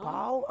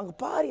 பாவம் அங்க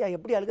பாரியா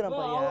எப்படி அழுகுறான்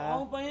பாரியா.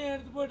 அவன் பையன்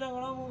எடுத்து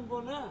போயிட்டாங்களா மூணு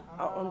போன?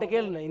 அவன்கிட்ட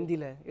கேளுண்ணா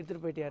ஹிந்தியில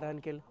எடுத்துட்டு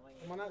போயிட்டியாடான்னு கேளு.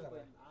 मना कर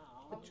रहा है.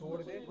 छोड़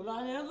दे.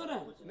 बुलाने ना करे.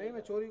 नहीं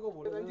मैं चोरी को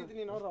बोल रंजित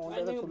नहीं ना रहा हूं.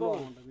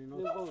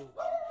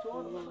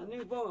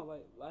 नहीं पोंगा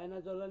भाई. भाई ना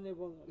चलो नहीं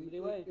पोंगा. मेरे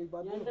भाई एक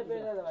बात बोल.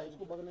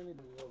 इसको भगने नहीं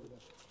दूंगा.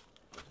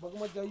 भग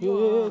मत जाइए. ये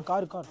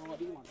कार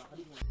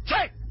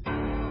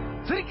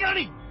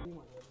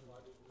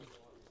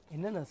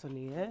என்னண்ணா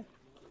சொன்னீங்க?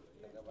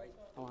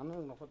 அவன்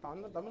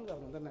அண்ணன்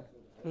தமிழ்காரன் தானே.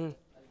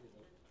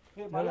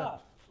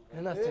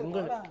 என்ன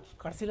செங்கல்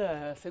கடைசியில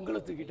செங்கலை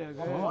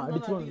தூக்கிட்டாங்க.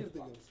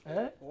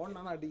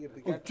 ஓடனா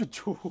அடிக்கிறதுக்கு.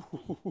 அச்சச்சோ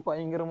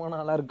பயங்கரமான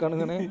ஆளா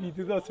இருக்கானுங்கனே.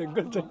 இதுதான்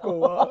செங்கல்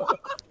சக்கோவா?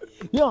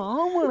 ஏன்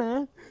ஆமாண்ணே.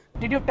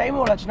 டிடிஎஃப் டைம்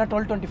எவ்வளோ ஆச்சுன்னா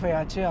 12:25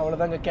 ஆச்சு.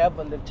 அவ்வளோதாங்க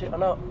கேப் வந்துருச்சு.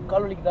 ஆனால்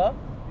கால் வலிக்குதா?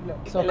 இல்லை.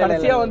 ஸோ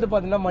கடைசியாக வந்து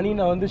பார்த்தீங்கன்னா மணி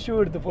நான் வந்து ஷூ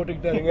எடுத்து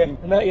போட்டுக்கிட்டாருங்க.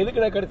 நான்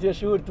எதுக்கு நான் கடைசியாக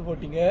ஷூ எடுத்து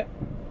போட்டீங்க?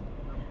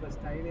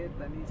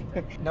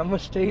 நம்ம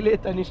ஸ்டைலே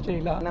தனி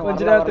ஸ்டைலா.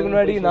 கொஞ்ச நேரத்துக்கு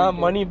முன்னாடி நான்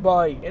மணி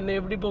பாய் என்ன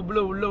எப்படி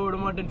பப்ல உள்ள விட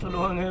மாட்டேன்னு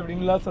சொல்லுவாங்க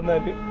அப்படின்லாம்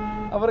சொன்னாரு.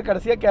 அப்புறம்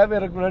கடைசியாக கேப்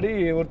ஏறக்கு முன்னாடி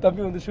ஒரு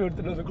தம்பி வந்து ஷூ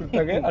எடுத்துகிட்டு வந்து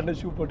கொடுத்தாங்க. அண்ணன்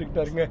ஷூ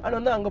போட்டுக்கிட்டாருங்க. ஆனால்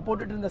வந்து அங்கே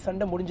போட்டுட்டு இருந்த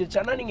சண்டை முடிஞ்சிருச்சு.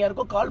 ஆனால் நீங்கள்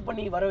யாருக்கோ கால்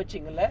பண்ணி வர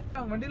வச்சிங்கல்ல?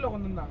 வண்டியில்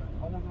உட்காந்துருந்தாங்க.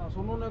 அவங்களுக்கு நான்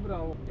சொன்னோன்னே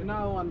ஏன்னா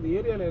அந்த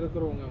ஏரியாவில்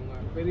இருக்கிறவங்க அவங்க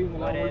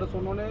பெரியவங்க அவங்கள்ட்ட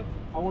சொன்னோன்னே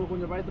அவங்களுக்கு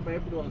கொஞ்சம்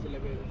பயப்படுவாங்க சில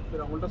பேர்.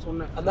 அவங்கள்ட்ட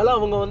சொன்னேன். அதனால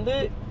அவங்க வந்து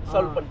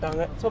சால்வ்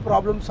பண்ணிட்டாங்க. So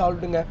problem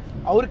சால்வ்டுங்க.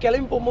 அவர்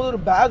கிளம்பி போகும்போது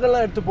ஒரு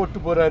பேக்கெல்லாம் எடுத்து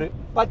போட்டு போகிறாரு.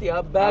 பாத்தியா?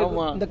 பேக்,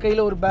 இந்த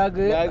கையில் ஒரு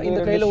பேகு,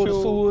 இந்த கையில் ஒரு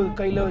ஷூ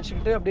கையில்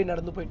வச்சுக்கிட்டு அப்படியே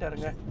நடந்து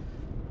போயிட்டாருங்க.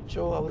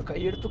 ஸோ அவர்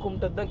கையெடுத்து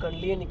கும்பிட்டது தான்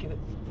கண்ணிலே நிற்குது.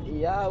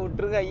 ஐயா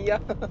விட்டுருங்க ஐயா.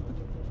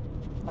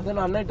 அதான்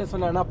நான் அண்ணாட்ட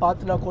சொன்னேன், நான்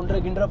பார்த்து நான்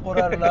கிண்டற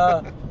போகிறாருண்ணா,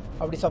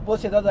 அப்படி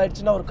சப்போஸ் ஏதாவது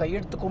ஆயிடுச்சுன்னா அவர்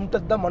கையெடுத்து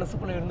கும்பிட்டது தான்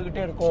மனசுக்குள்ளே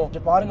இருந்துக்கிட்டே இருக்கும்.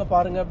 கொஞ்சம்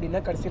பாருங்க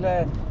அப்படின்னா கடைசியில்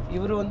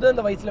இவர் வந்து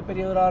அந்த வயசில்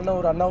பெரியவரான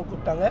ஒரு அண்ணாவை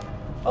கூப்பிட்டாங்க.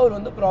 அவர்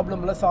வந்து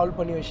ப்ராப்ளம்லாம் சால்வ்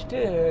பண்ணி வச்சுட்டு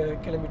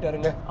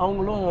கிளம்பிட்டாருங்க.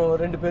 அவங்களும்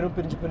 2 பேரும்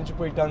பிரிஞ்சு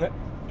போயிட்டாங்க.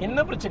 என்ன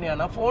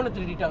பிரச்சனையானா ஃபோனை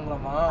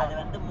திருடிட்டாங்களாமா? அது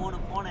வந்து 3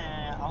 ஃபோனு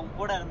அவங்க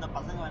கூட இருந்த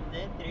பசங்க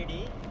வந்து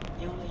திருடி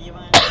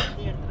இவன்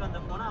எடுத்துட்டு வந்த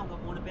ஃபோனை அவங்க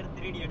 3 பேர்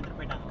திருடி எடுத்துட்டு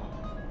போயிட்டாங்க.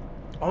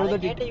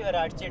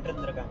 அவ்வளோதான் அடிச்சுட்டு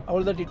இருந்திருக்காங்க.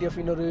 அவ்வளோதான் TTF.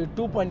 இன்னொரு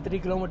 2.3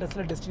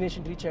 கிலோமீட்டர்ஸில்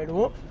டெஸ்டினேஷன் ரீச்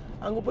ஆகிடுவோம்.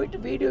 அங்கே போயிட்டு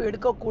வீடியோ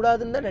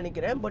எடுக்கக்கூடாதுன்னு தான்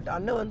நினைக்கிறேன். பட்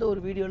அண்ணன் வந்து ஒரு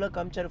வீடியோவில்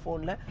காமிச்சார்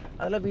ஃபோனில்,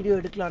 அதெல்லாம் வீடியோ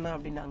எடுக்கலாண்ணா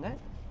அப்படின்னாங்க.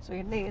 ஸோ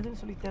என்ன ஏதுன்னு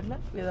சொல்லி தெரில.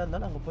 எதாக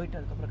இருந்தாலும் அங்கே போயிட்டு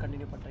அதுக்கப்புறம்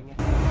கண்டினியூ பண்ணுறீங்க.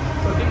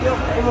 ஸோ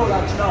TTF டைம் அவ்வளோ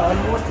ஆச்சுன்னா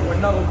ஆல்மோஸ்ட்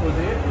 1 ஆகும்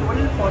போது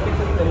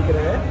 12:45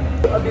 நினைக்கிறேன்.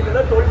 அப்படி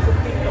இல்லைன்னா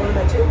 12:15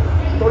 ஆச்சு.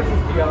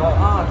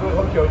 12:50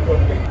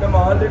 ஓகே. நம்ம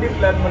ஆல்ரெடி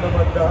பிளான் பண்ண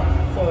மாதிரி தான்.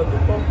 ஸோ அது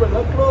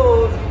பம்பெல்லாம்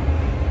க்ளோஸ்.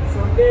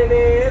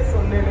 சொன்னேனே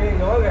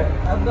இங்கே வாங்க.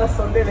 அதான்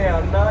சொன்னேனே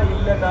அண்ணா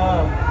இல்லைண்ணா,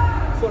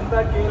 சொன்னா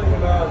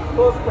கேளுங்கண்ணா,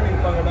 க்ளோஸ்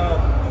பண்ணியிருப்பாங்கண்ணா.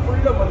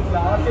 ஃபுல்லாக மனசில்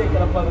ஆசையை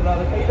கிளப்பாதுண்ணா.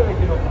 அதை கையில்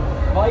வைக்கணும்,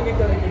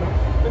 வாங்கிட்டு வைக்கணும்,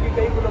 தூக்கி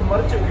கைக்குள்ளே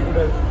மறைச்சு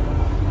வைக்கக்கூடாது.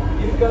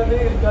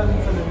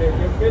 இருக்காதுன்னு சொல்லுங்க.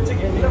 என் பேச்சு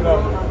கேட்டீங்களா?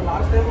 நாங்கள்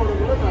லாஸ்ட் டைம் கூட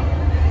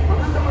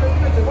 12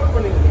 மணிக்கு செக் அவுட்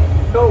பண்ணியிருக்கேன்.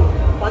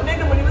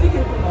 12 மணி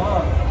வரைக்கும் இருக்குமா?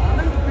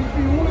 ஆனால் இப்போ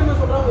இவங்க என்ன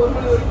சொல்கிறாங்க 1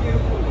 மணி வரைக்கும்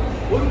இருக்கும்.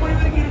 1 மணி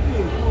வரைக்கும் இருக்கு.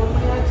 1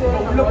 மணி ஆச்சு.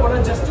 உள்ளே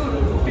போனால் ஜஸ்ட் ஒரு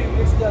 15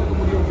 மினிட்ஸ் தான் இருக்க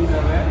முடியும்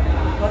அப்படின்னாங்க.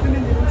 15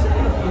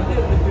 நிமிஷத்துக்கு நம்ம எங்கே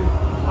இருந்துட்டு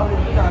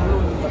அப்படின்ட்டு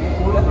நாங்களும்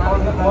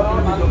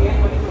நாளைக்கு 7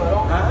 மணிக்கு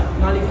வரோம்.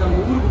 நாளைக்கு நம்ம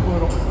ஊருக்கு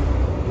போகிறோம்.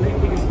 ஃப்ளைட்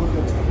டிக்கெட் போட்டு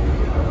வச்சுக்கோங்க.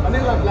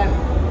 பண்ணிடலாம் பிளான்.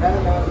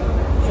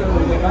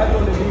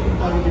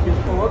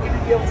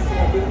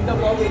 இந்த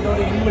ப்ளாக் இதோட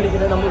என்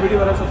பண்ணிக்கிறேன். நம்ம வீடியோ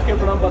வர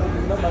சப்ஸ்கிரைப் பண்ணாமல் பார்த்துட்டு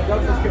இருந்தால்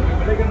மறக்காம சப்ஸ்கிரைப்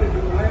பண்ணுங்க.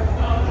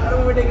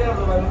 நம்ம வீட்டுக்கு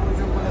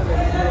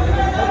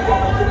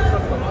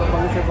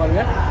சேவ்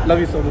பண்ணுங்க.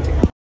 Love you so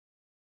much.